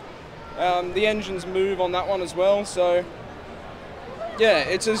 just. The engines move on that one as well, so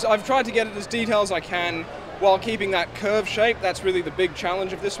yeah, I've tried to get it as detailed as I can while keeping that curve shape. That's really the big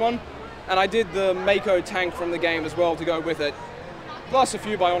challenge of this one. And I did the Mako tank from the game as well to go with it. Plus a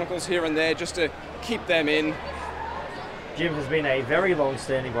few Bionicles here and there just to keep them in. Jim has been a very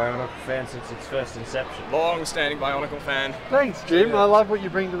long-standing Bionicle fan since its first inception. Long-standing Bionicle fan. Thanks, Jim. Yeah. I love what you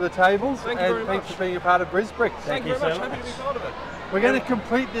bring to the tables. Thank you very thanks much. for being a part of BrisBricks. Thank you very much. Happy to be part of it. We're going to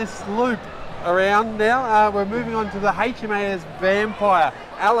complete this loop around now. We're moving on to the HMAS Vampire.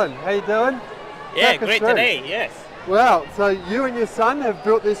 Alan, how you doing? Yeah, great today, yes. Well, so you and your son have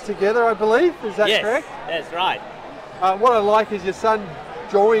built this together, I believe. Is that correct? Yes, that's right. What I like is your son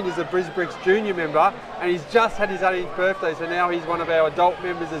joined as a BrisBricks Junior member, and he's just had his 18th birthday, so now he's one of our adult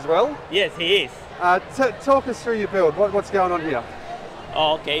members as well. Yes, he is. Talk us through your build. What's going on here?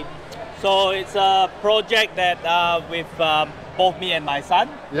 Okay, so it's a project that with both me and my son,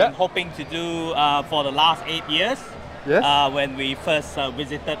 been hoping to do for the last 8 years. Yes. When we first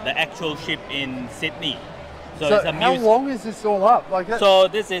visited the actual ship in Sydney. So it's how long is this all up? Like that? So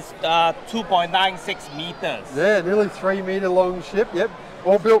this is 2.96 meters. Yeah, nearly 3 meter long ship. Yep.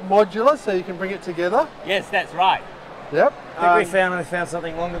 All built modular, so you can bring it together. Yes, that's right. Yep. I think we found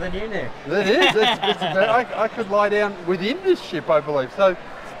something longer than you, Nick. It is. I could lie down within this ship, I believe. So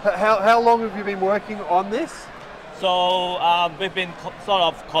how long have you been working on this? So we've been sort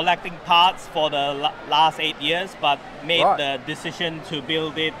of collecting parts for the last 8 years, but made the decision to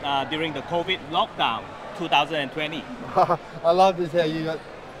build it during the COVID lockdown, 2020. I love this, how you got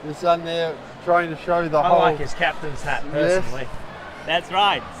your son there trying to show the whole... I like his captain's hat, personally. Yes. That's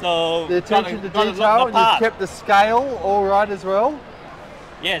right. So the attention to detail, and you've kept the scale all right as well?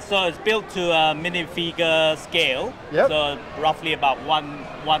 Yeah, so it's built to a minifigure scale. Yep. So roughly about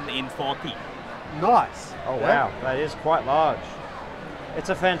 1 in 40. Nice. Oh wow, that is quite large. It's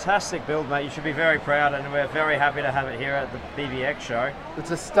a fantastic build, mate. You should be very proud, and we're very happy to have it here at the BBX show.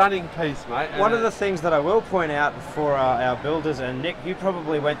 It's a stunning piece, mate. One of the things that I will point out for our builders, and Nick, you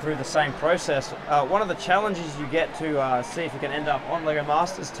probably went through the same process. One of the challenges you get to see if you can end up on LEGO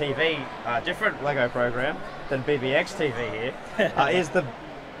Masters TV, different LEGO program than BBX TV here, is the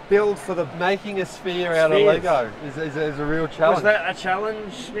build for the... Making a sphere out of Lego is a real challenge. Was that a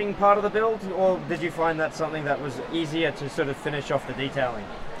challenging part of the build, or did you find that something that was easier to sort of finish off the detailing?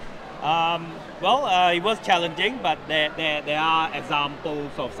 It was challenging, but there are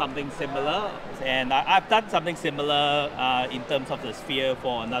examples of something similar, and I've done something similar in terms of the sphere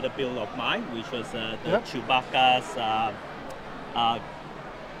for another build of mine, which was the Chewbacca's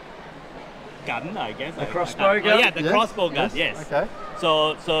gun, I guess. The crossbow gun? Yeah, the crossbow gun, yes. Okay.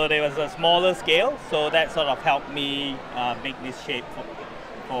 So there was a smaller scale, so that sort of helped me make this shape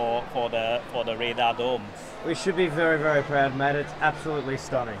for the radar domes. We should be very, very proud, mate. It's absolutely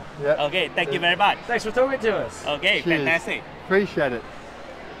stunning. Yep. Okay, thank you very much. Thanks for talking to us. Okay, Cheers. fantastic. Appreciate it.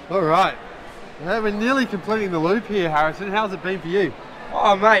 All right. Well, we're nearly completing the loop here, Harrison. How's it been for you?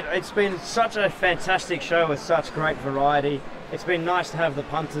 Oh, mate, it's been such a fantastic show with such great variety. It's been nice to have the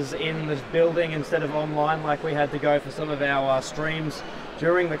punters in this building instead of online like we had to go for some of our streams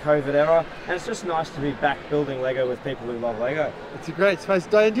during the COVID era. And it's just nice to be back building Lego with people who love Lego. It's a great space.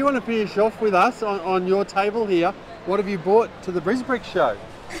 Diane, do you want to finish off with us on your table here? What have you brought to the BrisBricks show?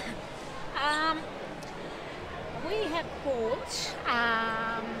 We have bought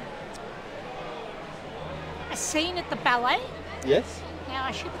a scene at the ballet. Yes. Now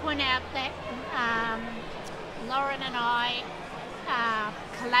I should point out that Lauren and I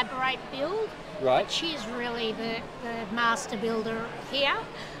collaborate build. Right. But she's really the master builder here.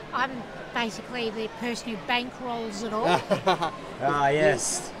 I'm basically the person who bankrolls it all. Ah,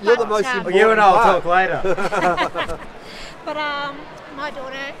 yes. You're the most important you and I will part. talk later. But my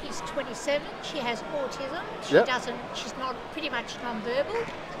daughter is 27. She has autism. She's not pretty much non-verbal.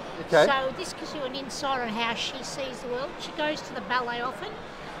 Okay. So this gives you an insight on how she sees the world. She goes to the ballet often.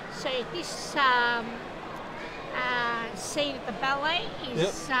 So this scene at the ballet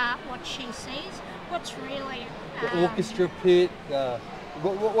is what she sees. What's really the orchestra pit.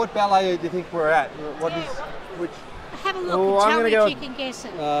 What ballet do you think we're at? Which? Have a look and tell me if you can guess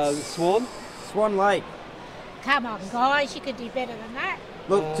it. Swan? Swan Lake. Come on, guys, you could do better than that.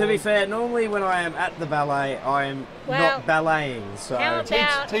 Look, to be fair, normally when I am at the ballet, I am not balleting. So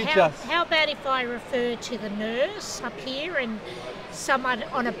teach us. How about if I refer to the nurse up here and someone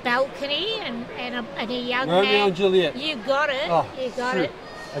on a balcony and a young man? Romeo and Juliet. You got it. Oh, you got it.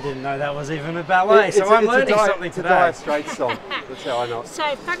 I didn't know that was even a ballet, so I'm learning something today. It's a Dire Straits song. That's how I know it.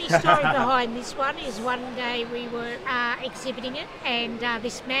 So, funny story behind this one is one day we were exhibiting it, and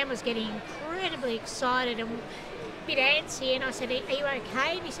this man was getting incredibly excited and a bit antsy, and I said, "Are you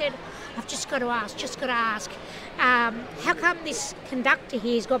okay?" And he said, "I've just got to ask. How come this conductor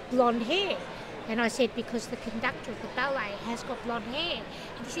here's got blonde hair?" And I said, "Because the conductor of the ballet has got blonde hair."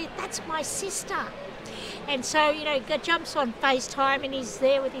 And he said, "That's my sister." And so, you know, jumps on FaceTime and he's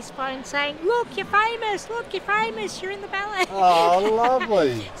there with his phone saying, "Look, you're famous, you're in the ballet." Oh,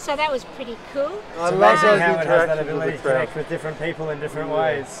 lovely. So that was pretty cool. It's amazing how it has that ability to connect with different people in different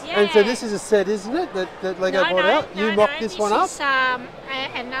ways. Yeah. And so this is a set, isn't it, that Lego brought out? You mocked this one up? This is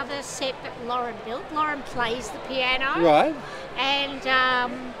another set that Lauren built. Lauren plays the piano. Right.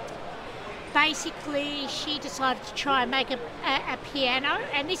 And basically she decided to try and make a piano,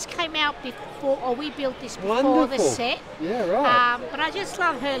 and this came out before, or we built this before the set. Yeah, right. But I just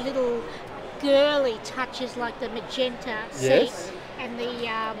love her little girly touches, like the magenta scene and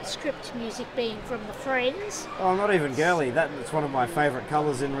the script music being from the Friends. Oh, not even girly. That's one of my favourite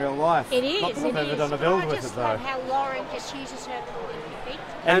colours in real life. It is. Not that I've ever done a build with it though. I just love how Lauren just uses her little feet.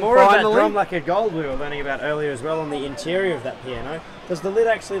 And more of that drum like a gold we were learning about earlier as well on the interior of that piano. Does the lid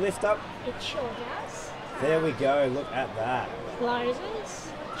actually lift up? It sure does. There we go, look at that.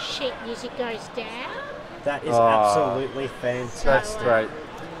 Closes, sheet music goes down. That is absolutely fantastic. That's great.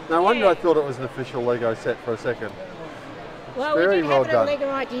 No wonder I thought it was an official Lego set for a second. Well, we did have it at Lego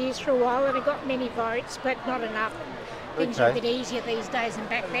Ideas for a while and it got many votes, but not enough. Things are a bit easier these days than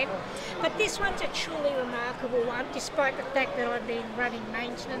back then. But this one's a truly remarkable one, despite the fact that I've been running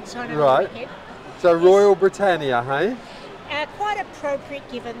maintenance on it all weekend. So Royal Britannia, hey? Quite appropriate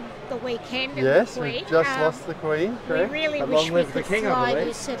given the weekend and yes, the Queen. We've just lost the Queen, correct? We really wish we could fly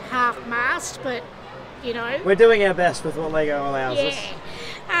this at half-mast, but, you know. We're doing our best with what Lego allows us.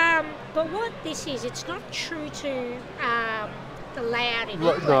 But what this is, it's not true to the layout in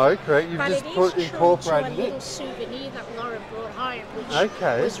England. No, correct. You've just incorporated it. A little souvenir that Lauren brought home, which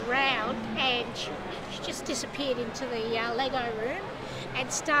was round, and she just disappeared into the Lego room and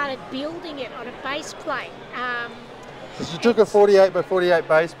started building it on a base plate. So she took a 48 by 48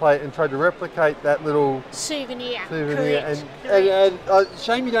 base plate and tried to replicate that little souvenir. Correct. And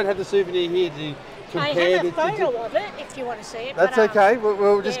shame you don't have the souvenir here to compare. I have a photo of it if you want to see it. That's okay.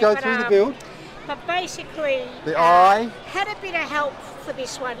 We'll just go through the build. But basically, the eye had a bit of help for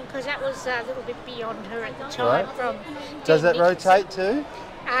this one because that was a little bit beyond her at the time. From Does that rotate too?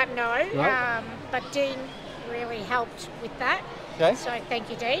 No, but Dean really helped with that. Okay. So thank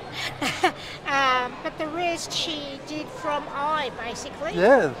you, Dean. But the rest she did from eye, basically.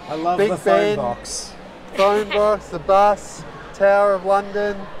 Yeah, I love Big the phone box. Phone box, the bus, Tower of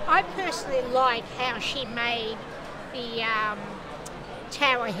London. I personally like how she made the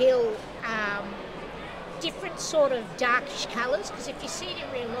Tower Hill different sort of darkish colours, because if you see it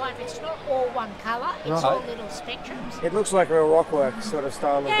in real life, it's not all one colour, it's all little spectrums. It looks like real rockwork sort of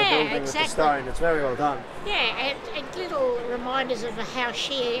style of the building with the stone. It's very well done. Yeah, and little reminders of how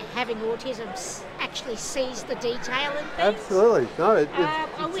she, having autism, actually sees the detail in things. Absolutely. No,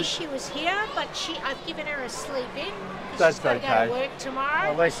 I wish she was here, but I've given her a sleep in. That's she's got to go to work tomorrow.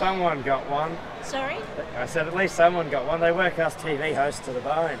 Well, at least someone got one. Sorry? I said at least someone got one. They work us TV hosts to the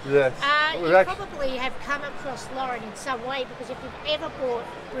bone. Yes. You probably have come across Lauren in some way, because if you've ever bought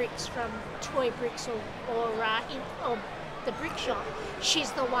bricks from Toy Bricks or the brick shop,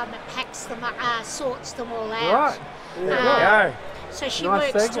 she's the one that packs them, sorts them all out. Right. There you go. So she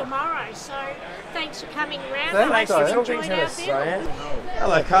works tomorrow. So thanks for coming around. Thanks for talking to us, Diane.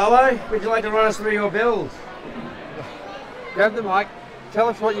 Hello, Carlo. Would you like to run us through your build? Grab the mic. Tell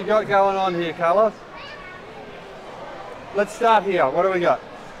us what you got going on here, Carlos. Let's start here. What do we got?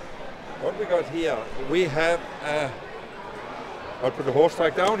 What we got here, we have, I'll put the horse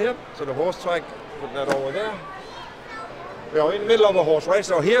track down here. So the horse track, put that over there. We are in the middle of a horse race.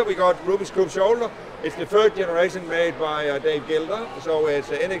 So here we got Rubik's Cube Shoulder. It's the third generation made by Dave Gilder. So it's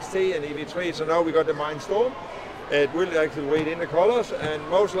NXT and EV3. So now we got the Mindstorm. It will actually read in the colors, and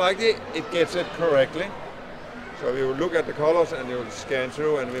most likely it gets it correctly. So we will look at the colors and we will scan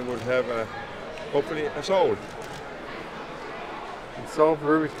through, and we will have hopefully a solve. You can solve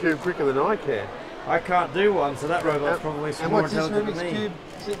Rubik's Cube quicker than I can. I can't do one, so that robot's probably more intelligent than me. And what's this Rubik's Cube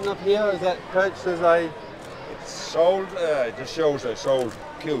sitting up here? Is that perched as a... It's sold, it just shows a sold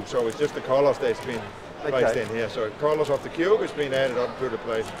cube, so it's just the colors that's been placed in here. So the colors of the cube is being added onto the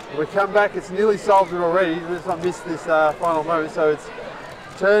plate. We come back, it's nearly solved it already. Let's not miss this final moment. So it's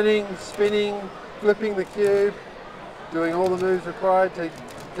turning, spinning, flipping the cube, doing all the moves required to,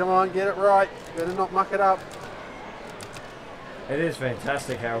 come on, get it right. Better not muck it up. It is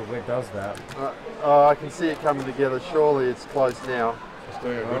fantastic how it does that. Oh, I can see it coming together. Surely it's close now. It's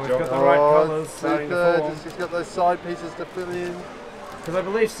doing a good We've job. got the right colours starting to form. Just got those side pieces to fill in. Because I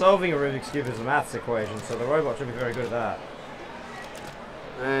believe solving a Rubik's Cube is a maths equation, so the robot should be very good at that.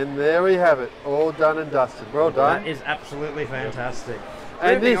 And there we have it, all done and dusted. Well done. That is absolutely fantastic.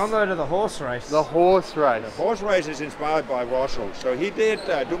 And moving this, on though to the horse race. The horse race. The horse race is inspired by Russell. So he did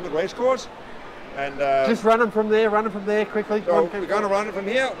Dublin Race Course. And just run them from there quickly. So we're going to run it from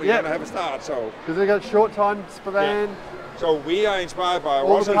here. We're going to have a start. So because we've got short time span. Yeah. So we are inspired by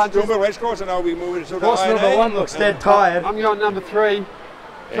Russell's Dublin Race Course, and now we move it to the Horse RNA. number 1 looks dead tired. I'm going number 3.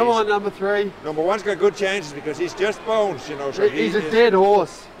 Come on, number 3. Number 1's got good chances because he's just bones, you know. So he's a dead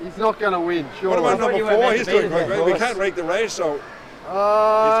horse. He's not going to win. Sure. What about number 4? He's doing quite great. We can't rake the race, so.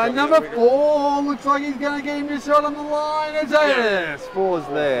 Number 4 looks like he's going to get him a shot on the line. Yes, 4's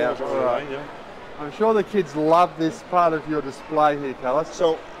there. All right. Yeah. I'm sure the kids love this part of your display here, Carlos.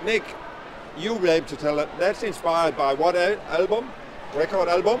 So, Nick, you'll be able to tell it. That's inspired by what album? Record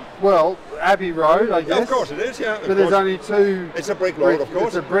album? Well, Abbey Road, I guess. Of course it is, yeah. But there's only 2... It's a brick road, of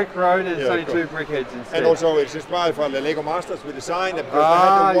course. It's a brick road and it's only 2 brickheads instead. And also it's inspired by the LEGO Masters with the sign. Because they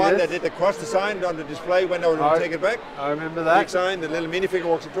had the one that did the cross the sign on the display when they were going to take it back. I remember that. Big sign, the little minifigure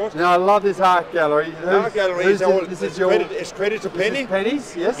walks across. Now I love this art gallery. The art gallery is all... It's credit to Penny.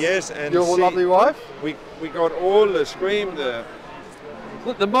 Penny's, yes. Yes, and your lovely wife. We got all the Scream,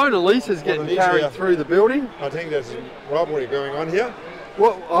 Look, the Mona Lisa's getting carried through the building. I think there's robbery going on here.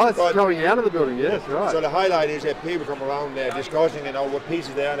 Well, it's coming out of the building, yes, right. So the highlight is that people come around there discussing what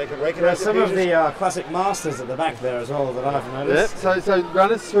pieces they are, and they can recognize some of the classic masters at the back there as well that I've noticed. Yep, so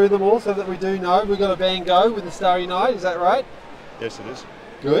run us through them all so that we do know. We've got a Van Gogh with the Starry Night, is that right? Yes, it is.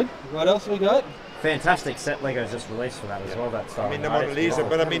 Good. What else we got? Fantastic set Lego's just released for that as well, that Starry Night. The Mona Lisa,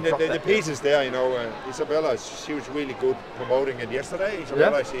 but I mean the pieces there, you know, Isabella, she was really good promoting it yesterday.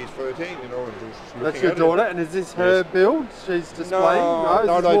 Isabella, she's 13, you know. And that's your daughter, and is this her build she's displaying?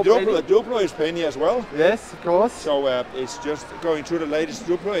 No, Duplo is Penny as well. Yes, of course. So it's just going through the latest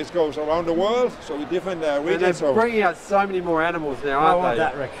Duplo. It goes around the world, so with different regions. And they're bringing out so many more animals now, aren't they? I want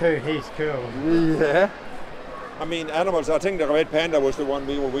that raccoon, he's cool. Yeah. I mean, animals, I think the red panda was the one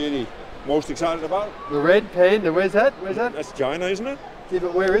we were really most excited about. The red panda, where's that? That's China, isn't it? Yeah,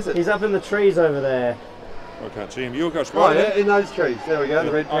 but where is it? He's up in the trees over there. I can't see him. You got spotted. Oh, yeah, in those trees. There we go,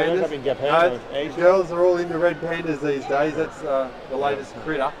 the red pandas. Girls are all into red pandas these days. That's the latest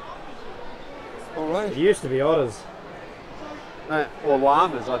critter. All right. It used to be otters. Or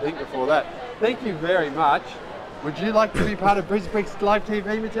llamas, I think, before that. Thank you very much. Would you like to be part of BrisBricks Live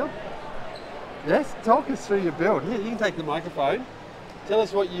TV, Matilda? Yes? Talk us through your build. Here, you can take the microphone. Tell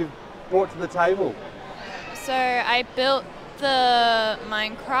us what you've brought to the table. So I built the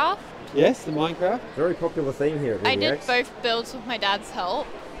Minecraft. Yes, the Minecraft. Very popular theme here at BrisBricks. I did both builds with my dad's help.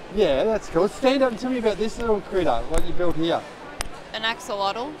 Yeah, that's cool. Stand up and tell me about this little critter, what you built here. An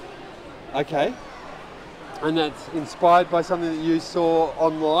axolotl. Okay. And that's inspired by something that you saw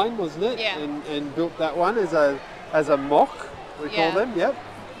online, wasn't it? Yeah. And built that one as a mock, we call them, yep.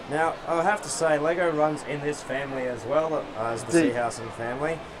 Now, I have to say, LEGO runs in this family as well as the Seahausen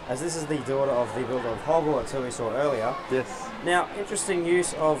family, as this is the daughter of the builder of Hogwarts, who we saw earlier. Yes. Now, interesting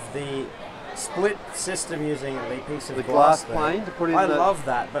use of the split system using the piece of glass there. plane to put in I love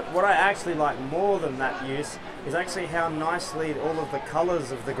that, but what I actually like more than that use is actually how nicely all of the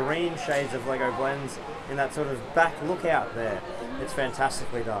colours of the green shades of LEGO blends in that sort of back lookout there. It's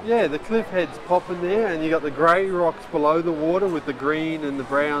fantastically done. Yeah, the cliff heads pop in there, and you got the grey rocks below the water with the green and the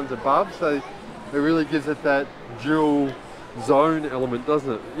browns above, so it really gives it that dual zone element,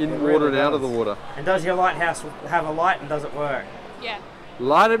 doesn't it? In water and out of the water. And does your lighthouse have a light, and does it work? Yeah.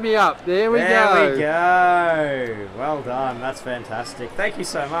 Lighted me up. There we go. There we go. Well done. That's fantastic. Thank you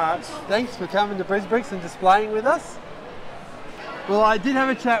so much. Thanks for coming to BrisBricks and displaying with us. Well, I did have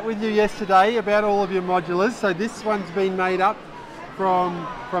a chat with you yesterday about all of your modulars. So this one's been made up from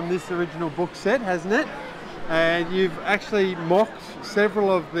this original book set, hasn't it? And you've actually mocked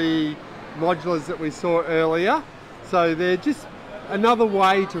several of the modulars that we saw earlier. So they're just another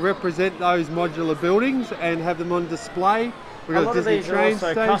way to represent those modular buildings and have them on display. We've got a lot of these are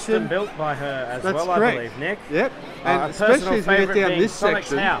also custom built by her as well, I believe, Nick. Yep, and especially as we get down this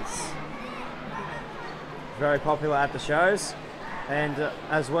section. House. Very popular at the shows, and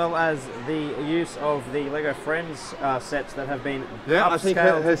as well as the use of the LEGO Friends sets that have been upscaled. I think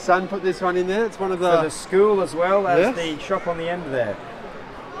her son put this one in there. It's one of the... For the school as well as the shop on the end there.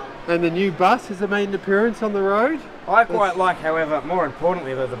 And the new bus has made an appearance on the road. I quite like, however, more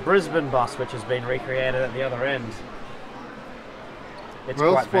importantly, the Brisbane bus, which has been recreated at the other end. It's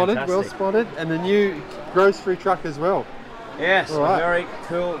well spotted, well spotted. And the new grocery truck as well. Yes, a very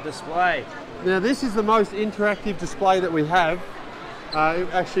cool display. Now this is the most interactive display that we have. It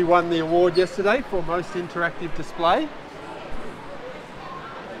actually won the award yesterday for most interactive display.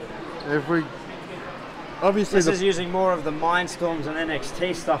 Obviously this is using more of the Mindstorms and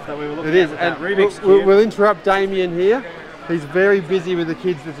NXT stuff that we were looking at with that Rubik's Cube. We'll interrupt Damien here. He's very busy with the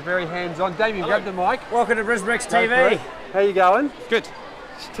kids. It's very hands-on. Damien, grab the mic. Welcome to BrisBricks TV. How you going? Good.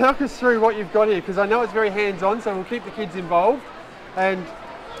 Just talk us through what you've got here, because I know it's very hands-on, so we'll keep the kids involved. And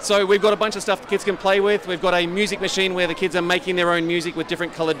so we've got a bunch of stuff the kids can play with. We've got a music machine where the kids are making their own music with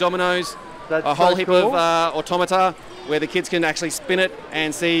different coloured dominoes. That's a whole heap of automata where the kids can actually spin it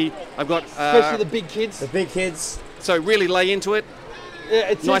and see. I've got especially the big kids. The big kids. So really lay into it.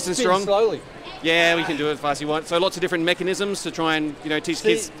 Yeah, it's nice and strong. Slowly. Yeah, we can do it as fast as you want. So lots of different mechanisms to try and teach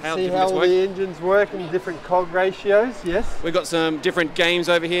kids how different bits work. the engines work and different cog ratios. Yes. We've got some different games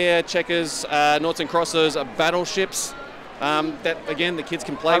over here: checkers, noughts and crosses, battleships. That again the kids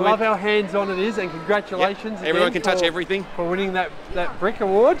can play with. I love how hands-on it is, and congratulations! Yep. Everyone can touch everything for winning that brick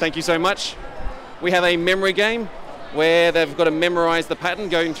award. Thank you so much. We have a memory game where they've got to memorise the pattern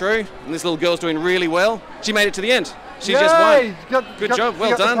going through, and this little girl's doing really well. She made it to the end. She just won. Good job,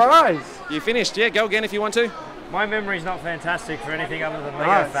 well done. The prize. You finished. Yeah, go again if you want to. My memory's not fantastic for anything other than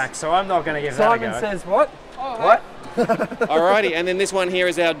LEGO facts, so I'm not going to give that a go. Simon says what? What? Alrighty, and then this one here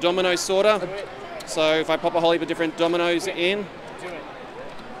is our domino sorter. So if I pop a whole heap of different dominoes in,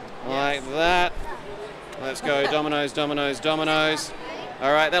 like that. Let's go dominoes, dominoes, dominoes.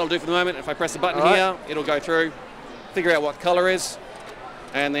 All right, that'll do for the moment. If I press the button here, it'll go through, figure out what colour is,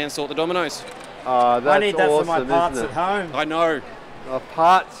 and then sort the dominoes. That's I need that awesome, for my parts at home. I know. A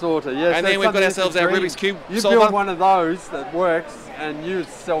part sorter, yes. And then we've got ourselves our Rubik's Cube solver. You build one of those that works and you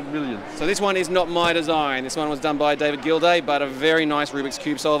sell millions. So this one is not my design. This one was done by David Gilday, but a very nice Rubik's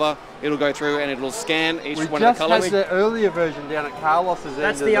Cube solver. It'll go through and it'll scan each one of the colours. We just had the earlier version down at Carlos's.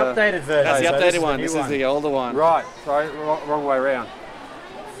 That's the updated version. That's the updated one. This is the older one. Right, sorry, wrong way around.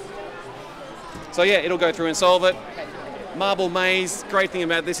 So yeah, it'll go through and solve it. Marble maze. Great thing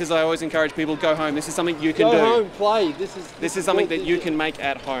about this is I always encourage people go home. This is something you can do. Go home, play. This is something that you can make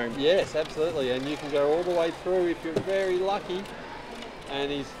at home. Yes, absolutely, and you can go all the way through if you're very lucky. And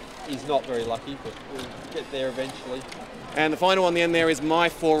he's not very lucky, but we'll get there eventually. And the final one, the end there, is my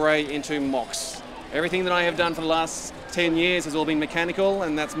foray into mocks. Everything that I have done for the last 10 years has all been mechanical,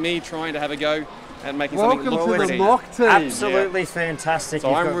 and that's me trying to have a go at making something look pretty. Welcome to the mock team. Absolutely fantastic. So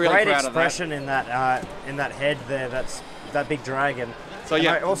You've I'm got really great proud expression in that head there. That's that big dragon. So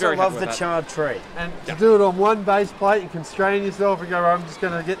yeah, I also love the charred tree. And to do it on one base plate, you constrain yourself and go, I'm just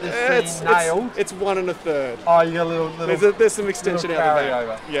going to get this thing nailed. It's 1 1/3. Oh, you got a little there's some extension out of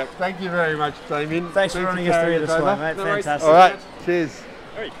that. Yeah. Thank you very much, Damien. Thanks for running us through this one, mate. Fantastic. All right, cheers.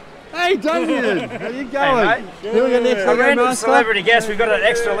 Hey, Damien, how you going? Hey, mate. Here we go next. A random celebrity guest. We've got an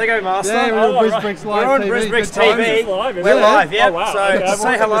extra LEGO master. Yeah, we're on BrisBricks Live. We're on BrisBricks TV. We're live, yeah. Oh, wow. So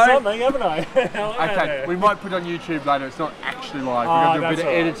say hello. Something, haven't I? Okay, we might put it on YouTube later. It's not actually live. We're going to do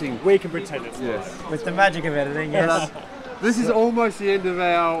a bit of editing. We can pretend it's yes. With the magic of editing, yes. This is almost the end of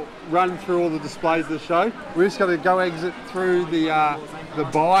our run through all the displays of the show. We're just going to go exit through the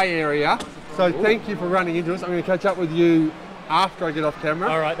buy area. So thank you for running into us. I'm going to catch up with you after I get off camera.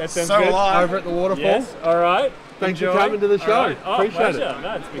 All right, that sounds good. Over at the waterfall. Yes, all right. Thanks for coming to the show. Right. Oh, appreciate pleasure. it.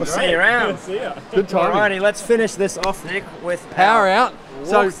 No, it's been We'll great. see you around. See ya. Good timing. Alrighty, let's finish this off, Nick, with Power Out.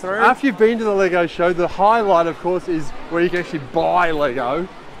 So through. after you've been to the LEGO show, the highlight, of course, is where you can actually buy LEGO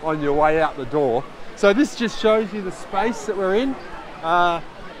on your way out the door. So this just shows you the space that we're in.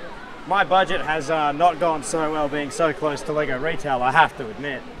 My budget has not gone so well being so close to LEGO retail, I have to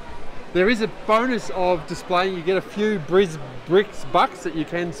admit. There is a bonus of displaying. You get a few BrisBricks bucks that you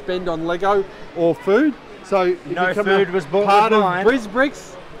can spend on LEGO or food. So if you become food was bought part with of mine.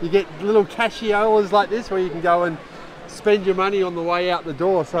 BrisBricks, you get little cashiolas like this where you can go and spend your money on the way out the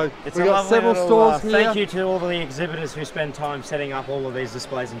door. So It's we've a got lovely several little, stores here. Thank you to all the exhibitors who spend time setting up all of these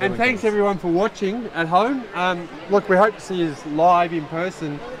displays and doing And thanks things. everyone for watching at home. Look, we hope to see you live in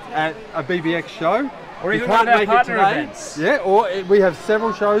person at a BBX show. Or If you even one can't of our make it partner today, events. yeah, or we have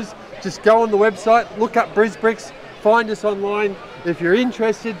several shows. Just go on the website, look up BrisBricks, find us online. If you're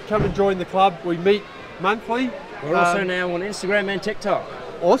interested, come and join the club. We meet monthly. We're also now on Instagram and TikTok.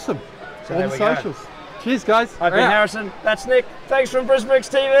 Awesome. So all there the we go. socials. Cheers, guys. I've been We're out. Harrison. That's Nick. Thanks from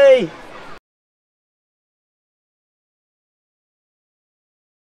BrisBricks TV.